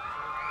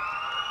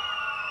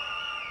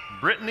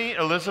 Brittany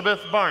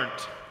Elizabeth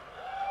Barnt.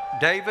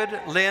 David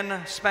Lynn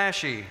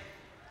Smashy.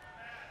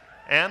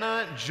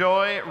 Anna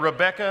Joy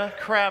Rebecca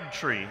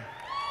Crabtree.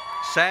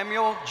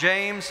 Samuel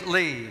James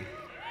Lee.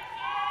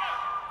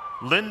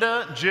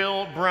 Linda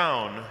Jill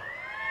Brown.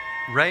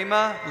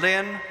 RHEMA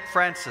Lynn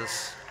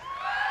Francis.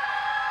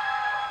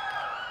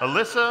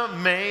 Alyssa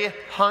May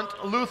Hunt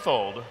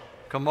Luthold.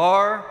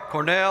 Kamar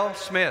Cornell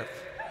Smith.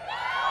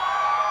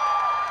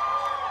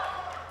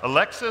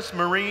 Alexis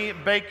Marie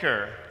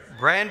Baker.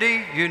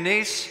 Brandy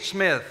Eunice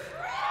Smith.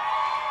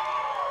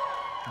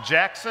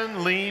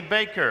 Jackson Lee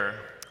Baker.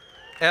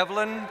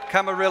 Evelyn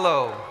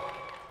Camarillo.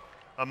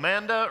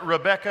 Amanda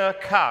Rebecca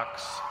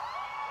Cox.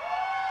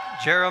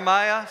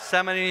 Jeremiah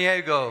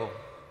Samaniego.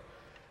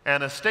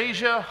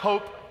 Anastasia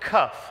Hope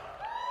Cuff.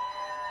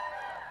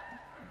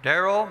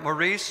 Daryl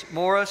Maurice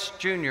Morris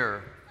Jr.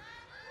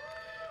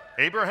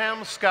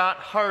 Abraham Scott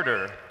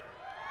Harder.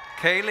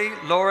 Kaylee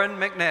Lauren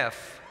McNeff.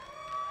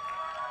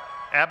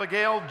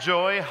 Abigail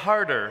Joy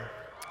Harder.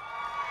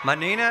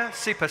 Manina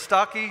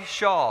Sipastaki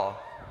Shaw.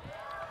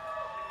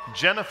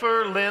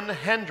 Jennifer Lynn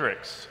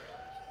Hendricks.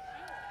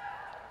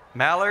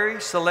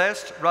 Mallory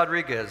Celeste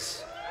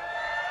Rodriguez.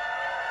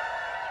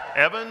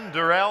 Evan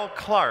Durrell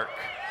Clark.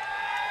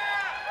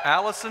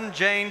 Allison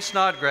Jane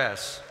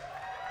Snodgrass.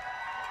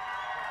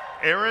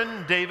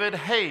 Aaron David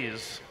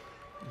Hayes.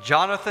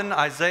 Jonathan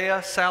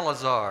Isaiah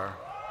Salazar.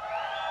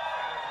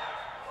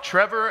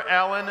 Trevor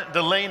Allen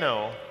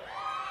Delano.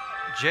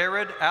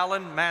 Jared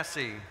Allen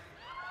Massey.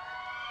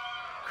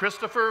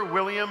 Christopher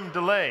William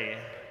DeLay.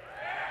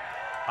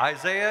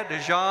 Isaiah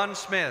DeJean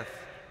Smith.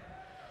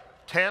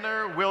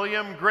 Tanner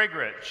William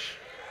Gregrich.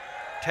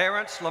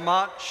 Terrence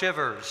Lamont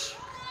Shivers.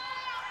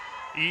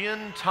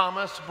 Ian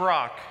Thomas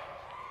Brock.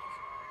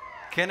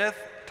 Kenneth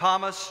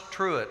Thomas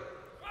Truitt.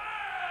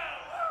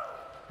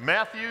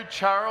 Matthew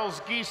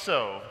Charles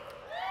Giso.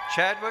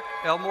 Chadwick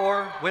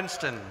Elmore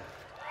Winston.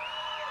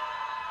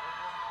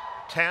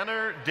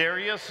 Tanner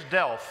Darius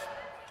Delph.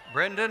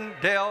 Brendan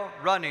Dale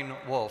Running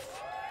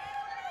Wolf.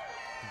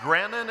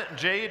 Grannon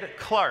Jade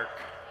Clark.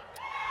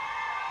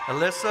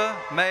 Alyssa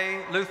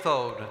May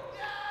Luthode.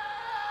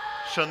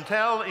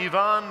 Chantel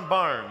Yvonne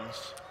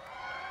Barnes.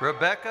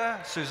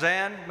 Rebecca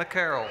Suzanne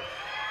McCarroll.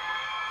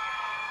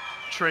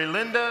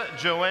 Trelinda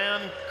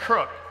Joanne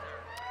Crook.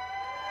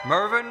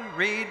 Mervyn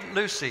Reed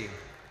Lucy.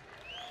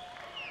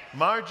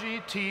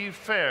 Margie T.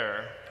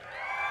 Fair.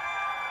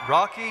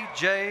 Rocky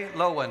J.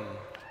 Lowen.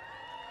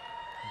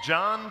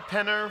 John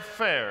Penner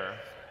Fair.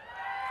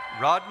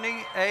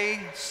 Rodney A.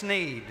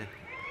 Sneed.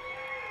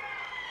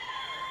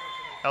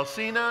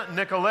 Alcina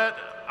Nicolette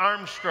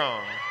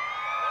Armstrong.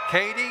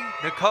 Katie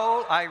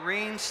Nicole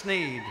Irene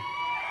Sneed.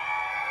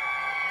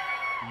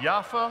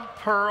 Yaffa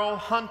Pearl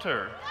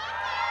Hunter.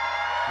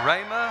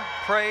 RHEMA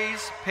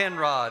Praise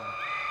Penrod.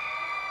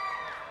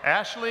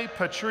 Ashley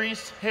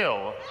Patrice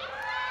Hill.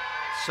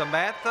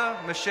 Samantha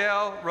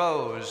Michelle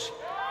Rose.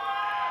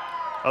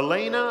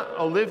 Elena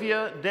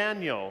Olivia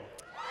Daniel.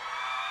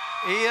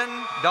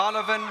 Ian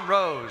Donovan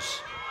Rose.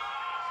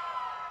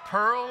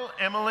 Pearl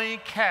Emily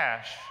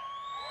Cash.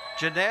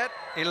 Jeanette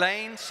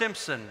Elaine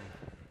Simpson.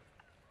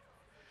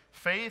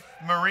 Faith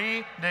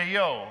Marie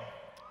Deyo.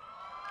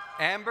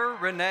 Amber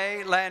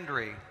Renee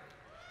Landry.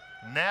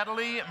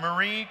 Natalie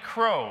Marie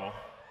Crow.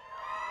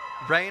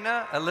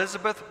 Raina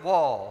Elizabeth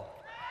Wall.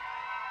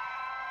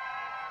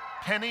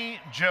 Penny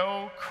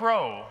Joe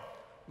Crow.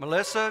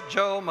 Melissa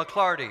Joe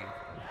McClarty.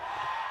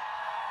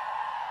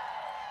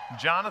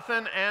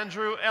 Jonathan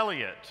Andrew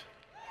Elliott.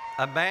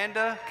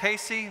 Amanda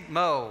Casey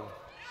Moe.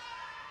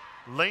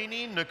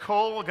 Lainey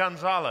Nicole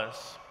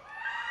Gonzalez.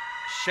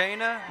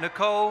 Shayna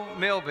Nicole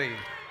Milby.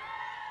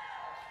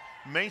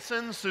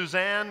 Mason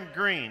Suzanne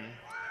Green.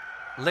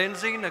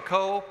 Lindsay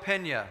Nicole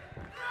Pena.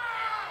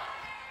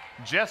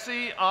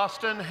 Jesse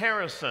Austin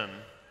Harrison.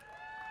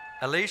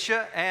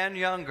 Alicia Ann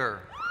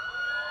Younger.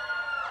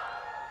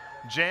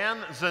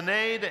 Jan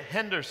Zaneid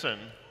Henderson.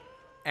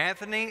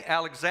 Anthony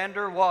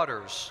Alexander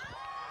Waters.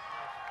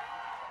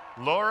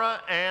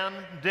 Laura Ann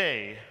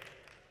Day.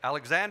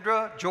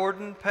 Alexandra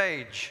Jordan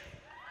Page.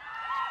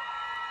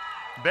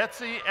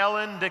 Betsy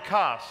Ellen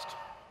DeCoste.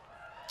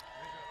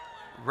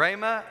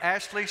 RHEMA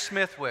Ashley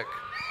Smithwick.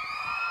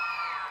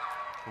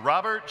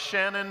 Robert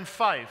Shannon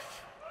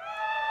Fife.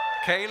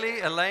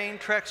 Kaylee Elaine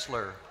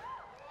Trexler.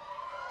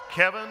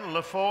 Kevin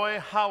LaFoy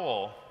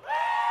Howell.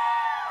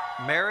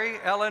 Mary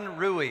Ellen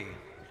Rui.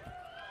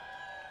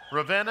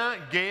 Ravenna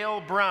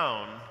Gail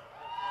Brown.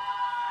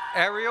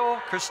 Ariel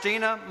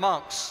Christina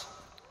Monks.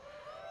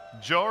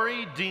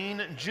 Jory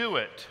Dean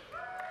Jewett.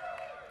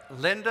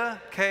 Linda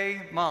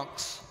K.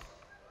 Monks.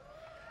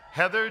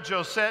 Heather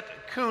Josette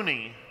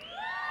Cooney.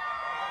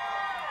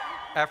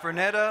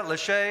 Afronetta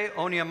Lachey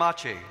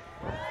Onyemachi.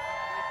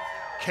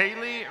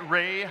 Kaylee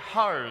Ray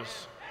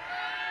Hars.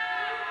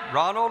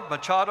 Ronald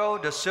Machado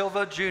da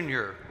Silva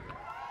Jr.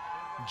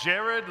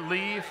 Jared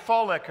Lee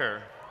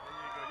Follecker.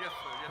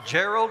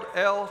 Gerald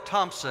L.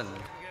 Thompson.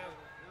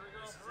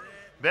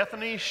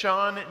 Bethany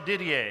Sean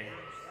Didier.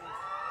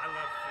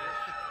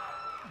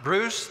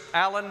 Bruce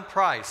Allen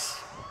Price.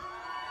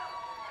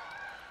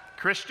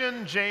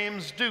 Christian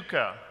James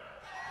Duca.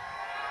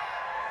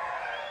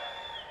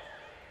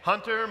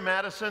 Hunter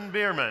Madison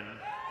Bierman.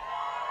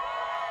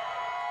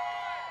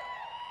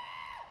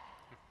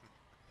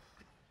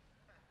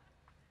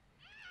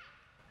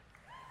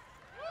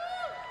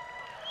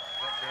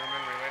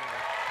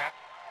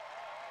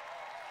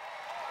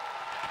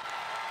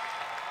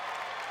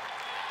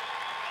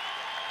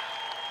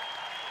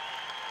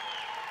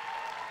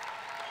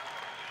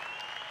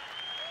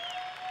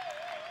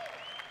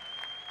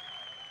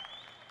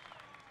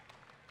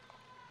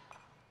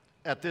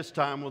 At this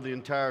time, will the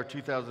entire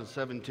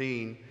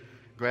 2017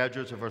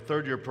 graduates of our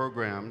third-year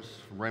programs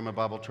from RHEMA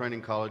Bible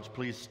Training College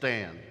please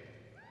stand?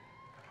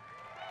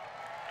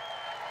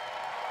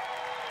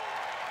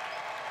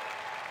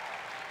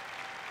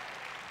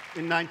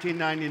 In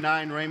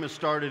 1999, RHEMA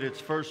started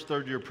its first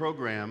third-year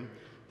program.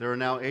 There are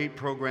now 8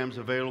 programs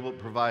available that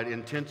provide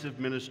intensive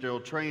ministerial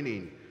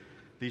training.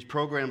 These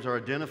programs are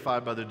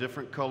identified by the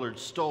different colored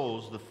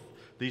stoles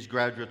these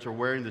graduates are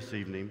wearing this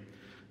evening.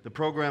 The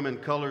program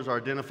and colors are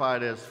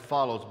identified as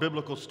follows: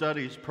 Biblical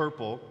Studies,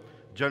 purple;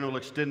 General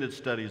Extended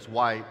Studies,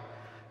 white;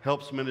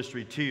 Helps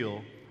Ministry,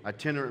 teal;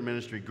 Itinerant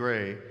Ministry,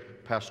 gray;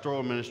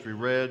 Pastoral Ministry,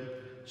 red;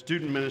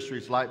 Student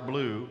Ministries, light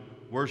blue;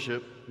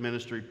 Worship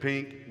Ministry,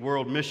 pink;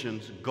 World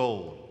Missions,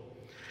 gold.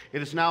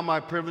 It is now my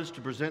privilege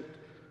to present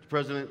to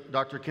President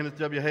Dr. Kenneth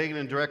W. Hagin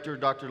and Director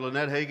Dr.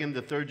 Lynette Hagin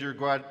the third-year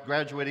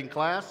graduating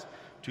class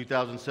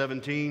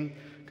 2017,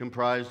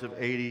 comprised of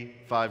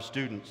 85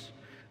 students.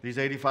 These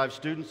 85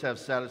 students have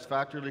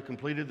satisfactorily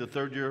completed the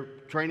third-year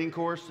training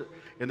course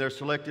in their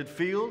selected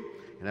field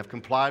and have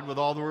complied with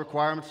all the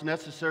requirements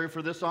necessary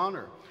for this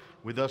honor.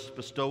 We thus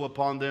bestow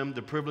upon them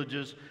the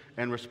privileges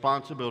and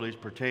responsibilities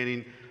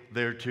pertaining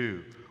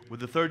thereto.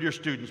 Would the third-year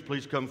students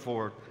please come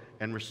forward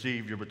and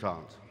receive your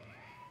batons?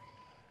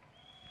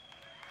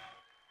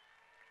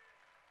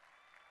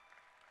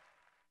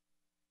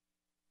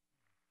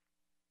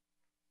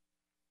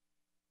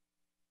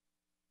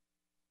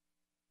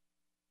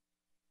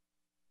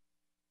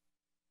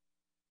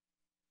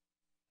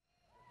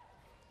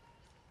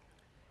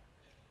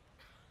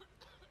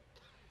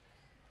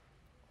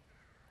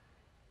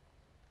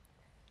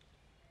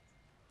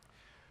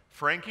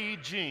 Frankie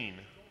Jean.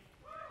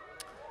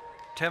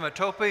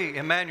 Tematope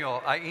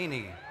Emmanuel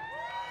Aini.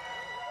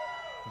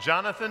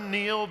 Jonathan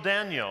Neal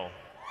Daniel.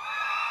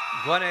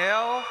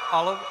 Gwenael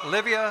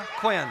Olivia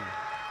Quinn.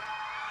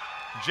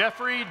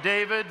 Jeffrey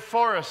David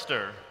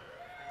Forrester.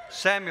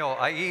 Samuel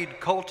Aid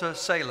Colta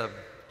Saleb.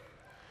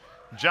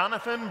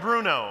 Jonathan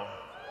Bruno.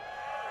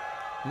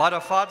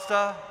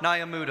 Madafadzda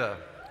Nyamuda.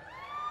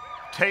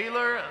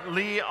 Taylor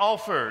Lee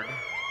Alford.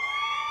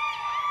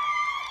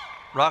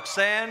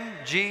 Roxanne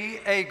G.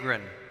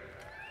 Agrin.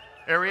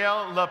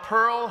 Ariel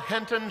LaPearl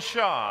Henton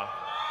Shaw.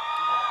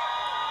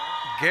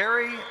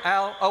 Gary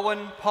Al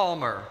Owen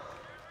Palmer.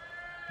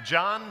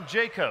 John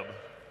Jacob.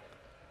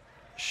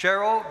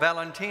 Cheryl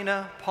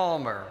Valentina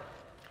Palmer.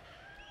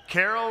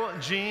 Carol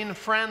Jean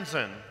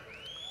Franzen.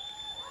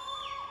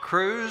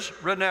 Cruz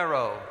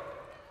Renero.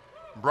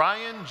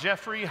 Brian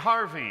Jeffrey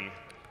Harvey.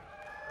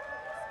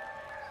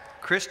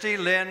 Christy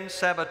Lynn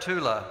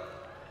Sabatula.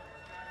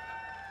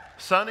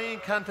 Sonny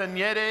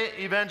Cantanede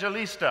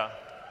Evangelista.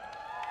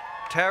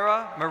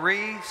 Tara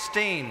Marie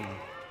Steen.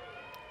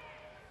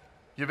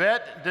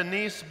 Yvette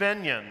Denise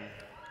Benyon.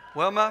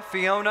 Wilma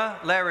Fiona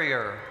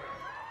Larrier.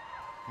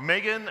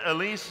 Megan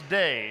Elise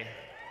Day.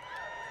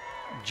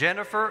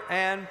 Jennifer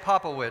Ann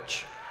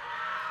Popowich.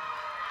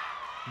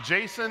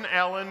 Jason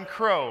Allen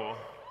Crow.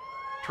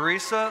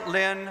 Teresa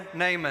Lynn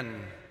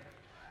Naiman.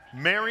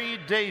 Mary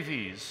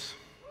Davies.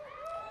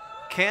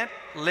 Kent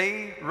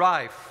Lee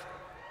Rife.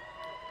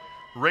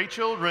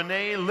 Rachel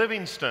Renee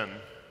Livingston.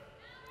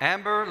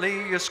 Amber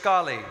Lee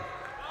Yuscali.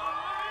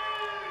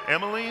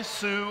 Emily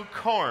Sue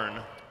Korn.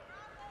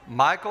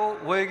 Michael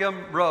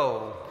William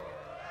Rowe.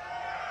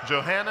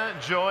 Johanna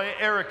Joy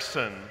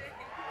Erickson.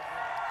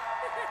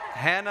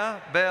 Hannah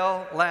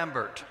Bell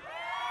Lambert.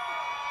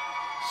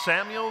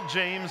 Samuel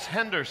James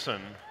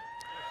Henderson.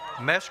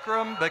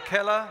 Meskram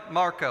Bekela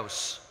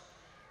Marcos.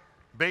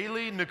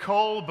 Bailey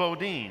Nicole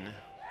Bodine.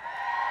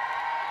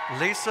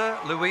 Lisa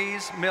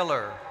Louise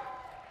Miller.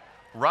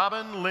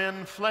 Robin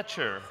Lynn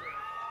Fletcher.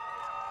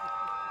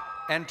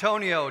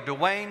 Antonio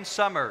Dwayne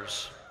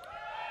Summers.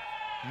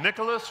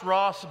 Nicholas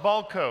Ross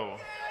Balco.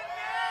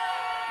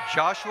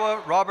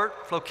 Joshua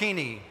Robert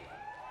Flocchini.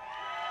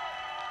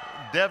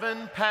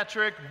 Devin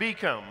Patrick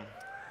Beacom.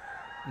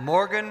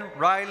 Morgan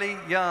Riley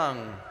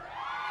Young.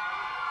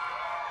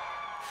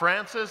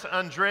 Francis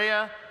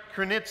Andrea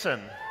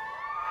Krnitzen.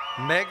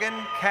 Megan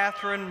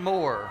Catherine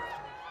Moore.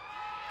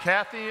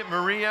 Kathy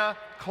Maria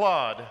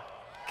Claude.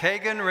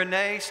 Kagan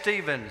Renee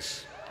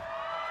Stevens.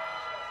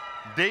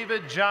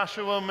 David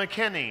Joshua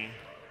McKinney.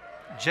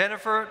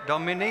 Jennifer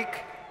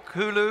Dominique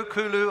Kulu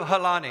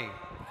Halani.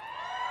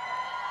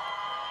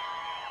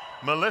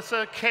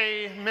 Melissa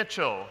K.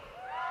 Mitchell.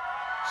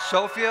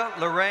 Sophia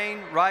Lorraine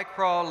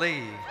Rycraw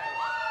Lee.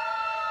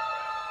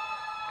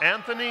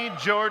 Anthony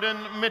Jordan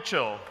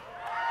Mitchell.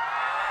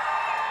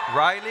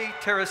 Riley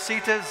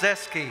Teresita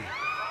Zeski.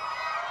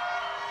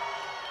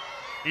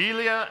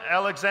 Ilya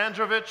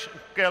Alexandrovich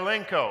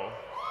Galenko.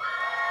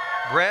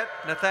 Brett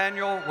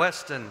Nathaniel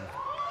Weston.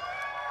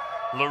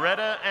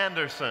 Loretta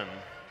Anderson.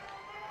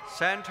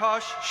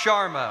 Santosh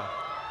Sharma.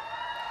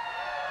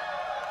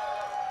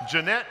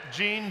 Jeanette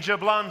Jean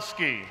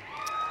Jablonski.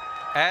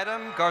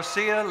 Adam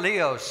Garcia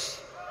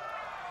Leos.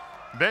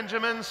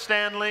 Benjamin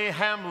Stanley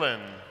Hamlin.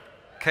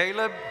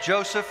 Caleb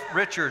Joseph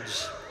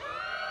Richards.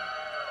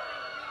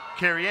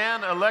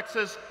 Carrie-Ann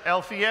Alexis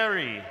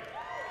Alfieri.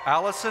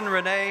 Allison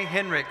Renee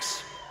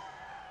Henricks.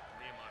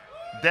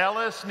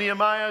 Dallas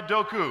Nehemiah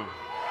Doku.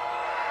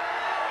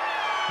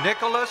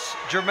 Nicholas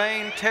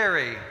Jermaine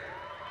Terry.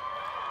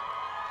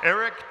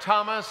 Eric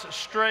Thomas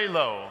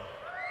Strelo.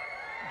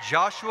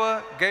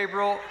 Joshua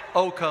Gabriel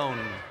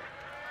Ocone.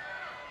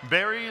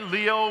 Barry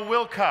Leo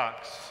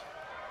Wilcox.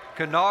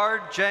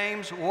 Kennard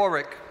James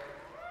Warwick.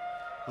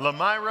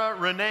 Lamira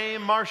Renee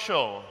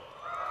Marshall.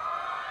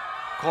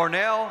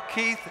 Cornell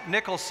Keith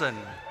Nicholson.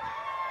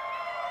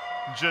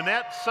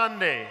 Jeanette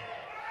Sunday.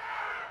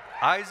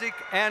 Isaac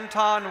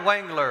Anton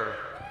Wangler.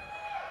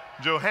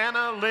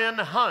 Johanna Lynn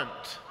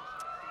Hunt.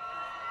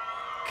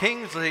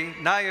 Kingsley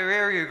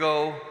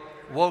Nyarigo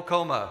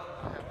Wokoma.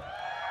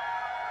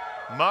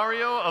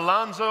 Mario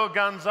Alonso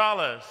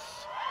Gonzalez.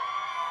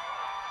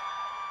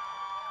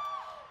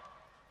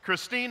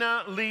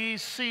 Christina Lee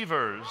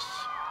Sievers.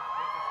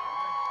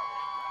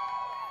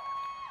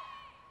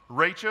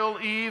 Rachel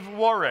Eve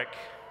Warwick.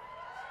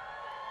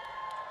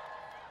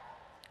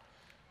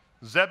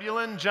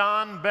 Zebulon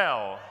John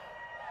Bell.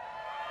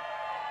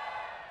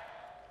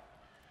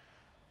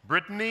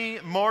 Brittany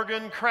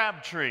Morgan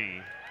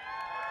Crabtree.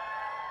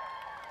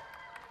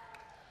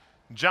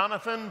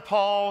 Jonathan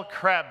Paul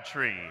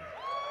Crabtree.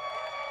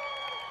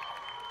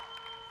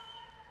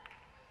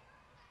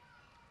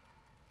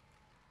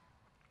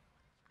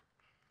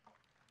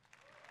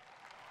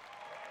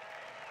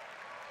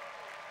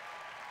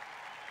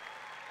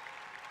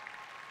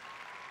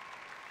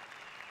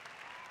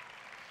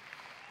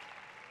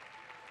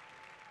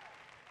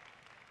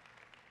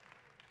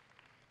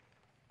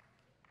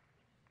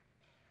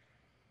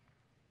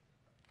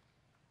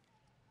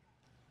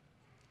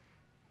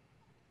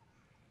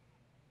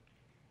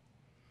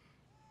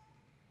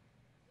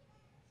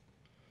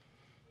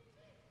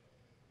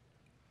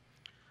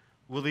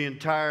 Will the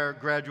entire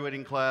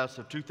graduating class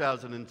of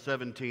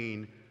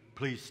 2017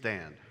 please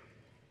stand?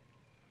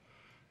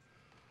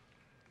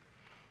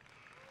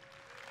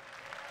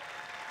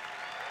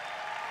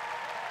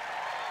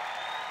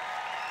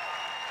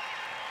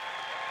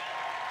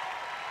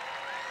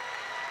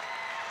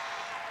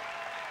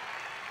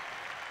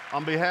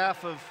 On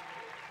behalf of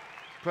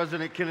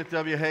President Kenneth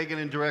W. Hagin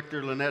and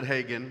Director Lynette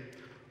Hagin,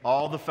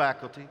 all the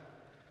faculty,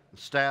 the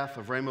staff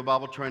of RHEMA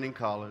Bible Training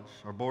College,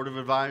 our Board of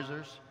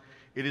Advisors,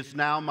 it is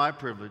now my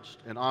privilege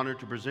and honor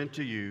to present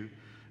to you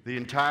the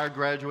entire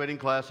graduating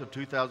class of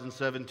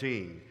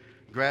 2017.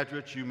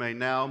 Graduates, you may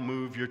now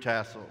move your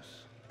tassels.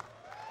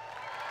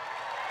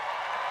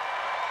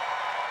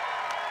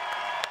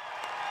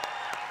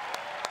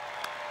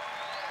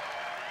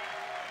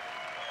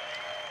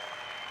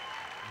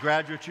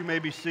 Graduates, you may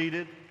be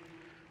seated.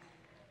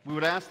 We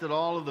would ask that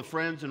all of the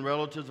friends and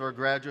relatives of our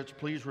graduates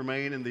please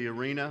remain in the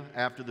arena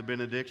after the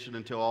benediction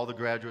until all the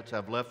graduates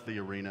have left the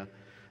arena.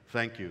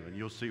 Thank you, and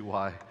you'll see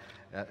why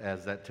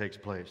as that takes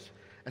place.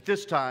 At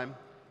this time,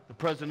 the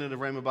president of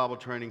RHEMA Bible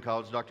Training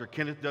College, Dr.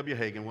 Kenneth W.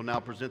 Hagin, will now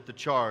present the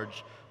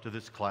charge to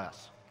this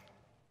class.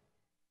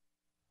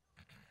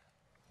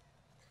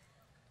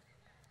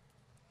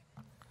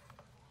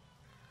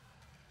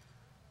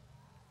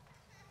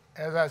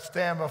 As I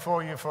stand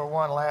before you for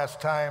one last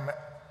time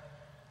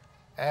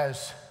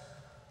as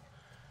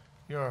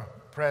your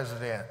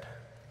president,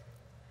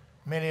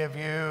 many of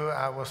you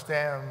I will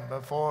stand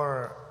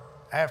before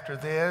after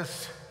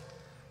this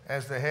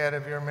as the head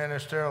of your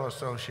ministerial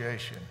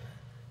association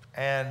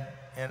and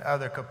in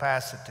other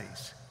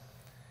capacities.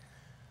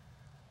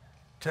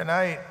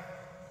 Tonight,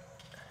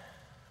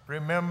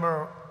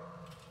 remember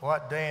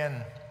what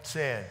Dan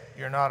said,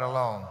 you're not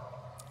alone.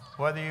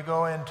 Whether you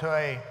go into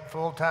a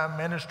full-time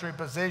ministry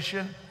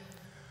position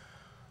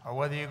or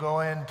whether you go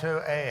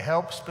into a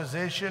helps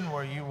position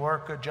where you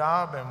work a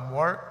job and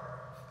work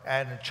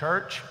at a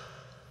church,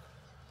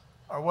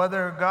 or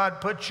whether God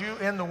puts you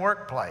in the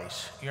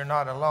workplace, you're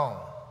not alone.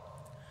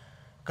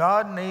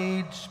 God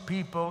needs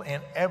people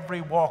in every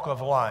walk of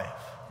life,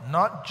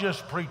 not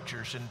just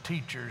preachers and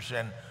teachers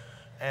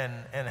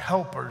and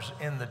helpers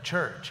in the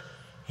church.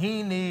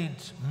 He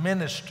needs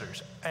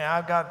ministers. And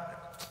I've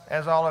got,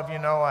 as all of you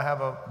know, I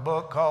have a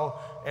book called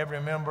Every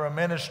Member a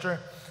Minister,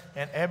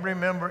 and every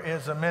member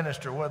is a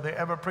minister. Whether they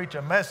ever preach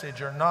a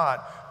message or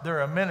not, they're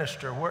a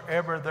minister.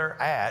 Wherever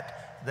they're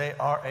at, they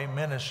are a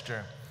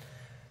minister.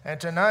 And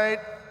tonight,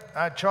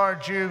 I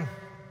charge you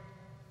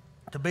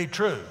to be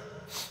true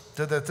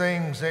to the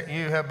things that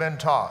you have been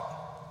taught.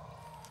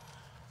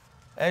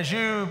 As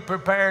you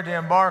prepare to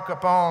embark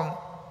upon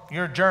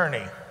your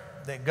journey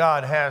that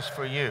God has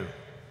for you,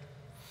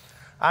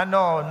 I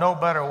know no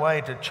better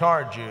way to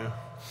charge you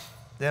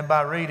than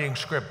by reading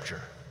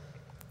Scripture.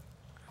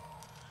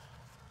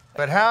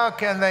 But how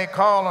can they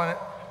call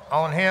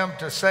on Him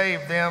to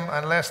save them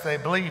unless they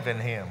believe in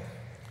Him?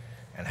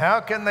 And how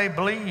can they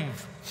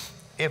believe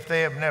if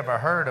they have never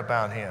heard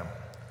about Him?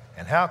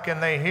 And how can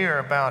they hear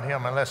about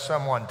Him unless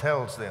someone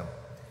tells them?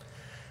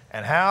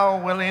 And how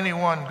will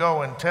anyone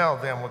go and tell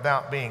them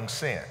without being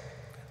sent?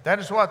 That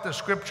is what the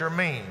Scripture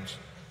means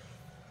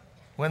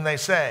when they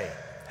say,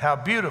 how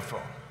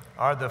beautiful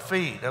are the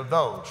feet of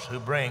those who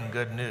bring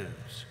good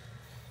news.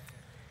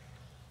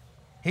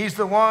 He's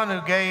the one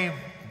who gave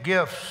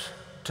gifts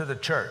to the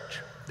church.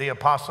 the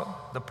apostle,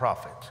 the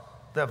prophet,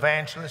 the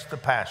evangelist, the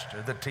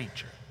pastor, the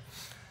teacher.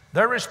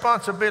 Their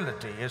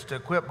responsibility is to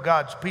equip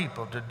God's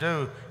people to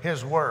do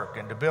His work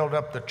and to build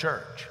up the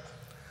church,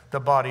 the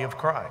body of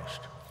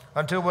Christ,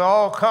 until we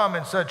all come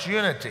in such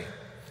unity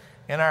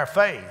in our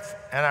faith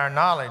and our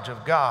knowledge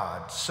of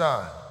God's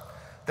Son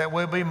that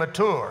we'll be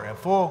mature and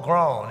full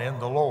grown in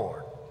the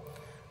Lord,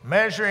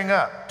 measuring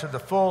up to the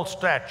full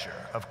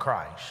stature of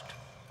Christ.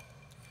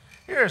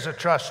 Here's a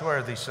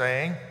trustworthy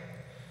saying: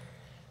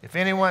 if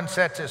anyone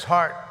sets his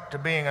heart to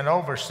being an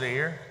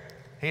overseer,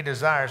 he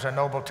desires a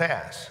noble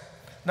task.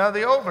 Now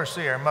the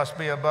overseer must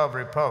be above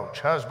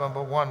reproach, husband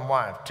but one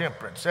wife,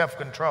 temperate,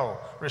 self-control,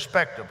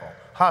 respectable,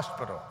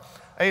 hospitable,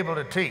 able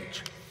to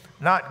teach,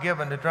 not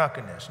given to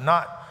drunkenness,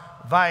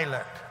 not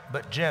violent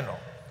but gentle,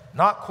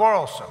 not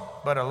quarrelsome,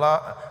 but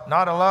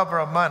not a lover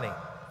of money.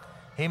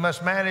 He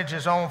must manage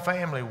his own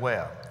family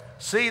well.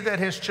 See that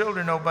his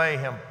children obey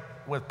him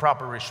with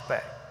proper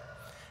respect.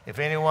 If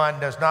anyone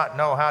does not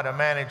know how to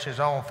manage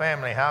his own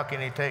family, how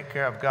can he take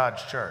care of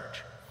God's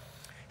church?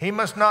 He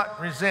must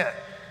not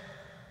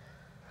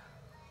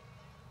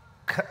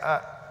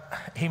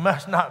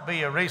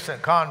be a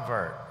recent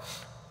convert,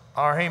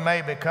 or he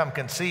may become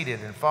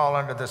conceited and fall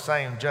under the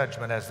same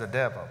judgment as the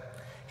devil.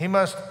 He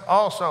must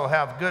also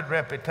have good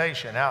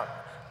reputation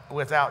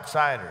with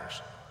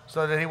outsiders,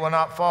 so that he will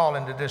not fall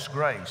into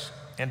disgrace,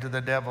 into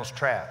the devil's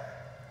trap.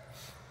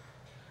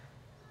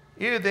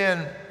 You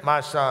then,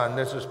 my son,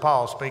 this is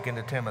Paul speaking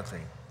to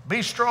Timothy,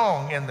 be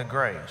strong in the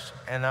grace,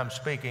 and I'm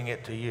speaking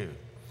it to you,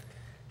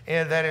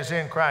 and that is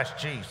in Christ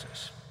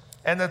Jesus.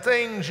 And the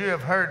things you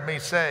have heard me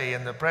say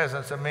in the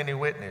presence of many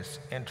witnesses,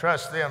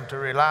 entrust them to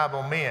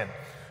reliable men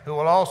who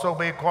will also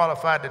be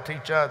qualified to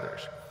teach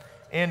others.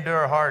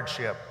 Endure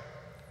hardship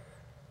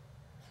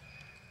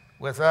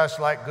with us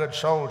like good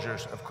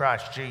soldiers of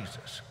Christ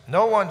Jesus.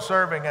 No one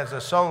serving as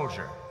a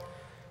soldier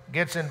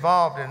gets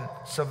involved in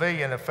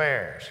civilian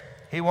affairs.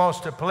 He wants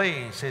to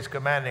please his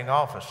commanding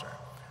officer.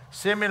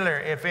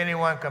 Similarly, if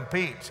anyone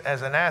competes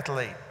as an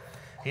athlete,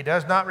 he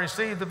does not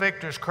receive the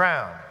victor's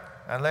crown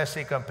unless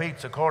he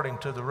competes according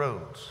to the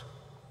rules.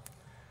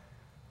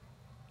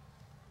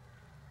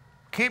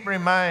 Keep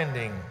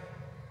reminding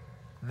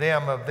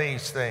them of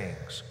these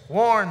things.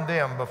 Warn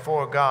them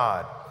before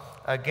God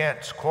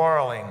against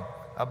quarreling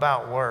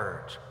about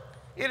words.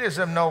 It is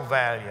of no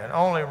value and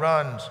only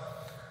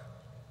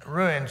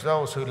ruins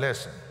those who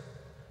listen.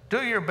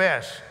 Do your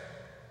best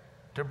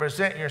to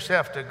present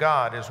yourself to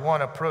God as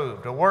one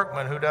approved, a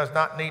workman who does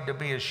not need to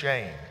be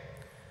ashamed,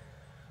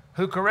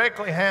 who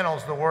correctly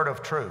handles the word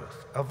of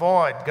truth.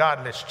 Avoid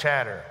godless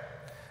chatter,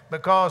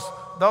 because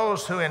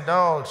those who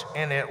indulge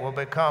in it will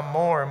become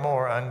more and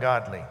more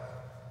ungodly.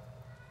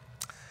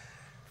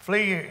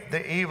 Flee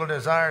the evil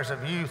desires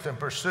of youth and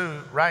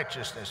pursue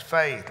righteousness,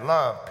 faith,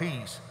 love,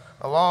 peace,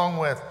 along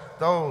with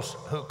those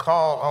who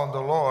call on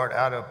the Lord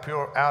out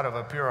of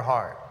a pure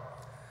heart.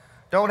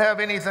 Don't have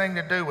anything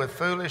to do with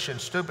foolish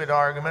and stupid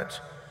arguments,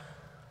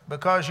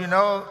 because you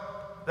know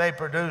they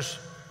produce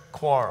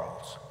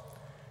quarrels.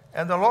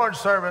 And the Lord's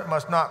servant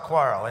must not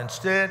quarrel.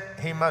 Instead,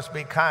 he must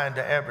be kind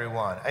to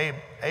everyone,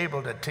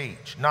 able to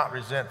teach, not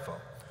resentful.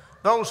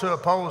 Those who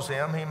oppose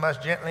him, he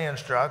must gently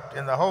instruct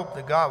in the hope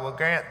that God will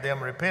grant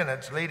them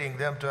repentance, leading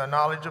them to a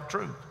knowledge of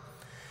truth,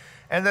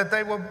 and that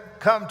they will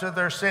come to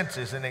their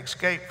senses and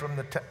escape from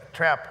the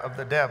trap of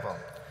the devil,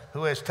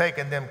 who has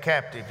taken them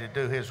captive to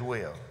do his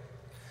will.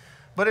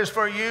 But as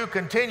for you,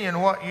 continue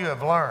in what you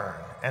have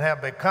learned and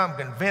have become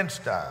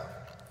convinced of,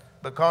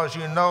 because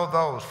you know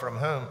those from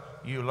whom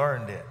you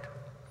learned it.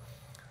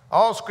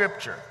 All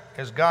Scripture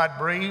is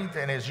God-breathed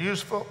and is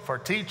useful for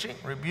teaching,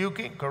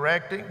 rebuking,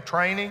 correcting,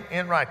 training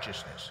in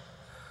righteousness,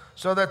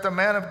 so that the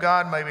man of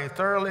God may be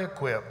thoroughly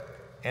equipped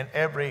in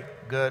every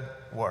good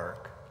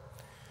work.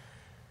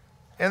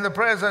 In the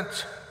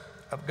presence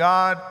of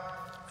God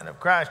and of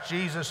Christ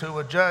Jesus, who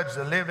will judge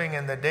the living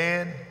and the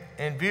dead,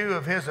 in view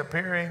of his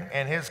appearing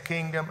and his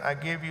kingdom, I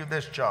give you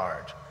this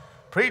charge.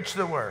 Preach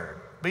the word.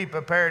 Be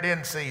prepared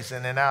in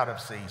season and out of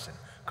season.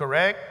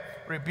 Correct,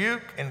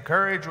 rebuke,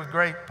 encourage with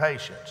great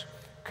patience.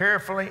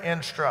 Carefully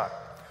instruct.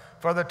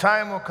 For the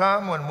time will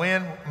come when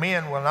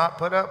men will not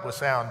put up with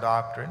sound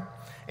doctrine.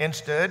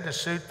 Instead, to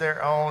suit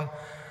their own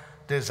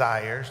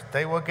desires,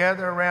 they will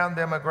gather around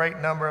them a great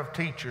number of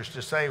teachers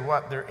to say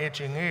what their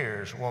itching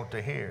ears want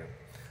to hear.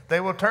 They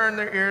will turn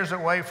their ears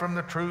away from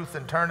the truth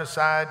and turn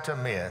aside to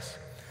myths.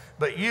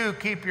 But you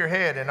keep your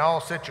head in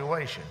all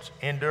situations,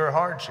 endure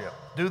hardship,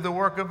 do the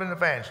work of an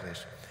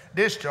evangelist,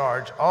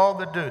 discharge all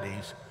the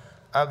duties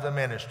of the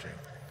ministry.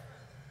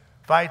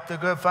 Fight the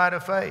good fight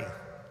of faith.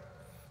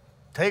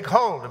 Take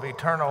hold of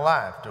eternal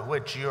life, to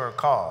which you are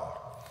called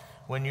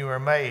when you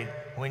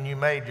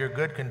made your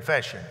good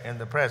confession in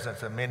the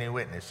presence of many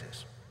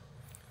witnesses.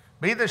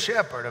 Be the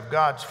shepherd of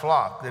God's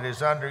flock that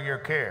is under your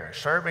care,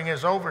 serving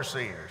as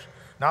overseers,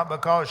 not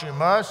because you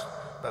must,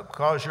 but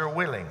because you're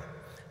willing,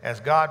 as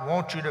God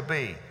wants you to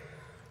be,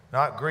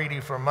 not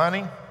greedy for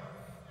money,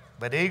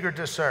 but eager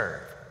to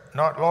serve,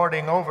 not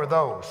lording over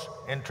those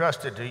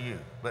entrusted to you,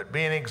 but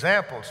being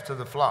examples to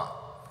the flock.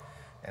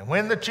 And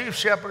when the chief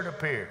shepherd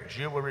appears,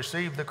 you will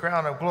receive the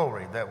crown of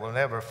glory that will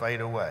never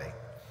fade away.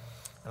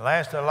 And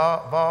last of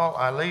all,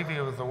 I leave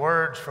you with the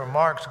words from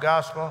Mark's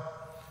gospel.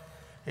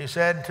 He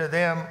said to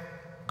them,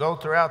 go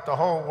throughout the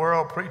whole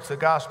world, preach the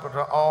gospel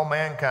to all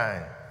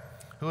mankind.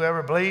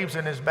 Whoever believes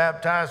and is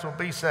baptized will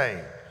be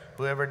saved.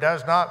 Whoever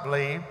does not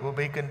believe will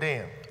be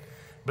condemned.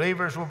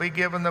 Believers will be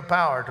given the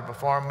power to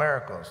perform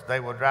miracles. They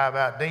will drive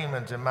out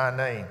demons in my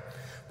name.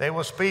 They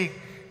will speak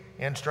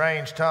in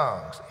strange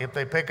tongues. If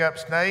they pick up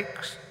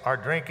snakes or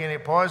drink any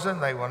poison,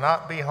 they will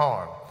not be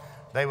harmed.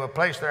 They will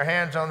place their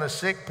hands on the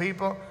sick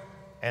people,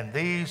 and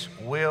these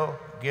will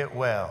get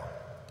well.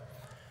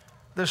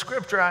 The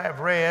scripture I have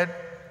read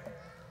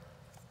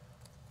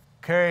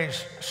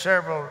carries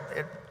several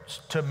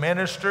to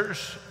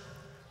ministers,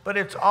 but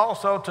it's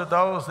also to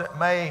those that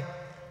may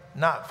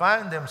not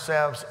find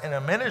themselves in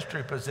a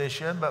ministry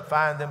position, but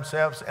find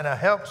themselves in a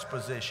helps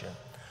position.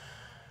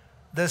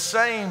 The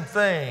same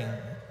thing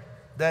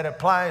that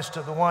applies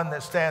to the one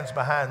that stands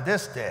behind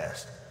this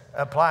desk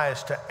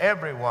applies to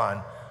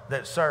everyone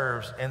that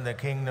serves in the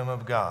kingdom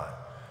of God.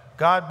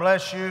 God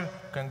bless you.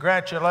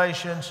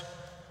 Congratulations.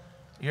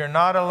 You're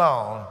not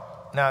alone.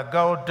 Now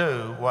go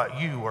do what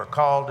you were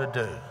called to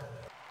do.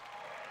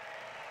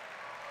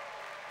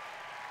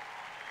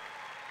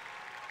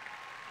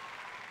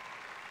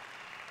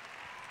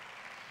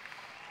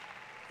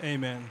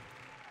 Amen.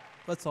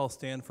 Let's all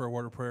stand for a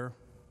word of prayer.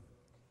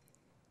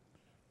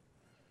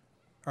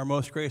 Our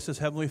most gracious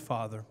Heavenly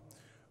Father,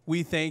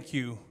 we thank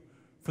you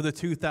for the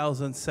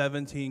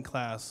 2017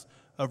 class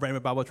of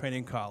RHEMA Bible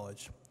Training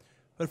College.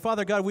 But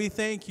Father God, we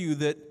thank you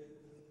that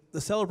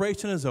the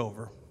celebration is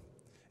over,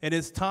 and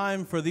it's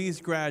time for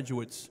these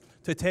graduates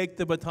to take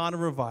the baton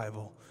of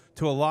revival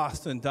to a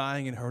lost and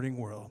dying and hurting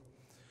world.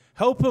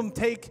 Help them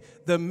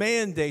take the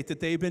mandate that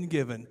they've been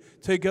given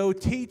to go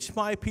teach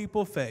my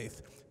people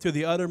faith to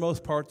the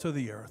uttermost parts of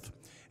the earth.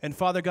 And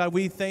Father God,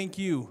 we thank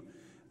you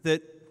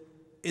that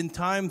in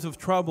times of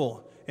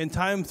trouble, in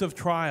times of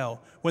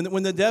trial,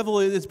 when the devil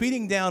is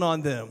beating down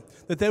on them,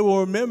 that they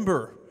will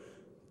remember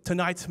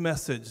tonight's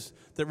message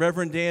that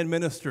Reverend Dan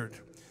ministered,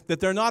 that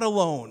they're not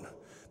alone,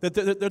 that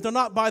they're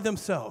not by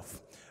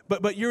themselves,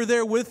 but you're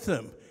there with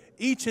them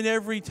each and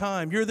every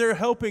time. You're there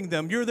helping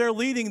them. You're there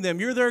leading them.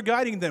 You're there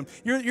guiding them.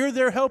 You're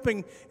there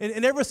helping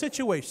in every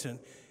situation.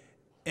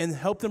 And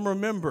help them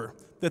remember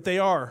that they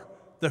are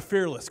the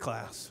fearless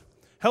class.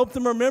 Help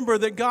them remember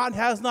that God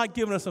has not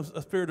given us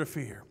a spirit of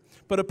fear,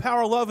 but a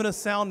power, love, and a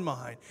sound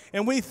mind.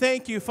 And we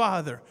thank you,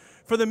 Father,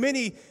 for the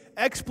many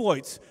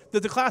exploits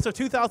that the class of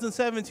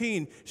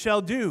 2017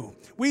 shall do.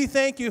 We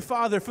thank you,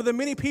 Father, for the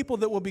many people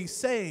that will be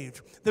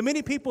saved, the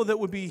many people that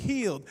will be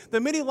healed, the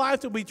many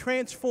lives that will be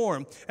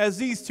transformed as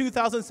these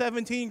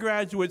 2017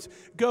 graduates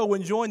go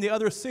and join the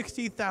other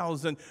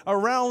 60,000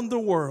 around the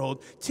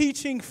world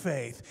teaching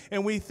faith.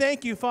 And we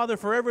thank you, Father,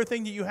 for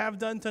everything that you have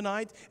done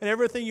tonight and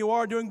everything you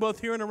are doing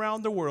both here and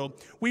around the world.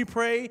 We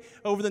pray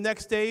over the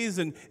next days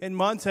and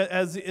months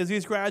as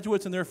these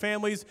graduates and their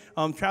families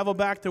travel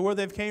back to where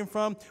they've came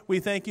from. We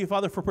thank you,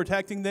 Father, for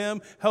protecting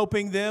them,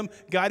 helping them,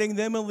 guiding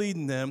them, and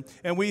leading them.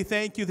 And we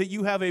thank you that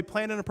you have a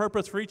plan and a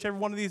purpose for each and every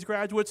one of these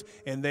graduates,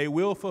 and they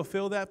will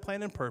fulfill that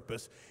plan and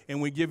purpose.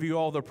 And we give you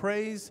all the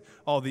praise,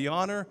 all the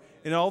honor,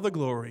 and all the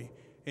glory.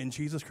 In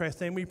Jesus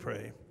Christ's name we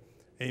pray.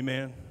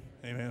 Amen.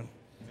 Amen.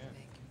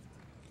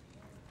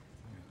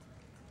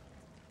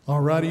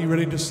 All righty, you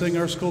ready to sing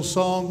our school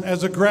song?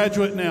 As a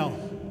graduate now,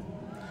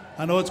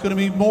 I know it's going to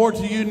mean more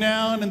to you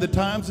now and in the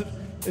times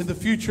in the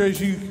future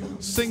as you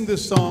sing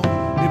this song.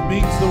 It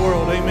means the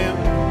world.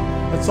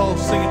 Amen. Let's all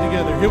sing it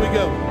together. Here we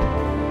go.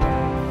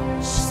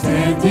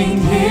 Standing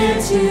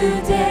here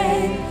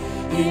today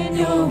in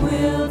your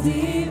will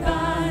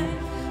divine,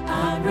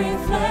 I'm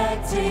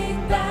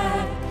reflecting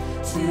back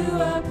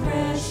to a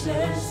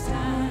precious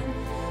time.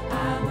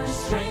 I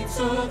was trained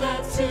so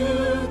that to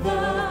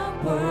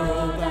the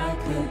world I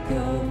could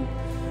go.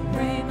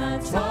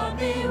 RHEMA taught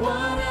me what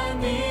I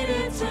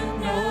needed to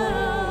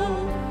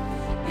know.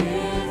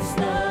 It's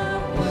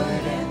the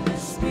Word and the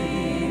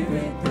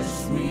Spirit, the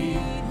sweet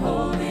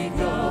Holy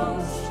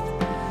Ghost,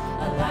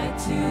 a light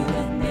to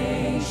the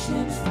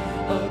nations,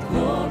 a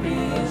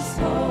glorious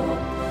hope.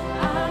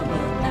 I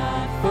will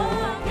not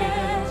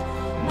forget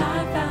my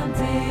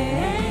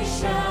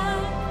foundation,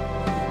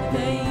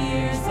 the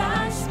years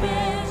I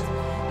spent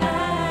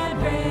at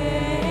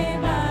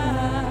RHEMA.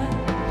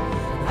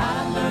 I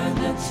learned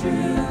the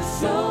truth,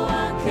 so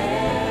I'll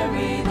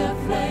carry the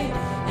flame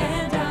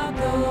and I'll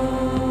go.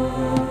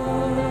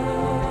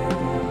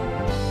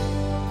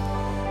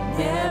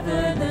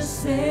 Never the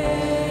same.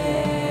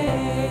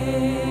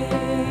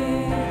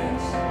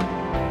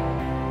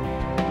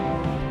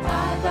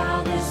 I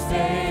vow this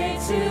day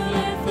to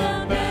lift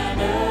the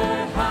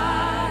banner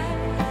high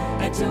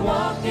and to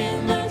walk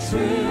in the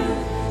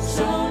truth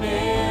sown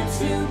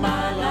into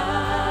my life.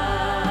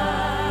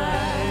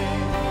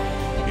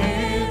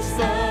 It's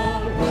the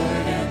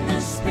Word and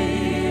the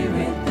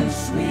Spirit, the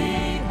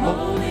sweet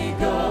Holy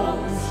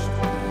Ghost,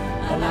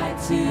 a light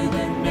to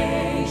the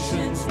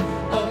nations,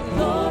 a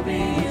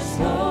glorious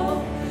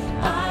hope.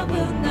 I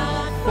will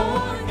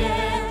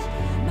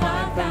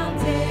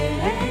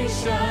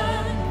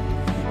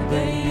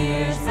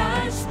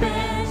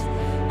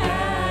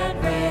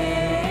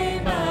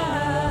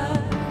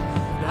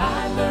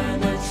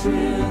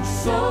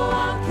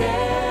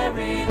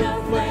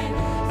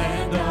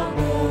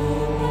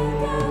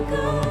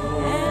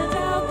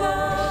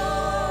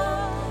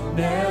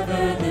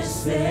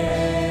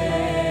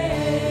saved.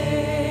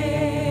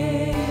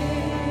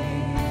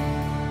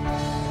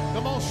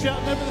 Come on,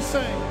 shout, never the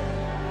same.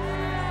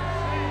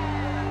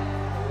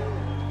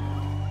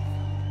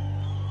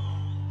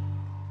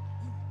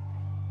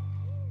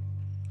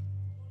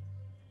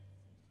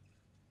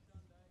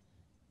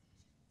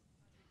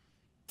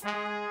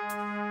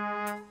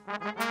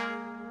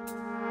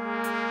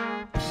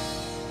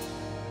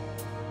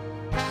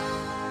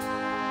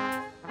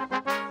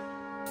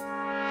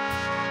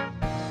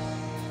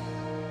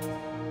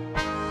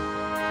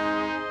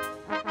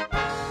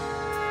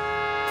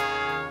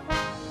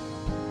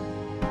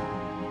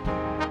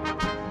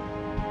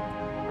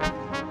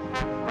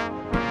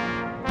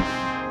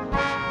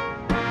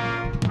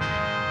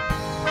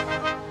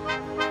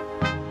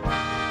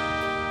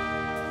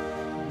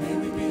 May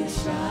we be a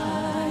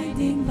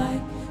shining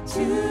light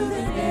to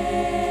the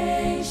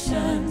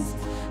nations,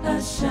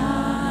 a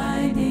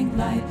shining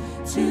light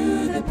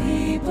to the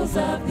peoples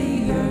of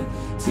the earth,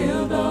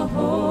 till the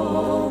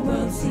whole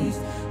world sees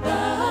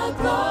the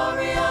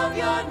glory of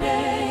your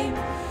name.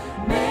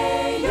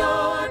 May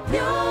your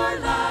pure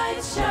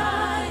light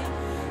shine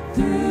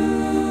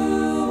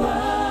through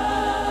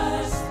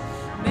us.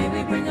 May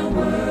we bring a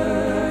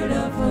word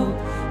of hope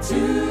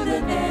to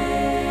the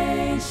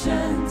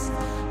nations,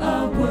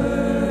 a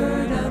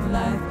word of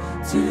life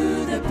to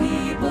the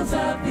peoples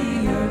of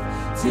the earth,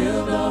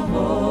 till the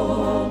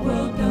whole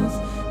world knows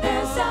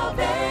there's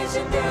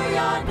salvation through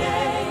your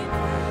name.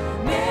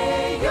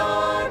 May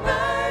your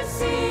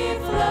mercy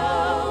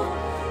flow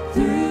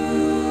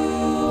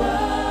through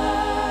us.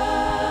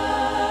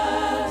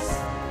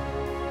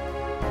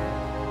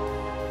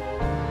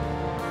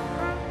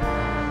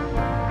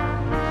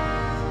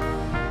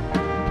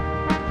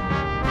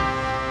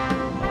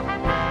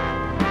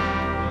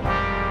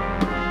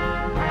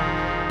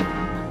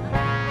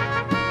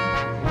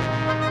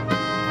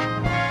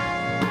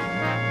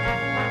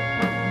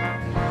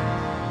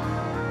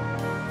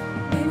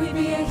 May we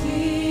be a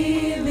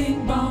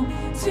healing balm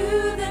to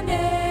the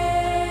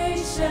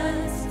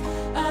nations,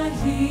 a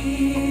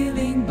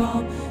healing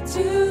balm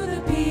to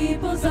the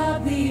peoples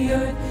of the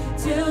earth,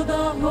 till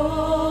the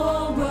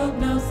whole world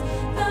knows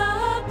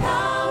the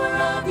power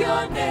of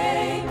your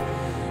name.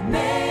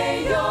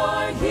 May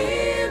your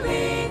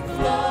healing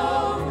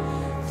flow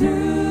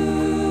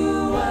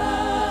through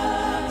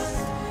us.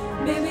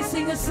 May we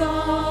sing a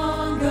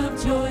song of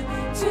joy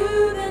to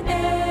the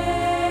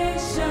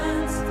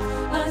nations,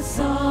 a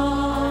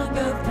song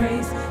of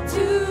praise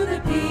to the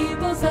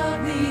peoples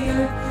of the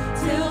earth,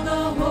 till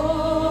the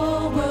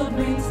whole world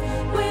rings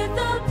with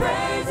the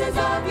praises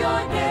of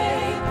your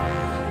name.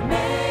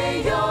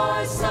 May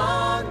your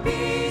song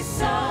be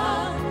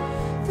sung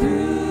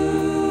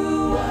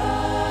through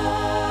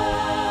us.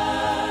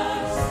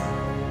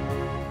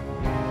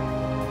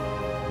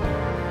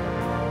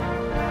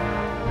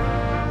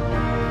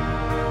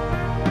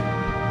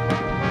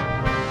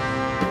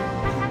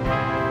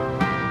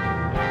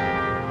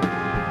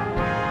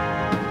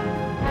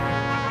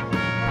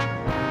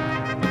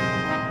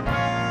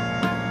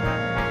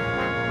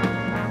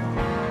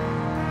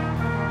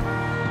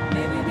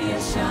 May we be a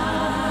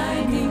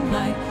shining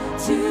light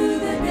to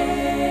the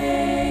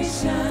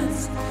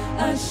nations,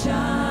 a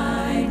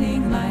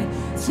shining light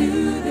to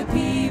the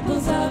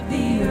peoples of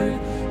the earth,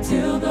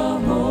 till the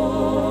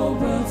whole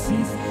world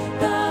sees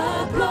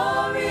the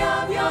glory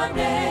of your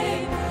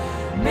name.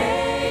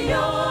 May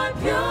your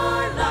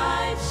pure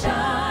light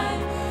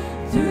shine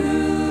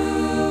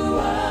through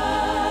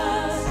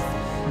us.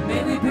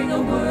 May we bring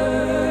a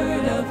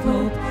word of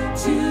hope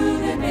to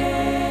the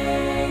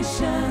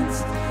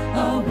nations,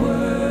 a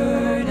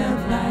word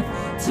of life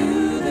to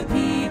the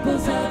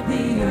peoples of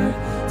the earth,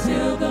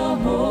 till the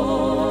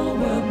whole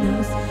world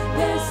knows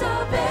there's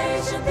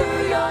salvation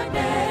through your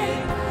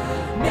name.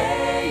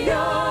 May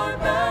your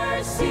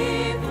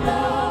mercy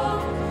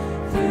flow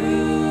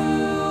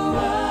through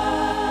us.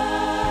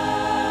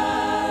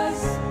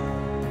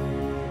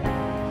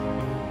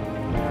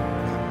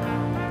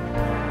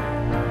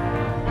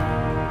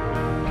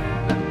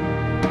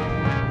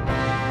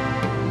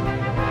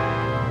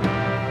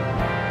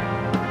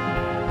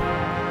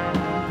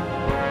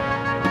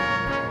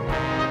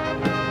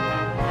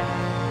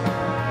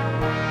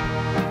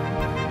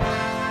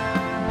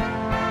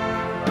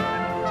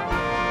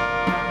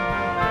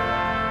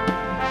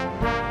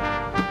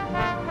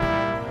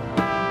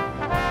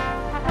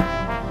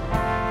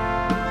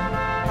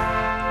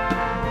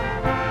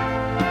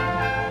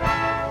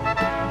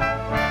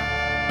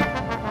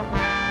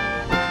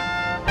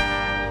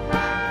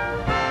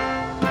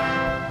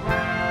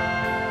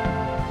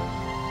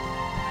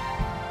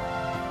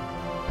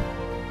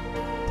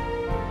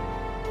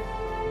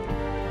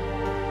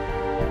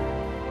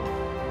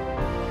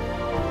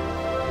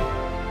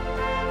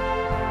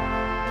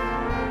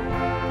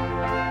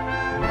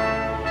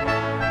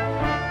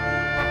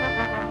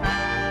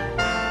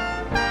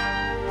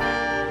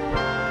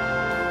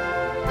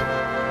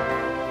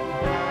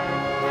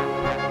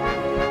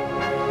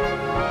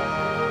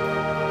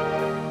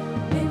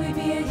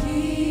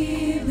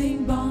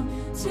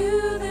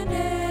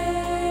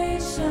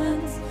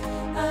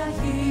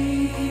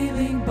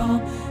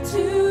 belong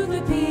to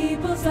the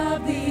peoples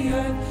of the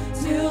earth,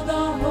 till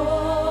the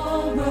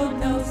whole world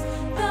knows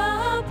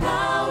the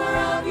power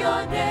of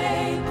your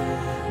name.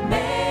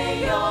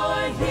 May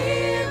your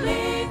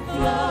healing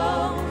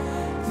flow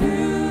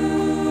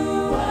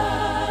through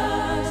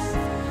us.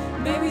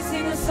 May we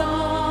sing a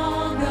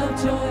song of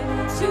joy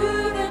to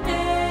the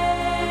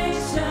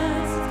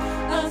nations,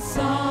 a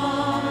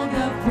song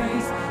of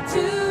praise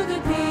to the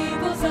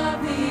peoples of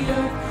the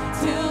earth,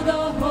 till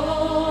the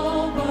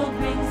whole world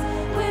rings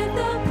with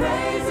the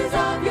praises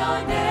of your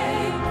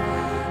name.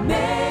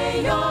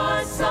 May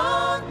your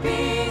song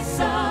be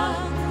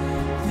sung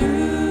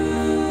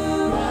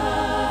through us.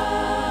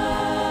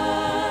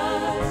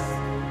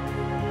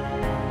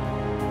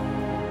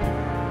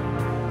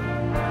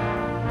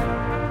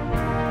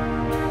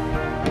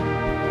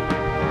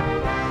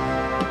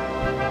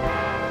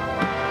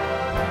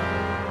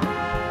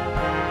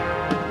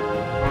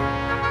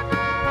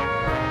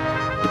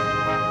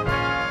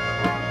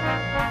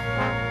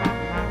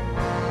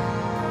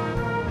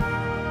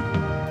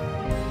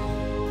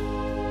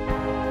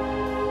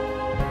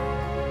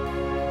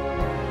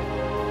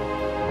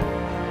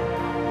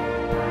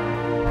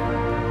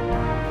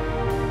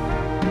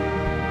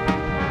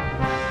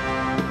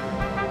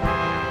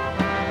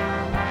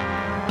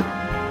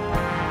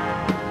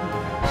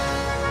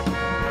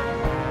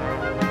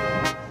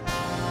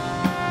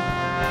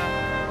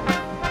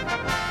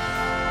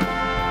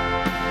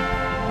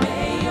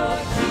 May your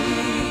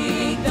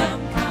kingdom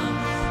come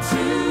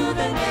to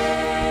the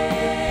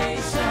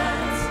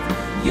nations.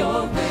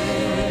 Your